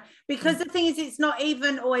one to know, because the thing is, it's not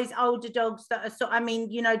even always older dogs that are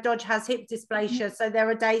Dodge has hip dysplasia, so there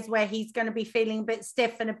are days where he's going to be feeling a bit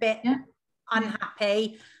stiff and a bit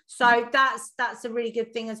unhappy. So that's a really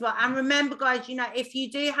good thing as well. And remember, guys, if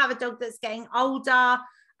you do have a dog that's getting older,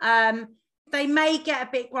 they may get a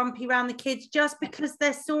bit grumpy around the kids just because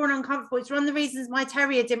they're sore and uncomfortable. It's one of the reasons my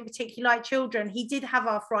terrier didn't particularly like children. He did have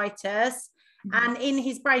arthritis. And in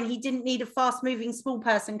his brain, he didn't need a fast-moving small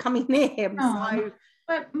person coming near him. So,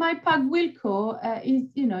 but my pug Wilco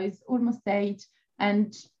is almost 8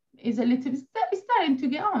 and is a little. It's starting to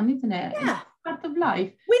get on, isn't it? Yeah, it's part of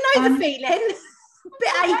life. We know the feeling.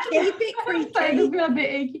 Bit achy, a bit creaky. A bit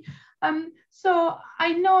achy. So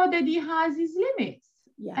I know that he has his limits,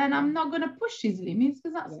 and I'm not going to push his limits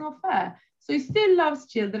because that's not fair. So he still loves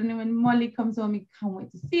children. And when Molly comes home, he can't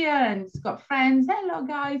wait to see her, and he's got friends. Hello,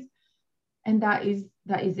 guys. And that is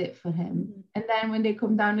it for him. And then when they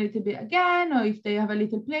come down a little bit again, or if they have a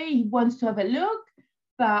little play, he wants to have a look,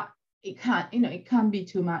 but it can't be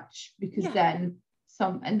too much, because then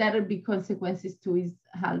and there will be consequences to his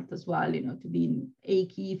health as well, to being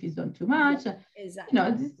achy if he's done too much. Exactly.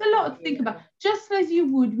 There's a lot to think about, just as you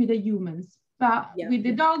would with the humans. But with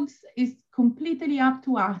the dogs, it's completely up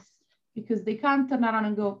to us, because they can't turn around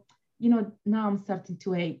and go, now I'm starting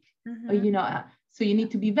to ache, or so you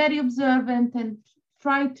need to be very observant and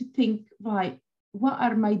try to think, right, what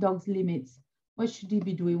are my dog's limits? What should he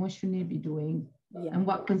be doing? What shouldn't he be doing? And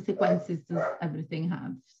what consequences does everything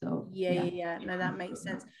have? So no, that makes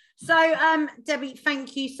sense. So Debbie,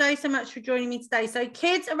 thank you so much for joining me today. So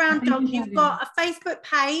Kids Around Dogs, you've got a Facebook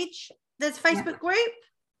page. There's a Facebook group.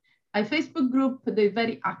 A Facebook group, they're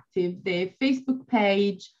very active. The Facebook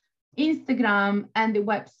page, Instagram, and the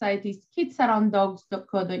website is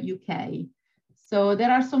kidsarounddogs.co.uk. So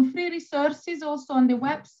there are some free resources also on the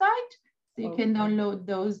website, so you can download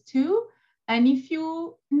those too. And if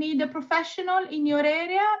you need a professional in your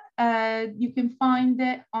area, you can find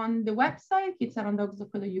it on the website,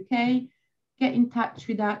 kidsarounddogs.co.uk. Get in touch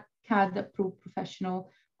with that CAD-approved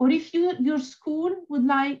professional. Or if your school would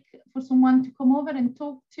like for someone to come over and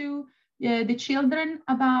talk to the children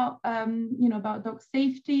about, about dog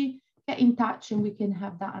safety, get in touch and we can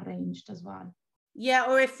have that arranged as well. Yeah,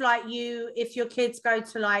 or if your kids go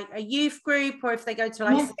to like a youth group, or if they go to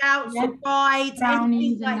like scouts or guides,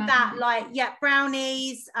 anything like that,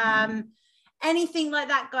 brownies, anything like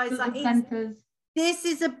that, guys. This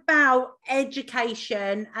is about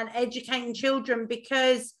education and educating children,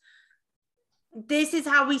 because this is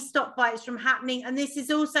how we stop bites from happening, and this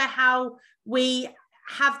is also how we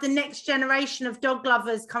have the next generation of dog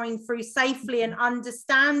lovers coming through safely and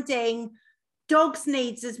understanding dogs'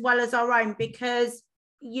 needs as well as our own, because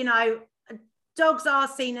dogs are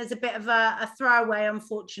seen as a bit of a throwaway,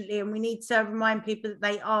 unfortunately, and we need to remind people that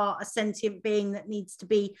they are a sentient being that needs to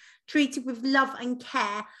be treated with love and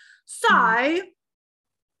care. So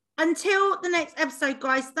until the next episode,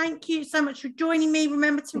 guys, thank you so much for joining me.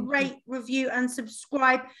 Remember to rate, review, and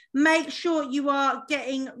subscribe. Make sure you are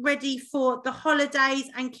getting ready for the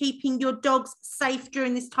holidays and keeping your dogs safe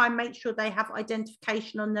during this time. Make sure they have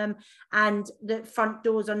identification on them and the front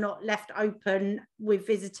doors are not left open with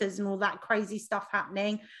visitors and all that crazy stuff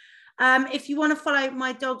happening. If you want to follow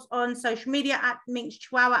my dogs on social media, at Minx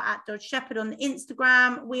Chihuahua, at Dodge Shepherd on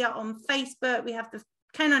Instagram. We are on Facebook. We have the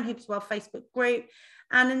Canine Hoops World Facebook group.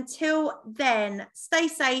 And until then, stay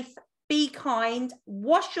safe, be kind,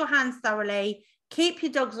 wash your hands thoroughly, keep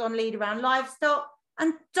your dogs on lead around livestock,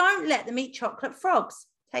 and don't let them eat chocolate frogs.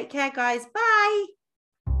 Take care, guys. Bye.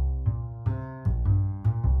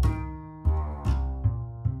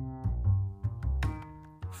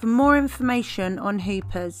 For more information on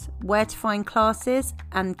Hoopers, where to find classes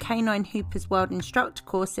and Canine Hoopers World instructor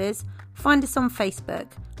courses, find us on Facebook,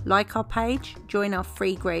 like our page, join our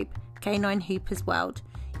free group, Canine Hoopers World.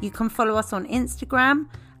 You can follow us on Instagram,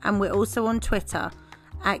 and we're also on Twitter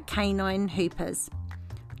at Canine Hoopers.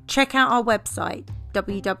 Check out our website,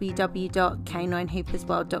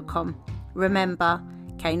 www.caninehoopersworld.com. Remember,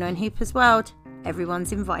 Canine Hoopers World,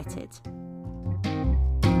 everyone's invited.